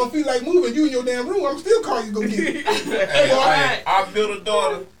got that don't feel like moving, you in your damn room, I'm still calling you to go get it. Hey, our middle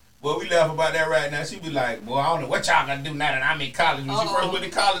daughter, well, we laugh about that right now. She be like, "Boy, I don't know what y'all gonna do now that I'm in college." When she first went to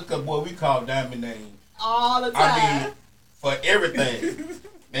college, cause boy, we called Diamond name All the time. I mean, for everything.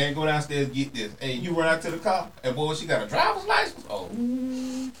 Man, go downstairs, get this. Hey, you run out to the car, and boy, she got a driver's license. Oh,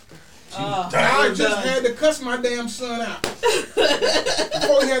 she was I just had to cuss my damn son out.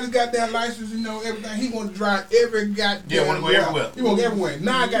 Before he had his goddamn license, you know, everything, he wanted to drive every goddamn Yeah, wanna go everywhere. He want to go everywhere.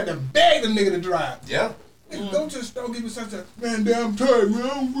 Now I got to beg the nigga to drive. Yeah. Nigga, go to the store, give me such a, man, damn tired, man. I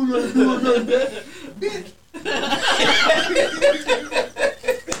don't feel like doing like that. Bitch.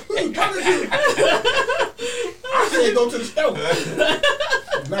 Who you talking to? I said go to the store.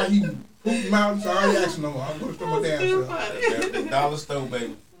 Now he pooped him out, so I ain't asking no more. I'm going to store my damn self. Yeah, the dollar store,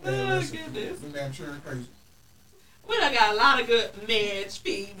 baby. Oh, goodness. Them damn sure crazy. We done got a lot of good marriage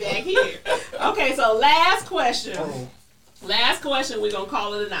feedback here. Okay, so last question. Oh. Last question, we're going to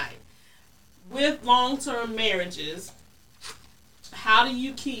call it a night. With long-term marriages, how do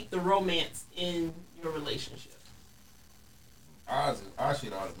you keep the romance in your relationship? Our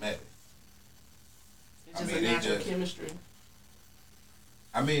shit automatic. It's just I mean, a it natural just- chemistry.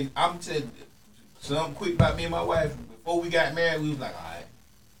 I mean, I'm telling you something quick about me and my wife. Before we got married, we was like, all right,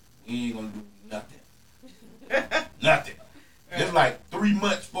 we ain't gonna do nothing. Nothing. Just like 3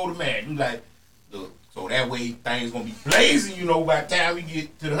 months before the marriage. We like, look, so that way things gonna be blazing, you know, by the time we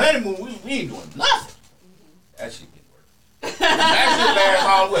get to the honeymoon, we ain't doing nothing. That shit get worse. That shit lasts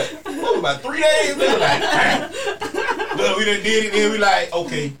all what? About 3 days. We were like, dang. Look, we done did it, and we like,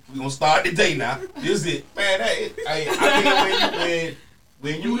 okay, we gonna start the day now. This is it. Man, I mean,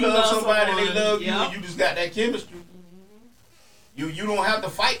 when you love somebody, they love you, and you just got that chemistry. You don't have to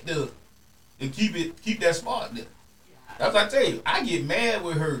fight and keep that spark there. That's what I tell you. I get mad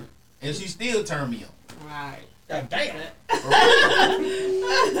with her, and she still turn me on. Right. God damn.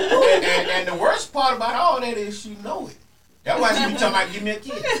 And the worst part about all that is she know it. That's why she be talking about give me a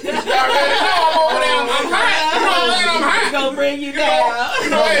kiss. She already know I'm over there. I'm hot. You know what I'm saying? I'm hot. Gonna bring you down.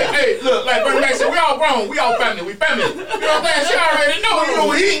 You know, hey, look, like Bernie Mac said, we all grown, we all family, we family. You know what I'm saying? She already know,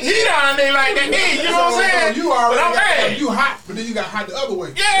 he down there like that. You know what I'm saying? You already but I'm mad. You hot, but then you got hot the other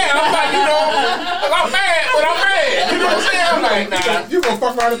way. Yeah, I'm like, I'm mad, but I'm mad. You know what I'm saying? I'm like, nah. You gonna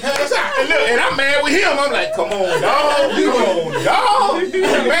fuck around and pass out. And look, and I'm mad with him. I'm like, come on, dog. Come on, dog. You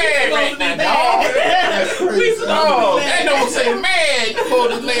mad right now, dog. That's crazy. Dog, that don't say man. You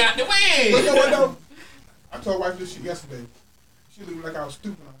supposed to lay out the But way. you know what though? I told wife this shit yesterday. She looked like I was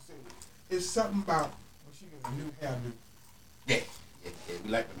stupid. I said, it's something about when she gets a new hairdo. Yeah, we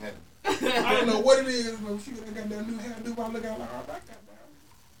like them having. I don't know what it is, but she got that new hairdo. I look at her like, oh, I like that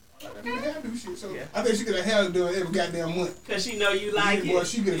new hairdo shit. So I think she get a hairdo every goddamn month. Cause she know you like Boy, it.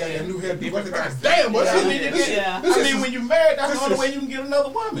 she could have got that new hairdo. I said, damn, boy, Yeah. I mean, when you married, that's the only way you can get another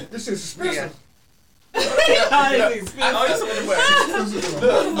woman. This is expensive. A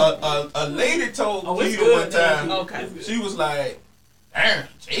lady told Keita one time, she was like, "Damn,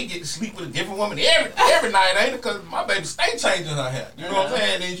 Jay get to sleep with a different woman every night, ain't it? Because my baby stay changing her hair." You know what I'm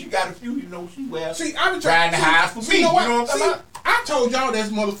saying? And she got a few, she wear. See, I been trying to hide for me. You know what I'm talking about? I told y'all that's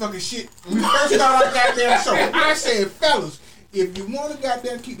motherfucking shit when we first started our goddamn show. I said, fellas, if you want to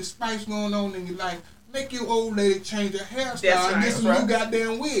goddamn keep the spice going on in your life, make your old lady change her hairstyle and get some new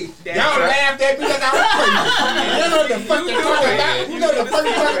goddamn wig. Y'all laughed at me like I was crazy. You know what the fuck they talking about? You know what the fuck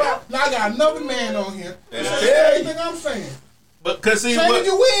they talking about? Now I got another man on here. That's everything I'm saying. But cause see change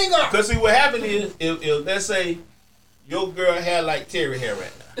your wig up. Cause see what happened is if let's say your girl hair like Terry hair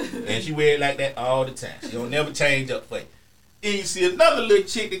right now, and she wear it like that all the time. She don't never change up for you. And you see another little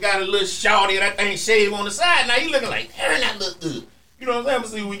chick that got a little shawty and that thing shave on the side. Now you looking like, damn, that look good. You know what I'm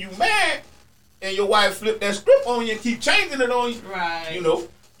saying? See, when you mad and your wife flip that script on you and keep changing it on you, right? You know,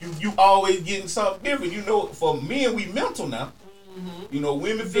 you always getting something different. You know, for men, we mental now. Mm-hmm. You know,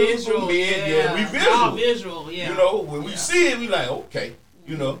 women visual, men, we visual. All visual, yeah. You know, when we see it, we like, okay,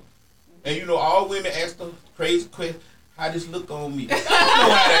 you know. And you know, all women ask the crazy question, how this look on me? I don't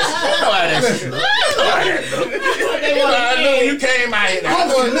know how that look. You came out here. I'm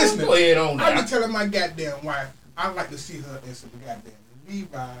going to listen. Go ahead on I be telling my goddamn wife, I'd like to see her in some goddamn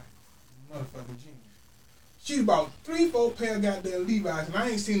Levi motherfucking jeans. She's about 3-4 pair of goddamn Levi's, and I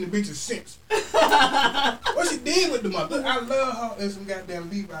ain't seen the bitches since. What she did with the mother? I love her in some goddamn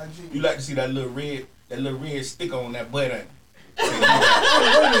Levi jeans. You like to see that little red sticker on that butt, ain't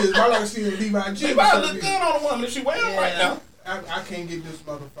I like to see a Levi jeans. Levi look good on a woman if she wearing right now. I can't get this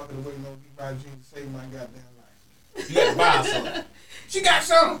motherfucker to wear no Levi jeans to save my goddamn life. You got to buy some. She got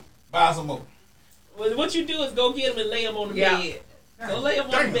some. Buy some more. Well, what you do is go get them and lay them on the bed. Go lay them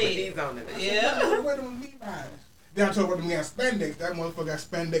on the bed. Yeah. Wear them Levi's. Then I told her them got spandex. That motherfucker got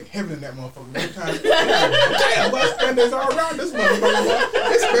spandex heavy in that motherfucker. Damn, but spandex all around this motherfucker.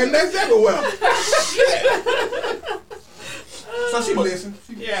 It's spandex everywhere. Shit. So she listen.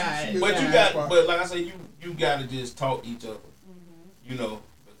 She but you got, but like I said, you got to just talk to each other. Mm-hmm. You know,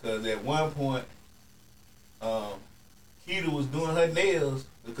 because at one point, Keita was doing her nails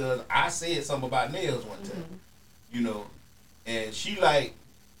because I said something about nails one time. Mm-hmm. You know, and she like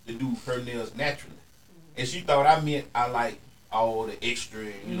to do her nails naturally, and she thought I meant I like all the extra,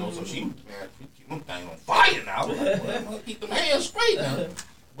 you know. So she keep them things on fire now. Like, well, I'm gonna keep them hands straight now.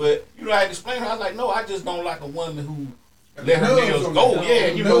 But you know, I had to explain to her. I was like, no, I just don't like a woman who let her nails go. Yeah,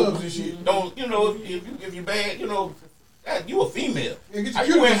 you know, don't, you know, if you bad, you know, you a female. Yeah, how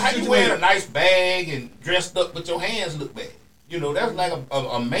you wearing a nice bag and dressed up, but your hands look bad? You know, that's like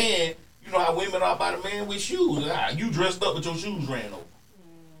a man. You know how women are about a man with shoes. You dressed up, but your shoes ran over.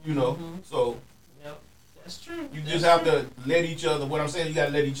 You know, so that's true. You just have to let each other. What I'm saying, you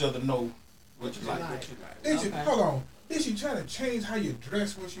gotta let each other know what you like. Hold on. Did she try to change how you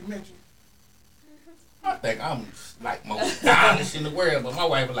dress when she met you? I think I'm like most stylish in the world, but my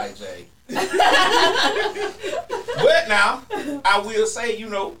wife was like, Jay. But now, I will say, you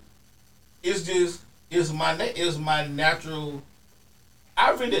know, it's my natural.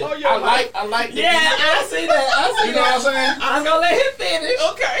 I really, I like. Yeah, I see that. You know what I'm saying? I was gonna let him finish.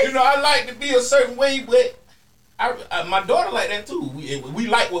 Okay. You know, I like to be a certain way, but my daughter like that too. We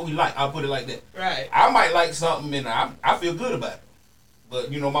like what we like. I'll put it like that. Right. I might like something, and I feel good about it.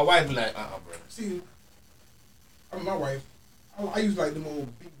 But you know, my wife be like, brother. See, my wife, I used to like them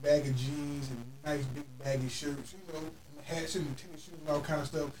old big baggy jeans and nice big baggy shirts, you know, and hats and tennis shoes and all kind of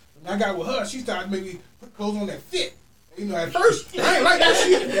stuff. When I got with her, she started maybe put clothes on that fit. You know, at first, I ain't like that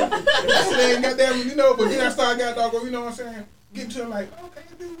shit. That ain't got that, you know, but then I started you know what I'm saying? Getting to her like, okay,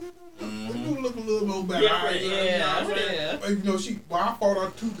 do look a little more better. Yeah. You know, I fought her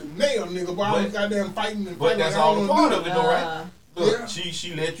tooth and nail, nigga, but I was goddamn fighting and But that's all a part of it, though, right? Look, yeah.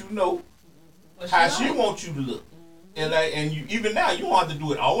 she let you know how she wants you to look. And you even now, you don't have to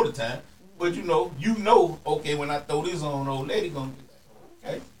do it all the time. But you know, okay, when I throw this on, old lady gonna be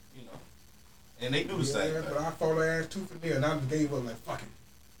like, okay. And they do the same. Yeah, but I fought her ass tooth and nail, and I just gave up like, fuck it.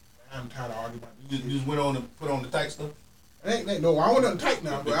 I'm tired of arguing about this. You just went on and put on the tight stuff? No, I want nothing tight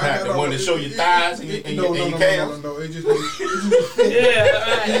now. But I got the one to show your thighs and your calves? No, it just be fitting.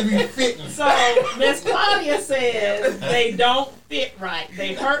 It be fitting. So, Miss Claudia says they don't fit right.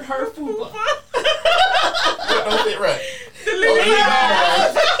 They hurt her fupa. What don't fit right?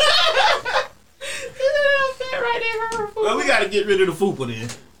 Well, we got to get rid of the fupa then.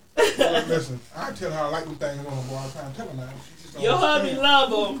 Listen, I tell her I like them things on her, boy. I'm trying to tell her now. Your hubby love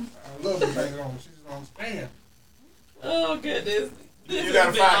them. I love them things on. She just don't understand. Oh, goodness. You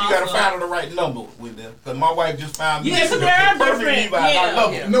gotta find the right number with them. Cause my wife just found me. Yes, the they're perfect different. Levi. I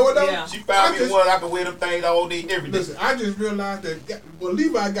love it. You know what though? Yeah. She found me one I can wear them things all day, every day. Listen, I just realized that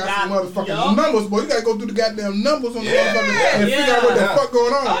Levi got some motherfucking numbers, boy. You gotta go through the goddamn numbers on the motherfucker and figure out what the fuck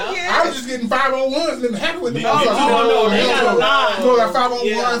going on. I'm just getting 501s and happy with the motherfuckers. They got a lot. You know, like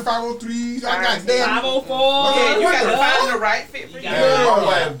 501s, 503s. I got damn 504. Yeah, you gotta find the right fit for you. My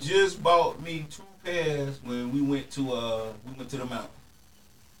wife just bought me 2 pairs when we went to the mountain.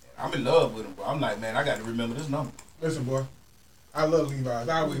 I'm in love with them, bro. I'm like, man, I got to remember this number. Listen, boy, I love Levi's.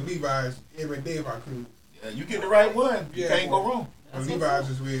 I wear Levi's every day if I could. Yeah, you get the right one, you can't go wrong. Levi's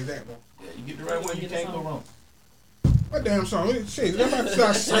is where it's at, bro. Yeah, you get the right one, you can't go wrong. What damn song? Shit, I'm about to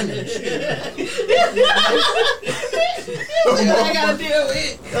start singing. Shit. I gotta deal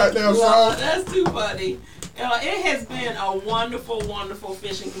with. Goddamn song. That's too funny. It has been a wonderful, wonderful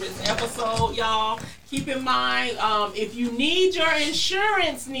Fishing Grits episode, y'all. Keep in mind, if you need your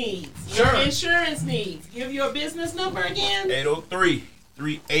insurance needs, give your business number again.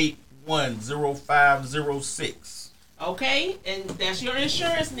 803-381-0506. Okay, and that's your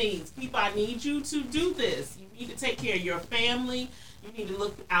insurance needs. People, I need you to do this. You need to take care of your family. You need to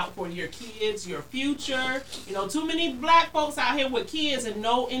look out for your kids, your future. You know, too many black folks out here with kids and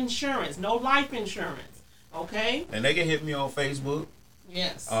no insurance, no life insurance. Okay. And they can hit me on Facebook.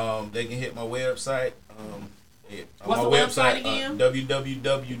 Yes. They can hit my website. What's my the website again?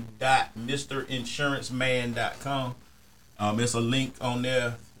 www.mrinsurancemand.com. It's a link on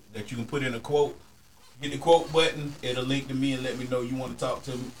there that you can put in a quote. Hit the quote button. It'll link to me and let me know you want to talk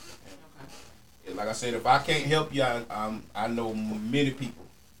to me. Okay. Like I said, if I can't help you, I know many people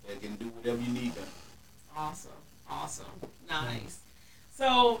that can do whatever you need done. Awesome. Nice.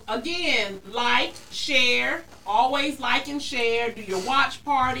 So, again, like, share. Always like and share. Do your watch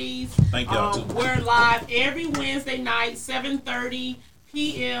parties. Thank y'all, too. We're live every Wednesday night, 7:30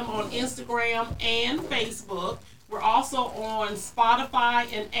 p.m. on Instagram and Facebook. We're also on Spotify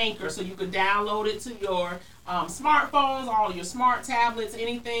and Anchor, so you can download it to your smartphones, all your smart tablets,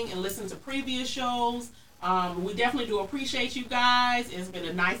 anything, and listen to previous shows. We definitely do appreciate you guys. It's been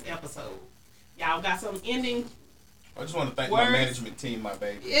a nice episode. Y'all got some ending I just want to thank my management team, my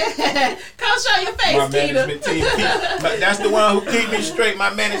baby. Yeah, come show your face, my Keita. Management team. That's the one who keep me straight.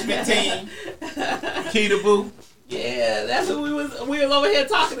 My management team, Keita Boo. Yeah, that's what we was over here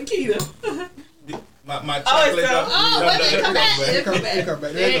talking to Keita. My chocolate. Come back.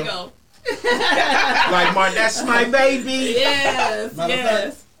 There you go. Like Martin, that's my baby. Yes.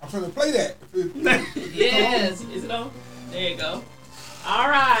 I'm trying to play that. Yes. Is it on? There you go. All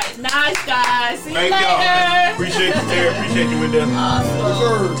right, nice guys. See you later. Y'all. Appreciate you, Terry. Appreciate you, Wendell. Awesome. Yes,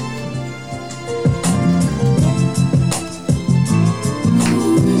 sir.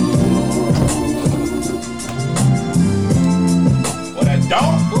 What that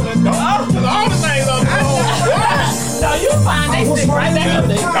dog? All the things on the phone. No, you find they stick right back up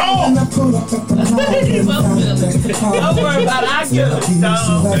there. He's so silly. Don't worry about it. I get it.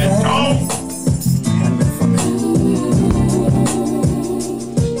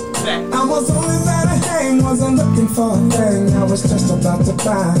 I was always at a hang, wasn't looking for a thing. I was just about to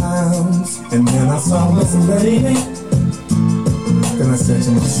bounce, and then I saw this lady. Then I said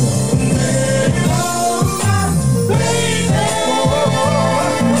to myself, hey, oh, my baby,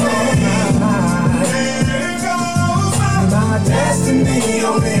 my destiny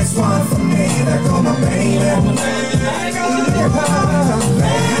only is one for me. There go my baby.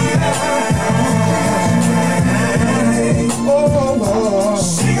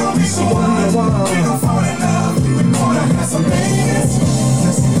 She gon' be the one. We gon' fall in love. We gonna have some babies.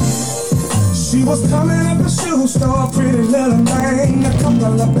 She was coming up the shoe store, pretty little thing. A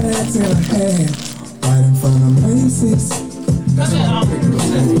couple of bags in her hand, right in front of Macy's.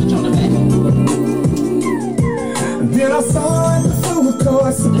 Then I saw her at the food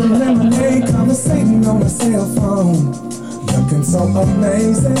court, sipping lemonade, conversating on the cell phone, looking so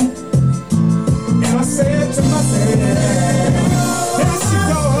amazing. And I said to myself,